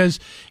it, because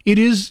it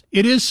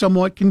is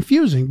somewhat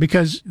confusing,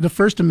 because the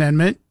First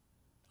Amendment,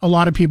 a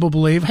lot of people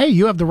believe, hey,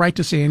 you have the right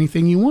to say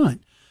anything you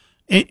want.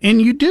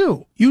 And you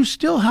do. You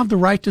still have the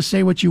right to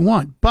say what you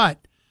want, but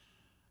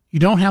you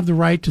don't have the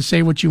right to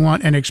say what you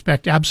want and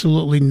expect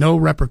absolutely no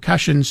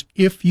repercussions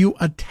if you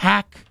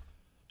attack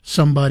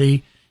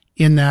somebody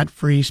in that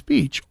free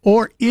speech.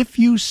 Or if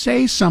you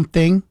say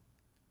something,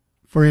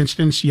 for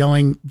instance,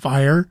 yelling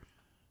fire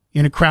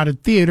in a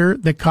crowded theater,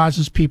 that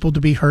causes people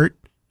to be hurt,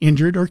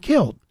 injured, or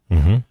killed.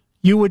 Mm-hmm.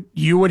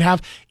 You would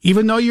have,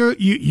 even though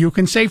you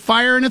can say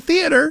fire in a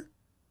theater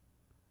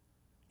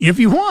if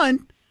you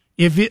want,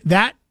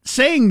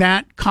 saying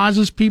that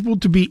causes people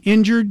to be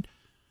injured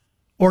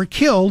or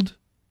killed,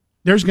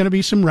 there's going to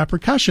be some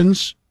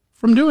repercussions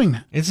from doing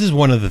that. This is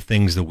one of the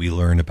things that we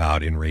learn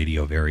about in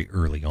radio very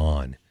early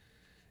on,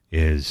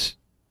 is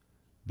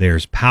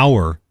there's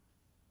power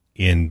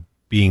in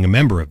being a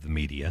member of the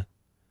media,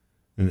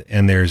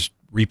 and there's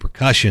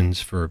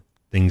repercussions for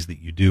things that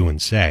you do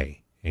and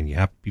say, and you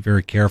have to be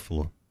very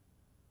careful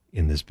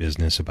in this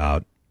business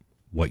about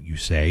what you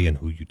say and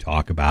who you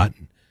talk about.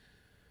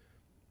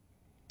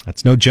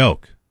 That's no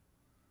joke.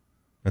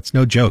 That's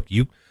no joke.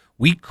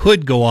 We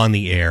could go on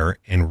the air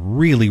and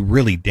really,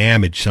 really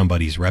damage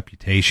somebody's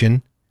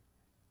reputation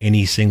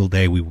any single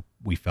day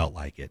we felt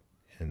like it.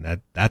 And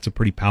that's a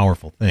pretty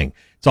powerful thing.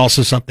 It's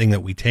also something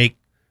that we take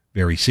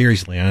very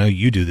seriously. I know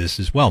you do this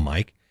as well,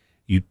 Mike.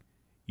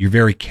 You're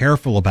very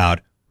careful about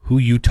who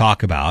you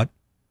talk about,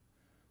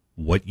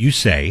 what you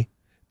say,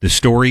 the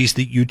stories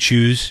that you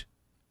choose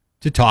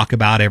to talk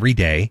about every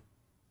day.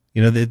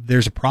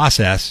 There's a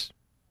process.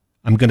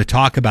 I'm going to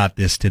talk about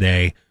this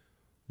today.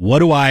 What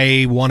do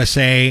I want to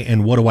say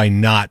and what do I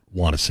not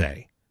want to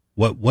say?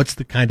 What's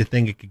the kind of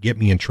thing that could get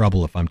me in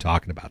trouble if I'm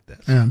talking about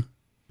this? Yeah.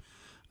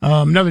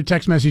 Another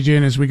text message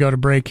in as we go to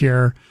break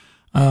here.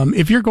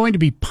 If you're going to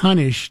be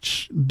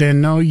punished,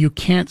 then no, you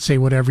can't say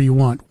whatever you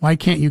want. Why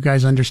can't you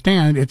guys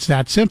understand? It's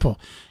that simple.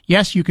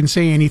 Yes, you can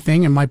say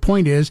anything, and my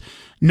point is,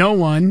 no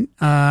one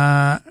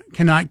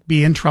cannot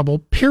be in trouble,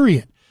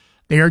 period.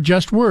 They are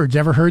just words.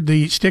 Ever heard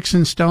the sticks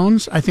and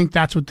stones? I think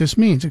that's what this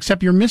means,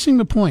 except you're missing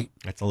the point.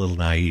 That's a little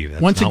naive.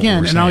 That's Once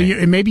again,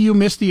 and maybe you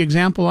missed the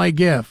example I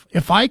give.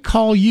 If I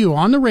call you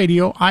on the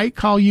radio, I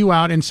call you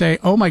out and say,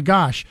 oh my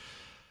gosh,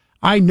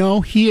 I know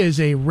he is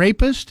a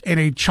rapist and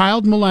a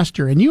child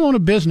molester, and you own a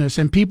business,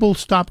 and people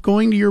stop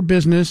going to your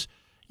business.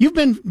 You've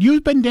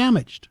been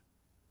damaged.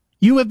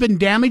 You have been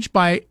damaged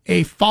by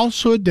a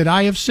falsehood that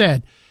I have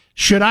said.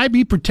 Should I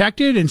be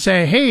protected and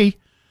say, hey,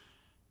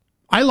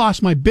 I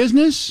lost my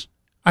business,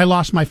 I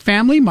lost my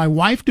family, my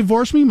wife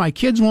divorced me, my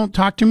kids won't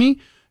talk to me?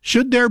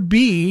 Should there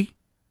be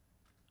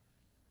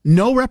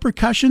no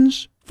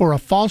repercussions for a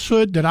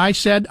falsehood that I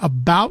said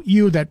about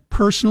you that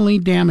personally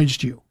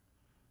damaged you?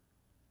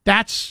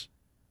 That's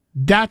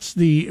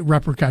the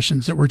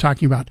repercussions that we're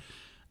talking about.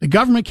 The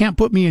government can't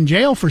put me in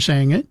jail for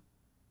saying it.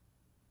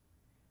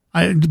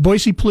 The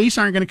Boise police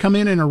aren't going to come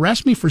in and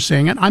arrest me for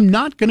saying it. I'm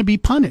not going to be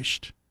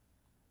punished.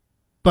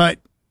 But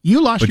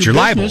you lost your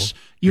business.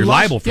 You're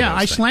liable for yeah, those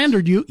I things.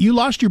 slandered you. You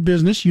lost your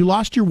business. You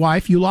lost your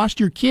wife. You lost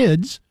your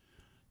kids.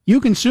 You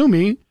can sue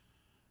me,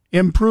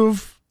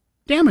 improve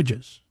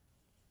damages.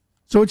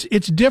 So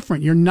it's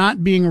different. You're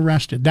not being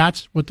arrested.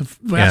 That's what the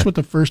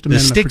First Amendment. The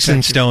sticks and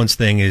protects you. stones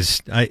thing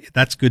is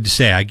that's good to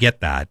say. I get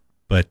that,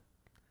 but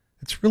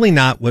it's really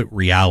not what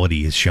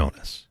reality has shown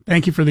us.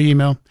 Thank you for the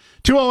email.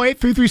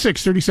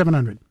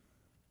 208-336-3700.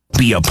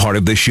 Be a part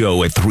of the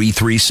show at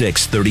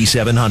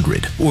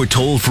 336-3700 or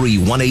toll free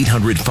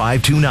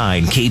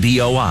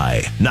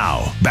 1-800-529-KBOI.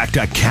 Now, back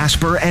to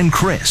Casper and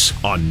Chris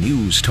on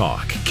News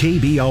Talk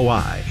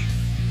KBOI.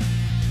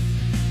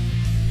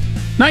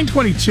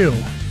 922.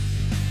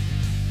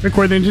 Rick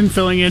Worthington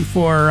filling in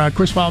for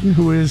Chris Walton,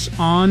 who is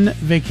on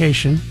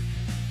vacation.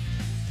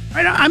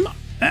 I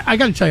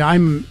got to tell you,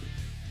 I'm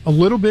a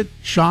little bit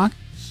shocked.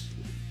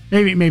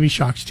 Maybe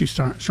shock's too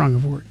strong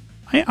of a word.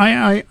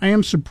 I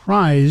am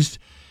surprised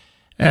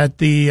at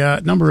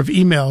the number of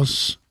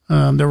emails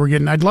that we're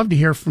getting. I'd love to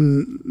hear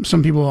from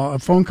some people a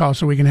phone call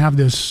so we can have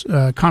this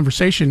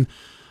conversation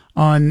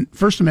on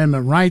First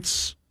Amendment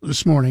rights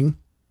this morning.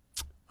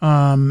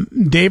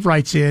 Dave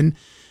writes in,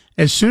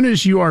 as soon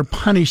as you are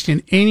punished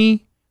in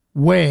any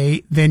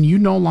way, then you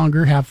no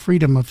longer have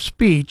freedom of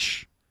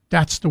speech.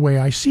 That's the way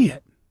I see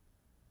it.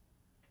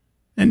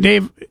 And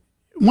Dave,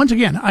 once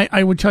again,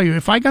 I would tell you,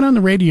 if I got on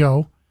the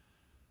radio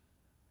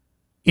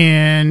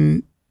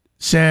and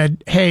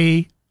said,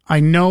 hey, I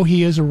know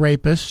he is a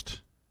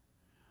rapist.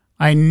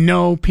 I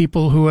know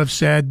people who have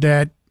said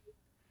that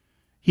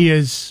he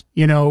is,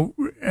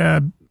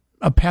 a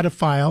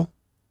pedophile,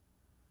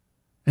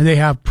 and they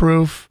have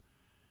proof.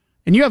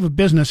 And you have a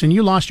business, and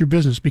you lost your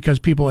business because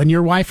people, and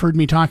your wife heard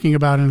me talking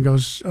about it and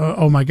goes,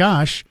 oh my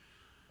gosh,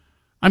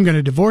 I'm going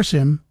to divorce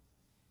him.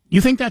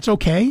 You think that's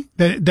okay?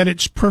 That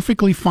it's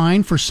perfectly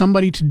fine for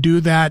somebody to do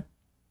that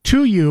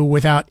to you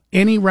without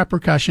any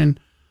repercussion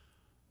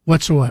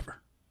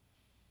whatsoever?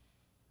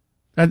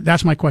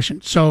 That's my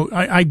question. So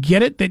I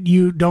get it that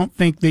you don't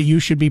think that you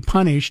should be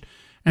punished,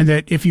 and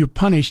that if you're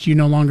punished, you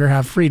no longer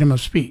have freedom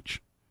of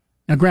speech.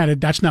 Now,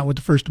 granted, that's not what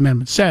the First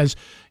Amendment says.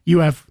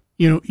 You're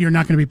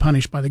not going to be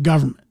punished by the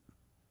government.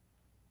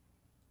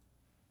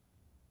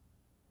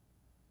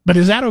 But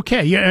is that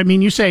okay? Yeah, I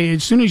mean, you say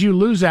as soon as you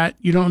lose that,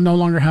 you don't no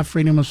longer have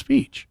freedom of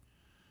speech.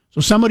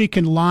 So somebody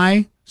can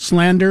lie,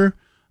 slander,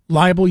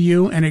 libel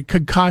you, and it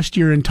could cost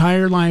your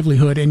entire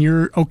livelihood, and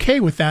you're okay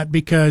with that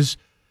because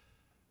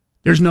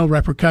there's no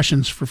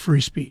repercussions for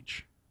free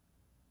speech.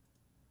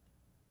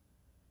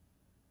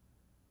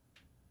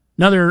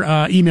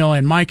 Another email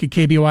in, Mike at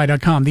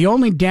KBOI.com. The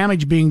only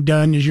damage being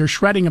done is your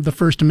shredding of the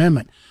First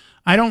Amendment.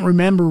 I don't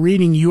remember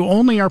reading you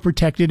only are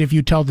protected if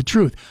you tell the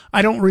truth.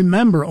 I don't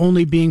remember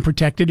only being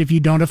protected if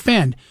you don't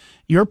offend.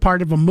 You're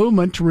part of a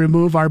movement to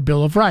remove our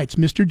Bill of Rights.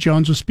 Mr.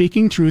 Jones was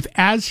speaking truth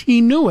as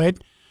he knew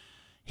it.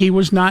 He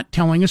was not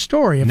telling a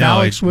story. If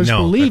Alex was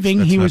believing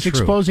that's he was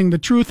exposing the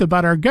truth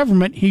about our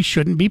government, he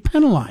shouldn't be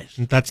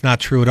penalized. That's not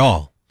true at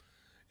all.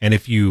 And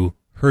if you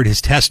heard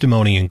his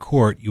testimony in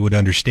court, you would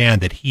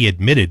understand that he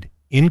admitted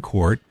in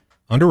court,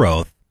 under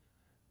oath,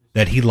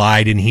 that he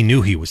lied and he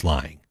knew he was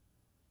lying.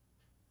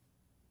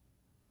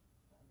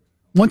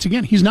 Once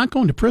again, he's not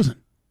going to prison.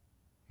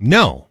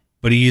 No,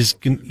 but he's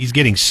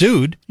getting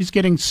sued. He's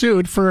getting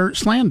sued for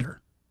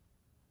slander.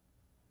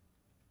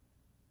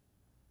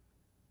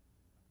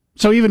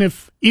 So even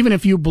if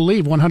you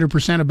believe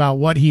 100% about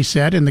what he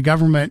said, and the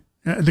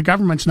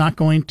government's not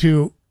going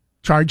to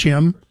charge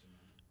him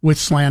with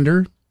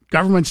slander.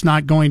 Government's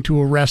not going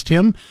to arrest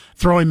him,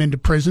 throw him into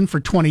prison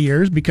for 20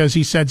 years because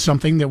he said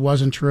something that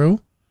wasn't true.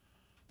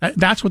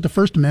 That's what the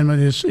First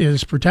Amendment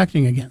is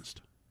protecting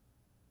against.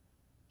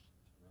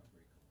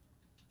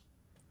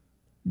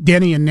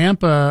 Denny in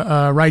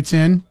Nampa writes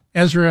in,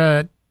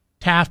 Ezra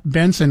Taft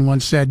Benson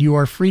once said, "You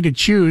are free to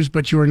choose,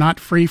 but you are not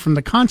free from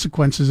the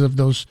consequences of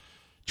those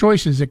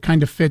choices." It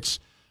kind of fits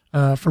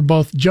for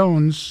both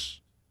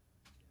Jones,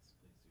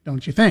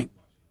 don't you think?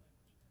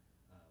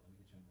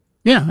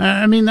 Yeah,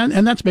 I mean,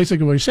 and that's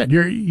basically what he said.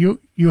 You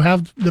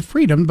have the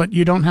freedom, but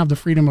you don't have the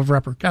freedom of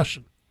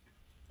repercussion.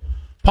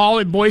 Paul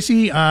in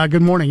Boise,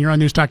 good morning. You're on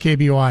News Talk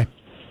KBOI.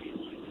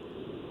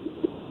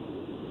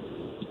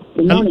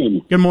 Good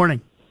morning. Good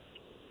morning.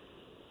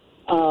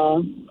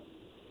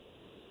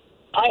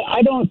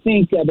 I don't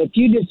think that if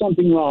you did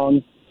something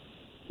wrong,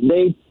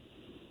 rape,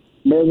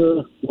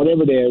 murder,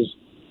 whatever it is,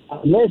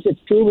 unless it's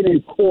proven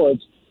in court,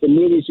 the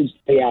media should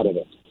stay out of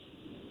it.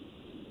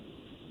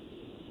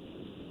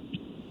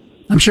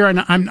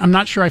 I'm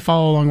not sure I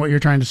follow along what you're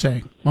trying to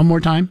say. One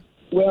more time.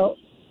 Well,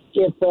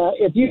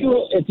 if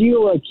you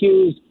were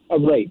accused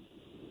of rape,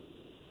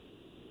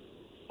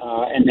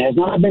 and has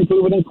not been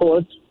proven in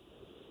court,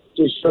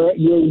 just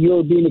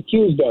you're being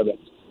accused of it.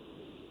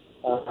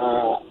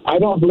 I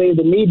don't believe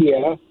the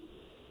media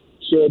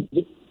should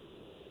give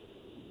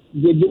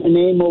your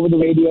name over the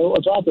radio or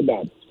talk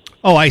about it.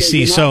 Oh, I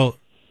see. So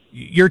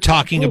you're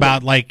talking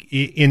about, like,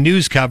 in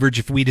news coverage,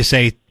 if we just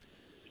say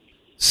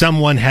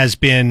someone has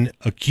been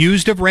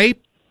accused of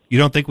rape, you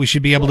don't think we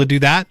should be able to do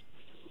that?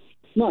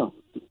 No.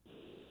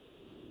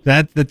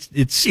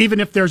 It's even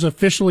if there's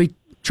officially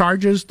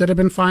charges that have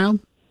been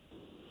filed?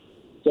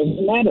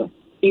 Doesn't matter.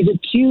 He's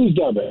accused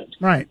of it.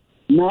 Right.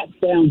 Not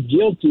found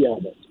guilty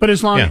of it. But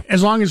as long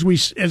as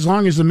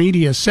the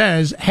media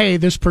says, hey,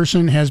 this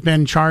person has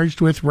been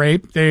charged with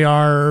rape, they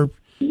are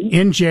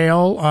in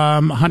jail,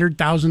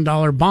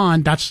 $100,000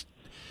 bond, that's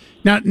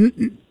not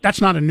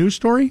a news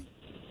story?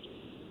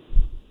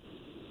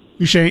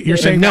 You're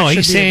saying no, that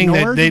he's saying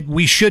that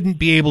we shouldn't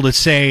be able to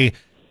say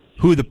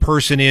who the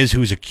person is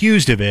who's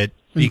accused of it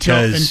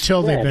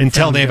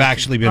until they've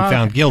actually been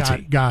found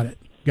guilty. Got it.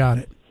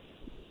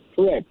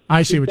 Correct.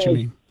 I see what you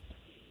mean.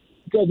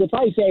 Because if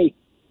I say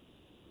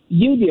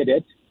you did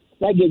it,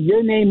 if I get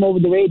your name over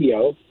the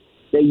radio,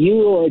 that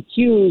you are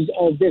accused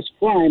of this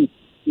crime,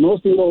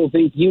 most people will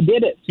think you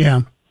did it.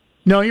 Yeah.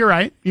 No, you're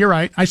right.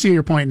 I see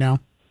your point now.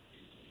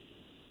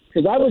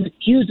 Because I was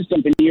accused of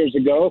something years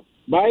ago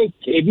by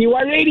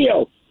KBOI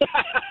Radio.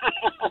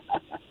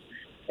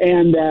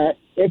 And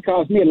it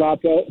cost me a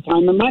lot of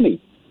time and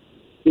money.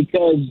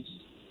 Because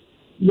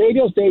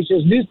radio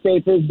stations,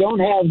 newspapers don't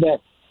have the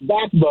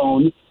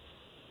backbone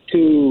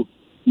to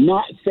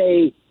not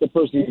say the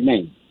person's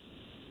name.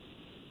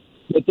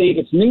 They think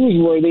it's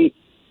newsworthy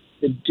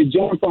to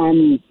jump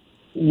on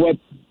what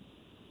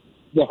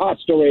the hot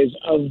story is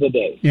of the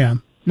day. Yeah.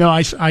 No,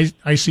 I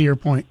see your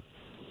point.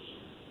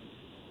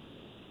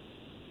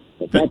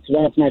 That's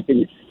my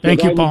opinion.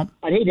 Thank you, Paul.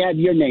 I'd hate to have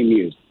your name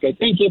used. Okay,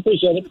 thank you.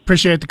 Appreciate it.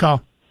 Appreciate the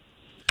call.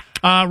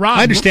 Rob,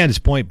 I understand his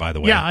point, by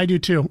the way. Yeah, I do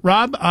too.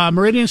 Rob,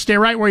 Meridian, stay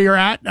right where you're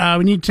at.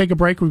 We need to take a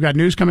break. We've got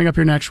news coming up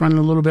here next, running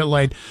a little bit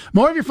late.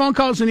 More of your phone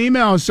calls and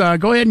emails.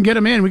 Go ahead and get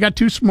them in. We got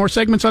 2 more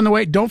segments on the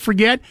way. Don't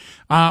forget,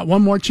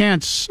 one more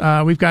chance.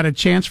 We've got a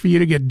chance for you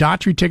to get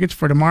Daughtry tickets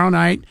for tomorrow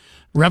night,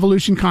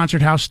 Revolution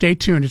Concert House. Stay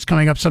tuned. It's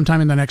coming up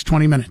sometime in the next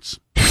 20 minutes.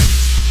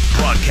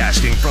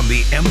 Broadcasting from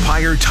the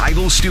Empire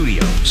Title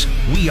Studios,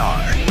 we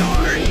are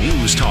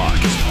News Talk,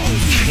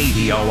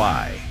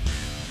 KBOI.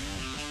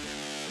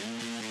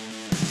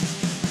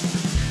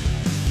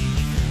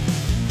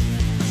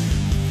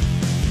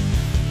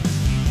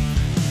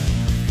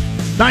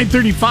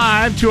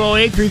 935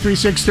 208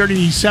 336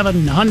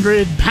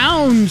 3700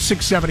 pound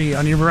 670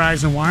 on your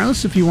Verizon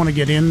Wireless if you want to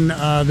get in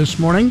this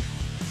morning.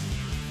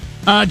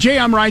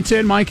 JM writes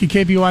in, Mike at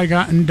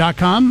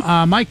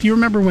KBOI.com. Mike, do you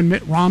remember when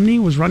Mitt Romney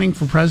was running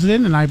for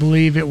president? And I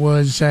believe it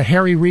was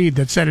Harry Reid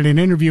that said in an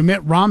interview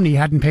Mitt Romney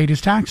hadn't paid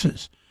his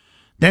taxes.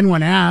 Then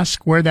when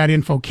asked where that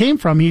info came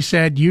from, he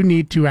said you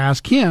need to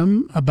ask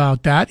him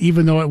about that,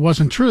 even though it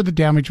wasn't true. The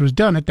damage was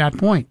done at that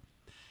point.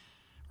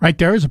 Right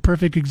there is a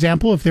perfect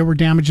example. If there were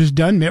damages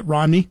done, Mitt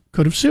Romney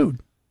could have sued.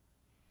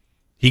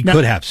 He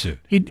could have sued.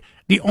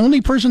 The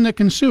only person that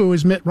can sue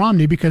is Mitt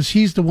Romney because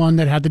he's the one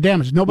that had the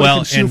damage. Nobody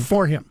can sue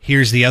for him.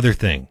 Here's the other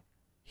thing.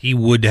 He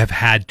would have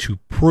had to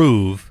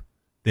prove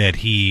that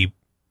he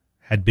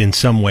had been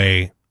some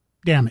way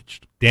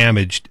damaged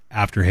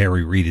after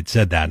Harry Reid had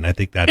said that, and I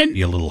think that'd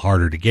be a little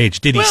harder to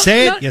gauge. Did he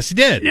say it? Yes, he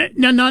did.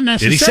 No, not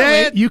necessarily. Did he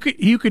say it?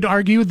 You could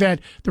argue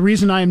that the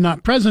reason I am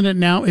not president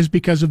now is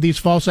because of these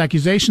false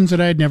accusations that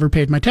I had never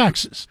paid my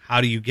taxes.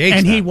 How do you gauge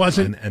and that? He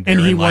wasn't, and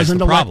he wasn't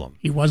the problem.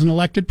 He wasn't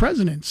elected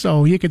president,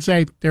 so you could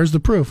say there's the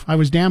proof. I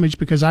was damaged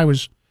because I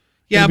was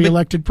going to be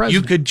elected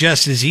president. You could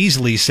just as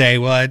easily say,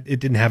 well, it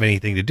didn't have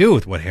anything to do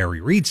with what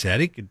Harry Reid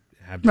said. It could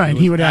have to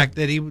do with the fact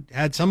that he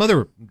had some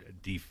other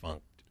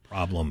defunct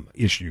problem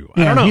issue.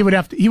 I don't know. He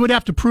would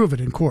have to prove it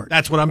in court.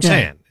 That's what I'm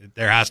saying.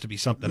 There has to be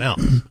something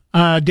else.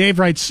 Dave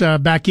writes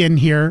back in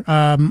here.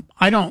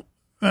 I don't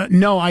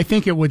know. I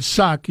think it would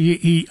suck.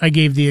 I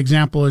gave the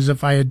example as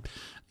if I had,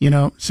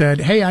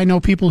 said, hey, I know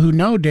people who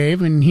know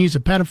Dave and he's a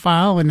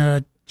pedophile and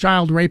a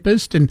child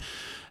rapist. And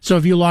so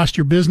if you lost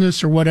your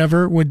business or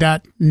whatever, would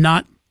that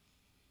not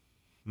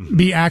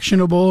be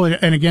actionable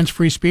and against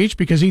free speech?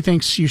 Because he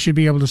thinks you should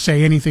be able to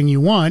say anything you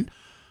want.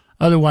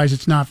 Otherwise,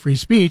 it's not free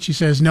speech. He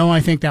says, no, I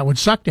think that would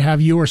suck to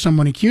have you or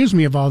someone accuse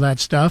me of all that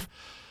stuff,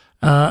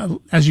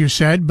 as you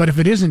said. But if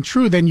it isn't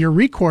true, then your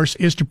recourse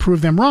is to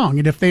prove them wrong.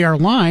 And if they are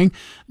lying,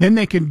 then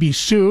they can be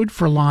sued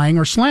for lying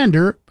or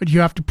slander, but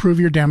you have to prove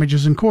your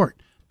damages in court.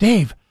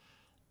 Dave,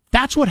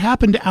 that's what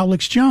happened to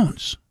Alex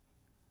Jones.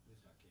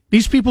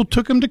 These people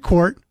took him to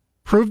court,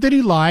 proved that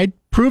he lied,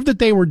 proved that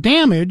they were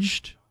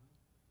damaged,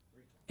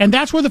 and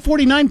that's where the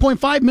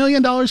 $49.5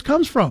 million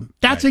comes from.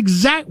 That's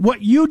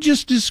what you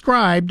just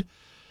described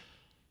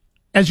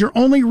as your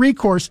only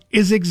recourse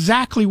is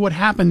exactly what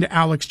happened to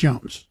Alex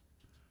Jones.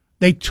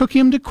 They took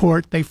him to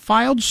court. They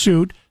filed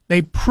suit.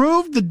 They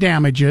proved the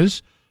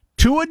damages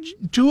to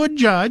a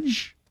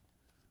judge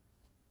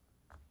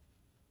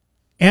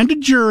and a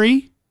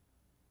jury,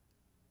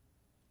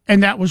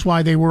 and that was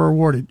why they were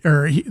awarded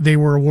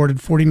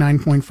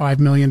 $49.5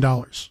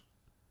 million.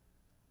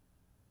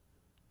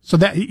 So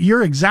that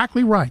you're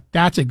exactly right.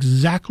 That's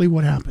exactly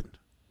what happened.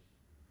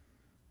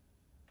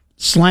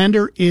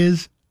 Slander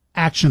is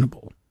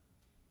actionable.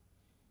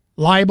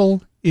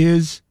 Libel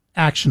is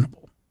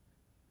actionable.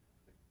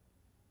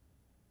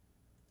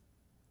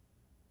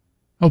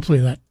 Hopefully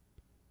that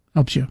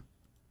helps you.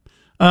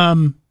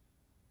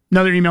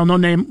 Another email, no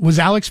name. Was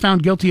Alex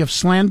found guilty of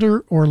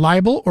slander or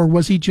libel, or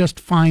was he just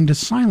fined to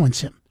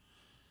silence him?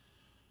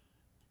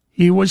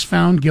 He was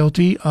found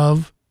guilty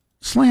of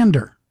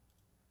slander.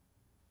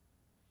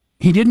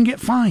 He didn't get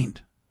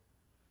fined.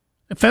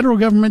 The federal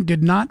government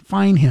did not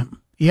fine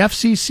him. The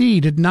FCC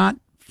did not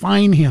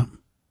fine him.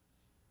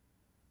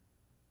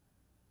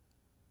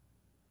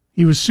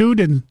 He was sued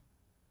in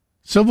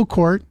civil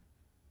court,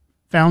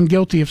 found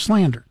guilty of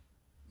slander,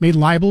 made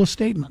libelous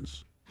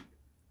statements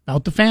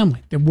about the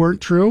family that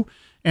weren't true,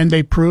 and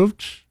they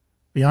proved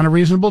beyond a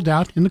reasonable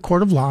doubt in the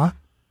court of law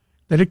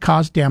that it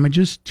caused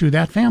damages to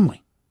that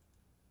family.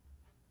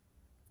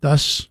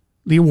 Thus,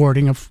 the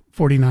awarding of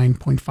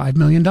 $49.5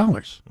 million.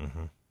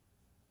 Mm-hmm.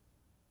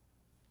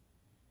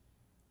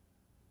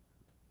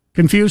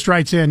 Confused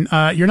writes in,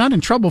 you're not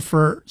in trouble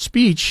for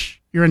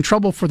speech, you're in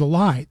trouble for the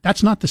lie.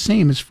 That's not the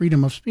same as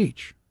freedom of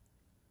speech.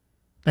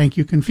 Thank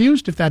you,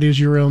 Confused, if that is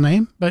your real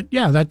name. But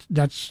yeah,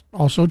 that's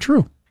also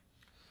true.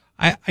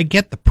 I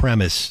get the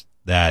premise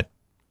that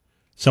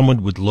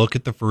someone would look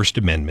at the First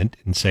Amendment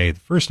and say, the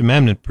First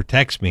Amendment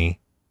protects me.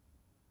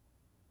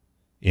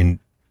 It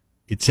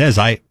says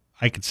I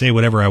could say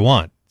whatever I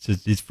want.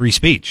 It's free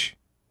speech.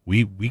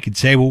 We could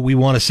say what we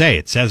want to say.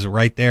 It says it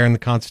right there in the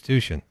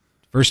Constitution.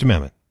 First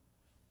Amendment.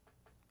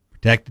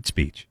 Protected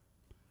speech.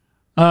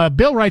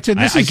 Bill writes in,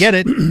 I get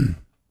it.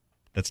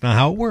 That's not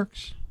how it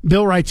works.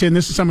 Bill writes in,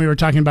 this is something we were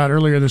talking about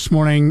earlier this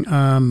morning.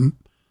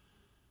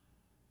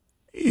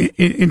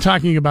 in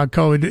talking about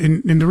COVID,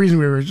 and the reason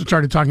we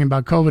started talking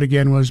about COVID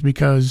again was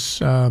because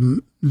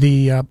the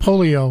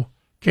polio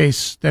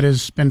case that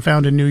has been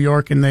found in New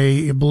York, and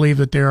they believe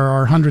that there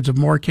are hundreds of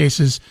more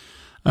cases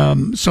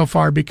so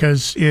far,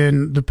 because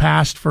in the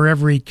past, for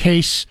every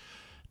case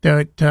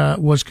that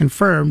was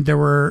confirmed, there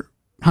were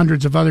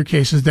hundreds of other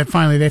cases that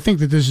finally they think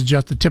that this is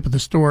just the tip of the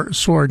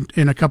sword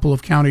in a couple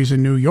of counties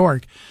in New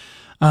York.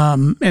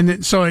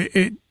 And so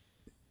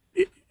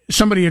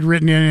somebody had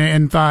written in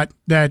and thought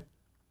that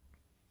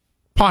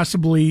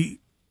possibly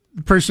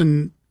the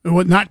person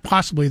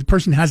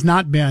has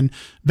not been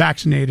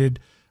vaccinated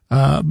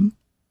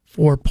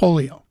for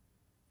polio.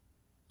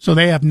 So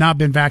they have not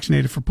been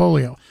vaccinated for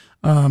polio.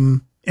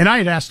 And I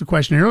had asked the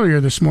question earlier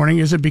this morning,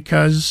 is it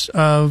because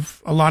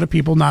of a lot of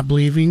people not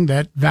believing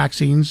that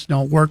vaccines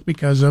don't work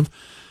because of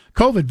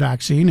COVID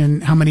vaccine,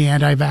 and how many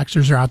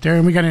anti-vaxxers are out there?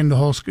 And we got into the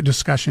whole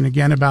discussion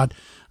again about,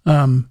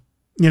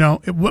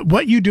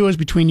 what you do is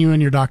between you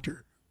and your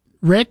doctor.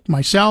 Rick,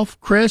 myself,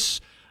 Chris,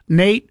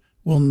 Nate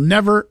will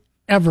never,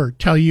 ever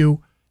tell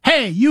you,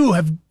 hey, you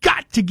have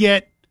got to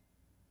get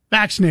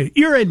vaccinated.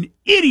 You're an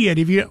idiot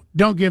if you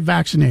don't get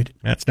vaccinated.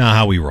 That's not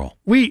how we roll.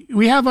 We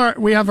have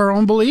our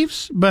own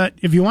beliefs, but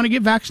if you want to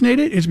get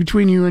vaccinated, it's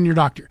between you and your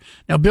doctor.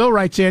 Now, Bill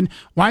writes in,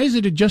 why is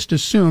it just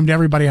assumed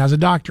everybody has a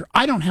doctor?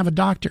 I don't have a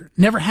doctor.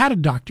 Never had a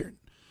doctor.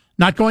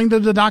 Not going to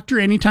the doctor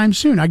anytime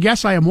soon. I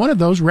guess I am one of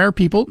those rare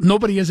people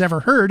nobody has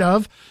ever heard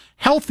of.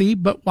 Healthy,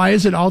 but why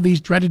is it all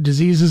these dreaded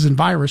diseases and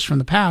virus from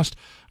the past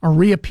are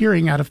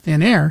reappearing out of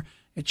thin air?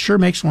 It sure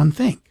makes one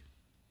think.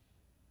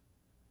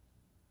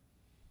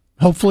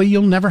 Hopefully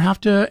you'll never have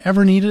to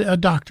ever need a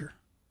doctor.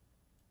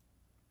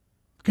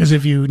 Because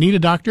if you need a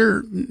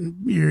doctor,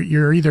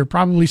 you're either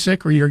probably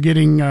sick or you're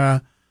getting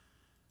a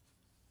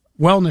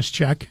wellness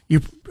check.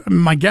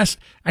 My guess,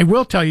 I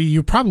will tell you,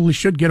 you probably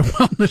should get a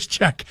wellness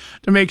check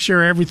to make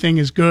sure everything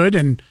is good.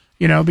 And,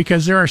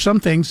 because there are some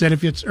things that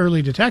if it's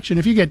early detection,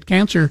 if you get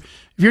cancer,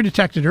 if you're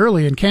detected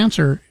early in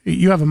cancer,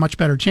 you have a much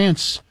better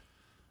chance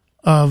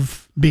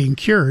of being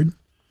cured.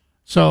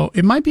 So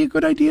it might be a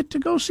good idea to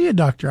go see a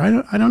doctor.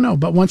 I don't know.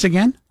 But once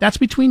again, that's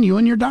between you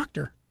and your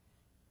doctor.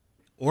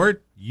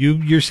 Or you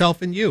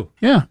yourself and you.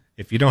 Yeah.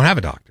 If you don't have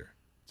a doctor.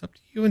 It's up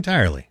to you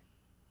entirely.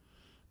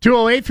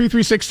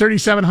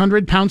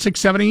 208-336-3700, pound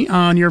 670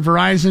 on your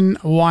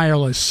Verizon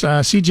Wireless.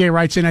 CJ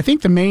writes in, I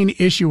think the main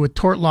issue with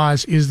tort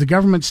laws is the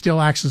government still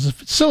acts as a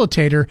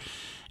facilitator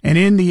and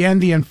in the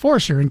end the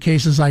enforcer in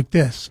cases like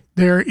this.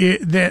 There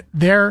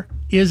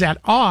is at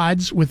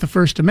odds with the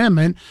First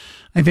Amendment.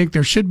 I think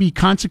there should be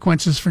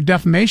consequences for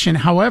defamation.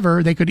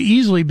 However, they could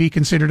easily be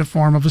considered a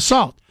form of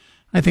assault.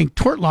 I think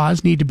tort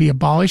laws need to be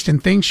abolished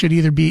and things should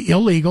either be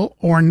illegal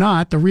or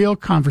not. The real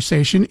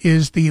conversation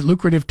is the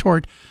lucrative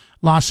tort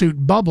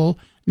lawsuit bubble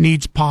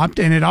needs popped,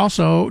 and it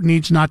also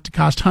needs not to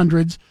cost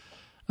hundreds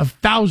of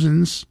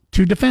thousands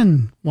to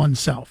defend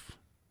oneself.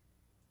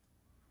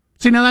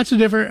 See, now that's a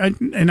different,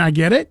 and I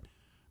get it.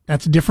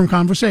 That's a different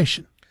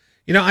conversation.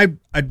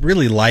 I'd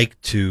really like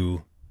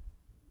to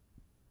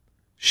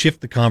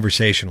shift the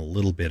conversation a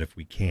little bit if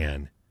we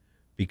can,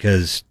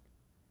 because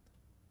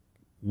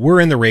we're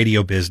in the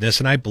radio business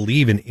and I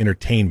believe in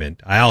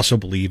entertainment. I also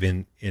believe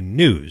in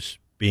news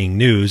being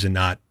news and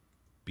not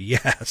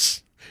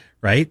BS,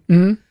 right?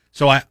 Mm-hmm.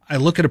 So I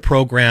look at a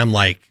program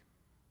like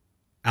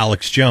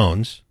Alex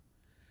Jones.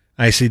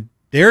 I say,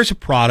 there's a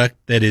product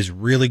that is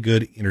really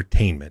good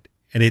entertainment.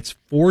 And it's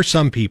for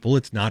some people,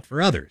 it's not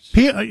for others.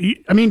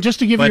 I mean, just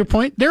to give you your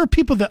point, there are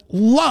people that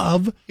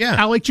love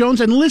Alex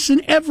Jones and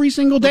listen every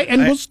single day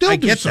and will still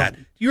do so. I get that.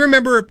 You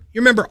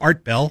remember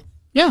Art Bell?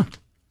 Yeah.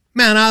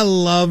 Man, I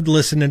loved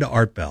listening to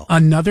Art Bell.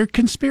 Another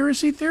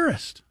conspiracy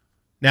theorist.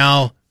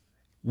 Now,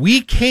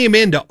 we came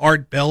into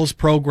Art Bell's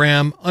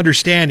program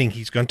understanding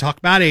he's going to talk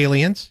about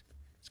aliens.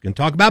 He's going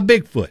to talk about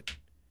Bigfoot.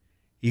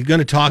 He's going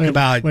to talk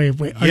about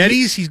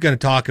Yetis. He's going to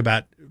talk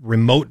about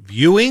remote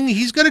viewing.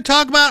 He's going to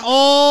talk about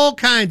all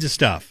kinds of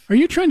stuff. Are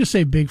you trying to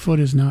say Bigfoot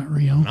is not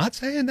real? I'm not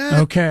saying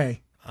that.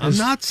 Okay. I'm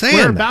not saying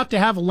we're that. About to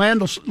have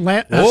a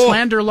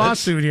slander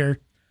lawsuit here.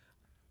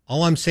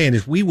 All I'm saying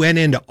is we went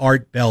into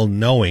Art Bell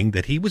knowing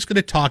that he was going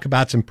to talk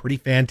about some pretty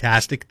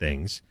fantastic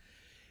things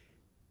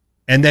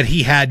and that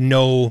he had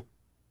no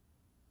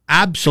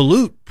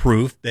absolute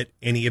proof that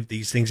any of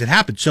these things had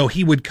happened. So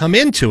he would come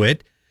into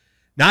it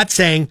not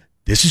saying,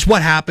 this is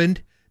what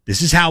happened,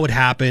 this is how it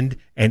happened,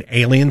 and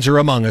aliens are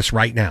among us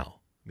right now.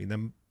 I mean,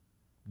 that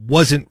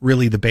wasn't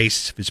really the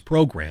basis of his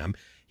program.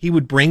 He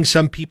would bring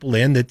some people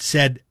in that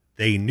said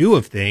they knew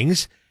of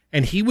things,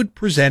 and he would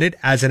present it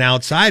as an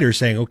outsider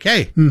saying,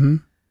 okay,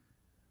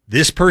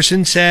 this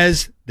person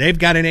says they've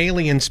got an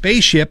alien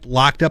spaceship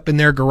locked up in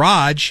their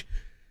garage.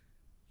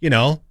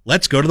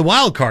 Let's go to the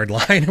wild card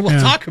line and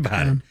we'll talk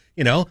about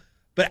it,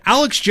 But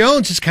Alex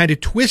Jones has kind of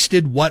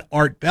twisted what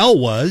Art Bell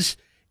was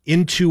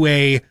into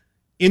a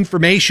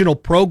informational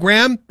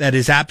program that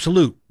is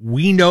absolute.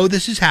 We know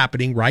this is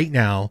happening right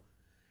now,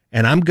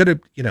 and I'm going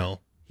to,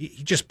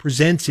 he just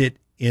presents it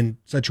in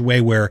such a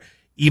way where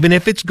even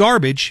if it's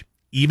garbage,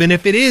 even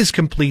if it is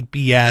complete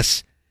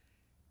BS,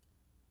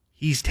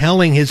 he's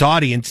telling his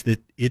audience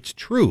that it's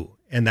true,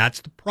 and that's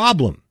the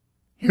problem.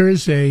 Here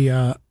is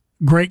a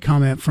great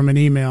comment from an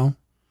email.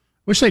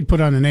 Wish they'd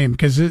put on a name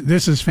because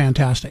this is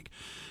fantastic.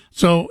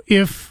 So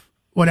if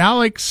what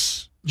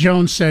Alex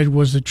Jones said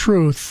was the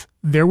truth,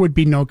 there would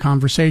be no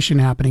conversation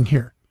happening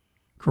here.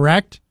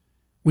 Correct?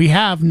 We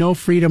have no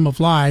freedom of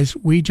lies.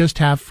 We just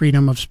have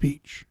freedom of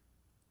speech.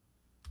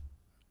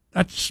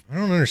 I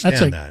don't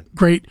understand that.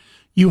 Great.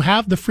 You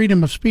have the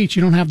freedom of speech.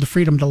 You don't have the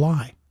freedom to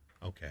lie.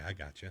 Okay, I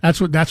got you.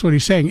 That's what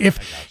he's saying. If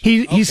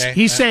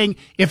he's saying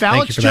if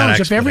Alex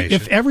Jones,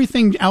 if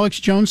everything Alex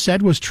Jones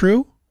said was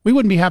true, we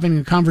wouldn't be having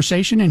a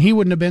conversation, and he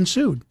wouldn't have been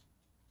sued.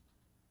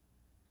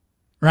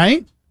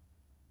 Right?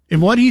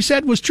 And what he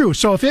said was true.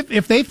 So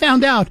if they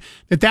found out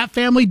that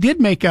family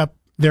did make up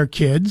their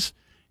kids,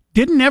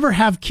 didn't ever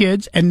have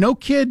kids, and no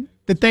kid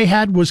that they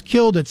had was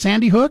killed at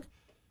Sandy Hook,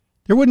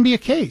 there wouldn't be a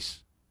case.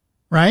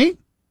 Right?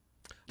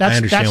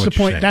 That's the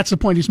point. That's the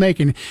point he's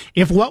making.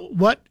 If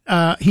what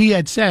he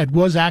had said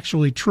was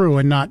actually true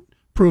and not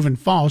proven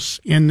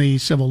false in the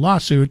civil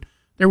lawsuit,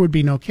 there would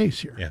be no case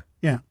here.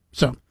 Yeah.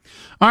 So,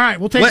 all right,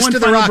 we'll take West one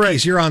of the final Rockies.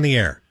 break. You're on the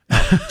air.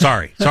 Oh,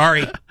 sorry.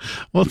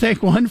 We'll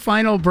take one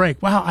final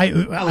break. Wow, I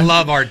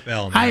love Art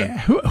Bell. Man.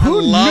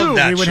 Who knew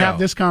we would have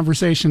this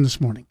conversation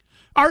this morning?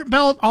 Art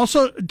Bell,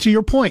 also to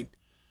your point,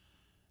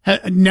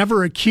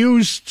 never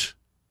accused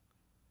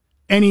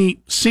any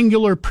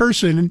singular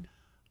person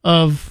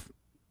of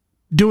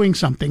doing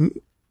something.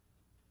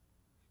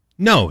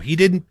 No, he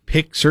didn't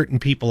pick certain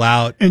people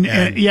out and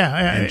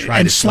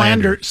try to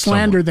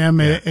slander them.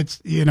 Yeah.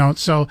 It's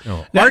so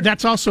no.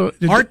 That's also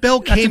Art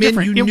Bell came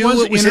in. You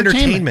knew it was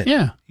entertainment.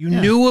 Yeah, you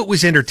knew it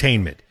was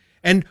entertainment,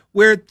 and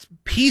where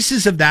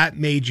pieces of that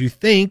made you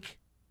think,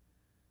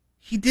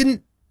 he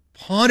didn't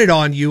pawn it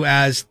on you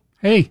as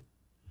hey.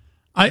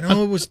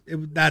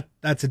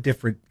 That's a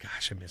different.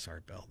 Gosh, I miss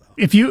Art Bell though.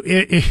 If you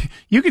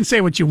can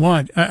say what you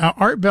want,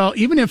 Art Bell,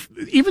 even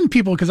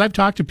people, because I've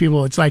talked to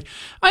people, it's like,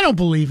 I don't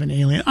believe in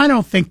alien. I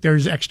don't think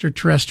there's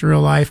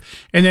extraterrestrial life.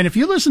 And then if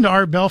you listen to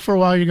Art Bell for a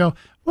while, you go,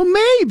 well,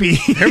 maybe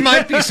there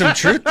might be some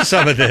truth to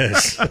some of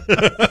this.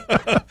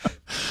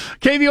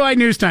 KBOI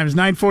News Time is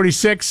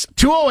 9:46,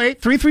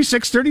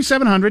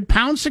 208-336-3700,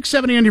 pound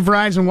 670 on your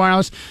Verizon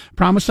Wireless.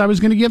 Promised I was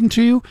going to give them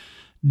to you.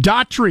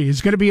 Daughtry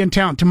is going to be in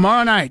town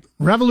tomorrow night.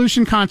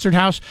 Revolution Concert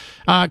House.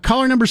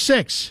 Caller number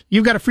 6.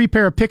 You've got a free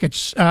pair of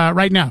tickets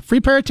right now. Free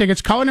pair of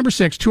tickets. Caller number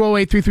 6,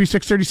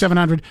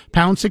 208-336-3700,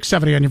 pound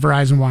 670 on your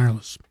Verizon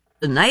Wireless.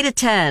 Tonight at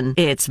 10,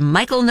 it's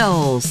Michael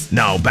Knowles.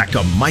 Now back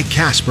to Mike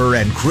Casper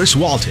and Chris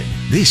Walton.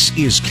 This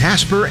is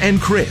Casper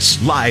and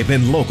Chris, live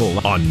and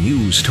local on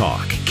News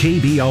Talk,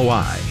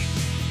 KBOI.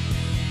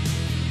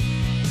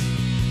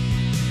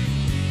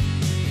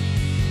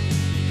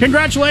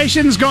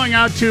 Congratulations going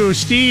out to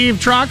Steve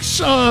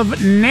Trucks of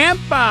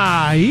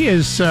Nampa. He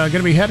is going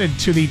to be headed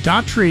to the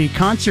Daughtry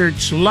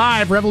Concerts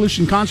Live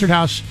Revolution Concert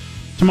House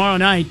tomorrow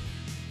night.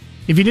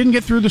 If you didn't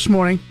get through this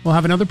morning, we'll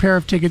have another pair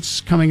of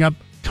tickets coming up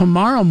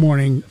tomorrow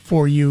morning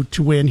for you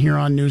to win here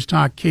on News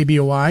Talk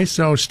KBOI.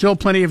 So still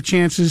plenty of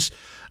chances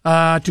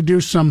to do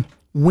some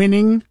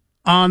winning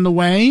on the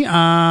way.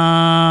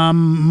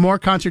 More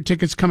concert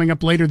tickets coming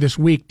up later this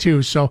week,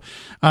 too. So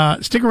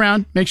stick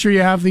around. Make sure you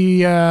have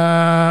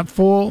the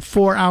full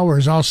 4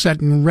 hours all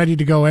set and ready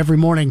to go every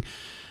morning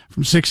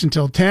from 6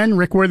 until 10.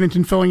 Rick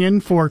Worthington filling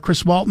in for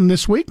Chris Walton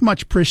this week.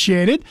 Much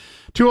appreciated.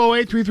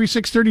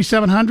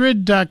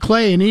 208-336-3700.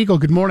 Clay and Eagle,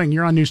 good morning.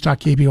 You're on News Talk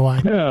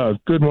KBOI. Yeah,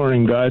 good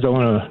morning, guys. I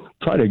want to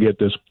try to get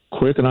this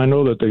quick, and I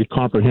know that the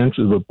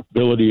comprehensive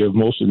ability of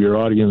most of your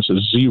audience is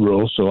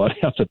zero, so I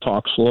have to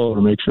talk slow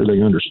to make sure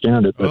they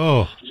understand it.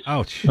 But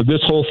ouch.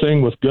 This whole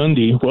thing with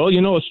Gundy, well,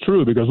 it's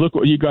true, because look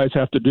what you guys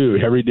have to do.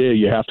 Every day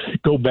you have to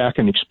go back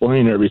and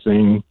explain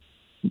everything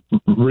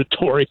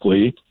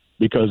rhetorically,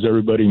 because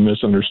everybody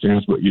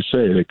misunderstands what you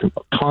say. They can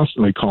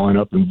constantly calling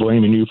up and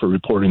blaming you for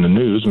reporting the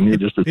news when you're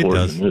just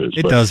reporting the news.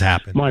 It does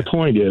happen. My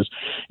point is,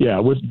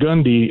 with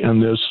Gundy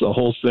and the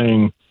whole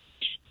thing,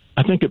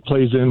 I think it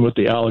plays in with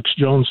the Alex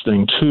Jones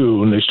thing, too,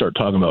 when they start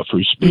talking about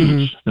free speech.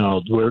 Mm-hmm.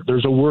 Now,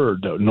 there's a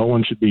word that no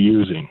one should be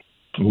using.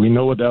 We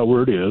know what that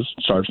word is.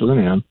 It starts with an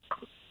N.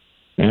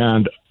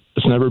 And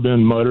it's never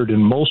been muttered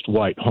in most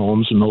white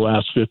homes in the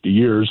last 50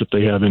 years, if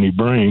they have any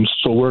brains.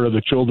 So where are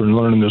the children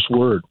learning this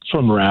word?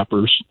 From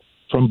rappers,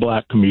 from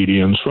black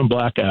comedians, from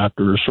black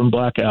actors, from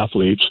black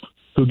athletes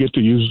who get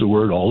to use the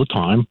word all the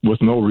time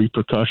with no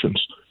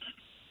repercussions.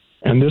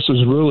 And this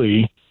is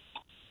really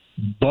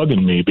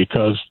bugging me,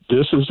 because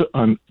this is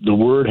the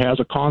word has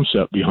a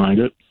concept behind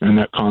it, and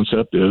that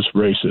concept is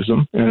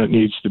racism, and it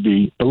needs to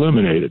be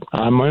eliminated.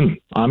 I'm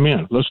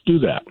in. Let's do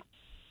that.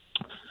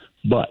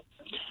 But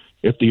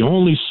if the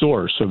only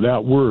source of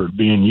that word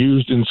being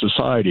used in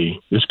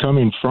society is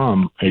coming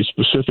from a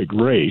specific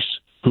race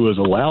who is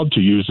allowed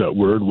to use that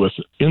word with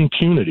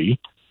impunity,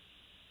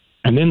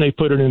 and then they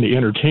put it into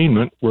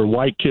entertainment where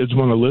white kids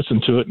want to listen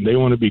to it and they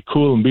want to be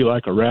cool and be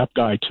like a rap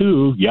guy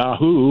too,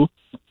 Yahoo,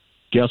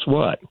 guess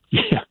what?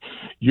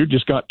 You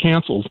just got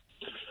canceled.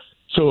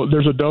 So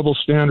there's a double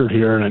standard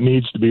here, and it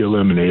needs to be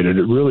eliminated.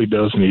 It really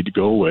does need to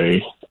go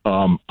away.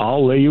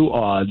 I'll lay you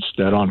odds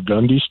that on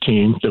Gundy's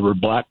team, there were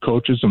black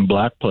coaches and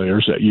black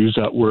players that use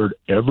that word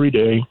every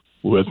day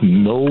with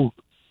no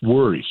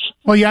worries.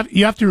 Well,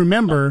 you have to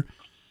remember,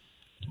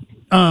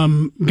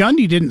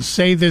 Gundy didn't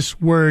say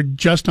this word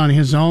just on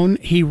his own.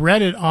 He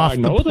read it off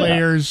the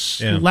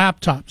player's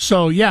laptop.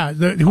 So,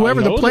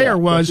 whoever the player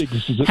was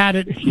had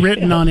it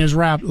written on his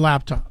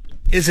laptop.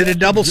 Is it a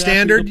double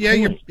standard?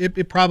 Yeah,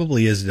 it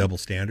probably is a double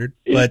standard,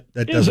 but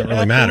that doesn't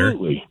really matter.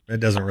 It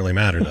doesn't really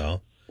matter,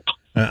 though.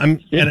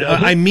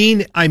 I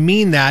mean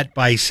that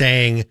by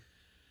saying,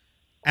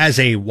 as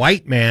a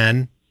white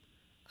man,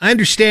 I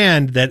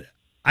understand that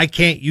I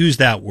can't use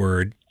that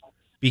word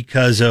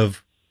because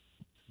of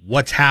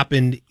what's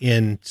happened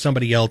in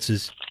somebody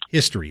else's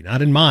history,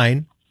 not in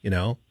mine,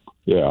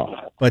 Yeah.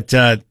 But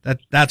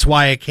that's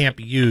why it can't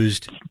be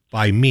used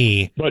by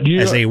me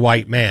as a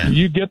white man.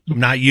 I'm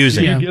not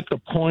using it. You get the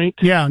point?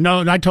 Yeah,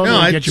 no, I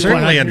totally get your point. I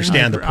certainly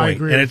understand the point,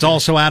 and it's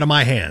also out of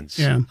my hands.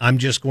 Yeah. I'm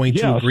just going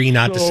to agree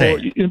not to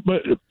say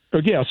it.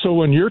 So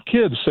when your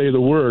kids say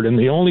the word, and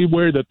the only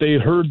way that they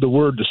heard the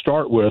word to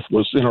start with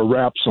was in a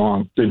rap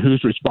song, then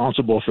who's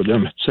responsible for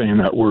them saying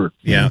that word?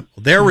 Yeah, well,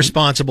 they're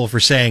responsible for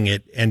saying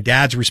it, and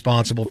Dad's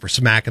responsible for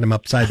smacking them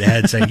upside the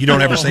head, saying, "You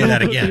don't ever say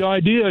that again." Who put the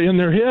idea in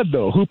their head,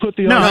 though? Who put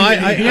the idea? No,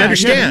 I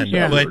understand,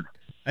 but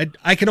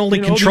I can only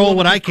control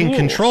what I can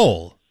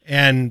control.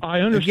 And I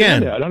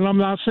understand that, and I'm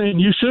not saying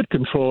you should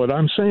control it.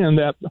 I'm saying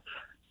that.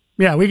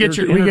 Yeah, we get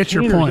your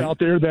point. Out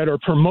there that are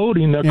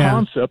promoting the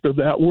concept of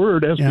that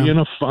word as being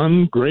a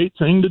fun, great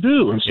thing to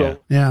do, and so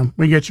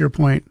we get your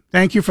point.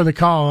 Thank you for the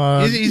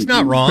call. He's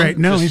not wrong. Great.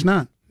 No, he's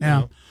not.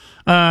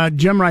 Yeah.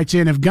 Jim writes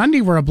in, if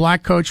Gundy were a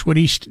black coach, would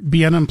he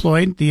be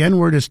unemployed? The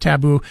N-word is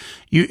taboo.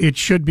 It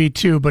should be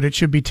too, but it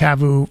should be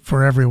taboo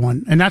for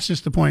everyone. And that's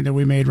just the point that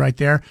we made right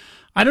there.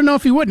 I don't know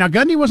if he would. Now,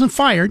 Gundy wasn't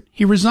fired.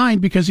 He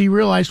resigned because he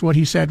realized what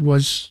he said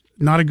was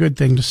not a good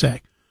thing to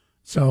say.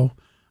 So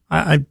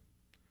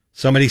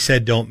somebody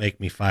said, "Don't make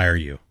me fire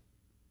you."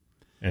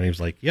 And he was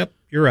like, "Yep,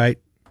 you're right."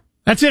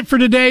 That's it for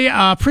today.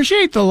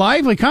 Appreciate the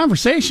lively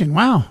conversation.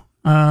 Wow.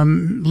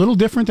 Little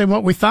different than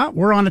what we thought.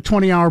 We're on a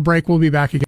 20-hour break. We'll be back again.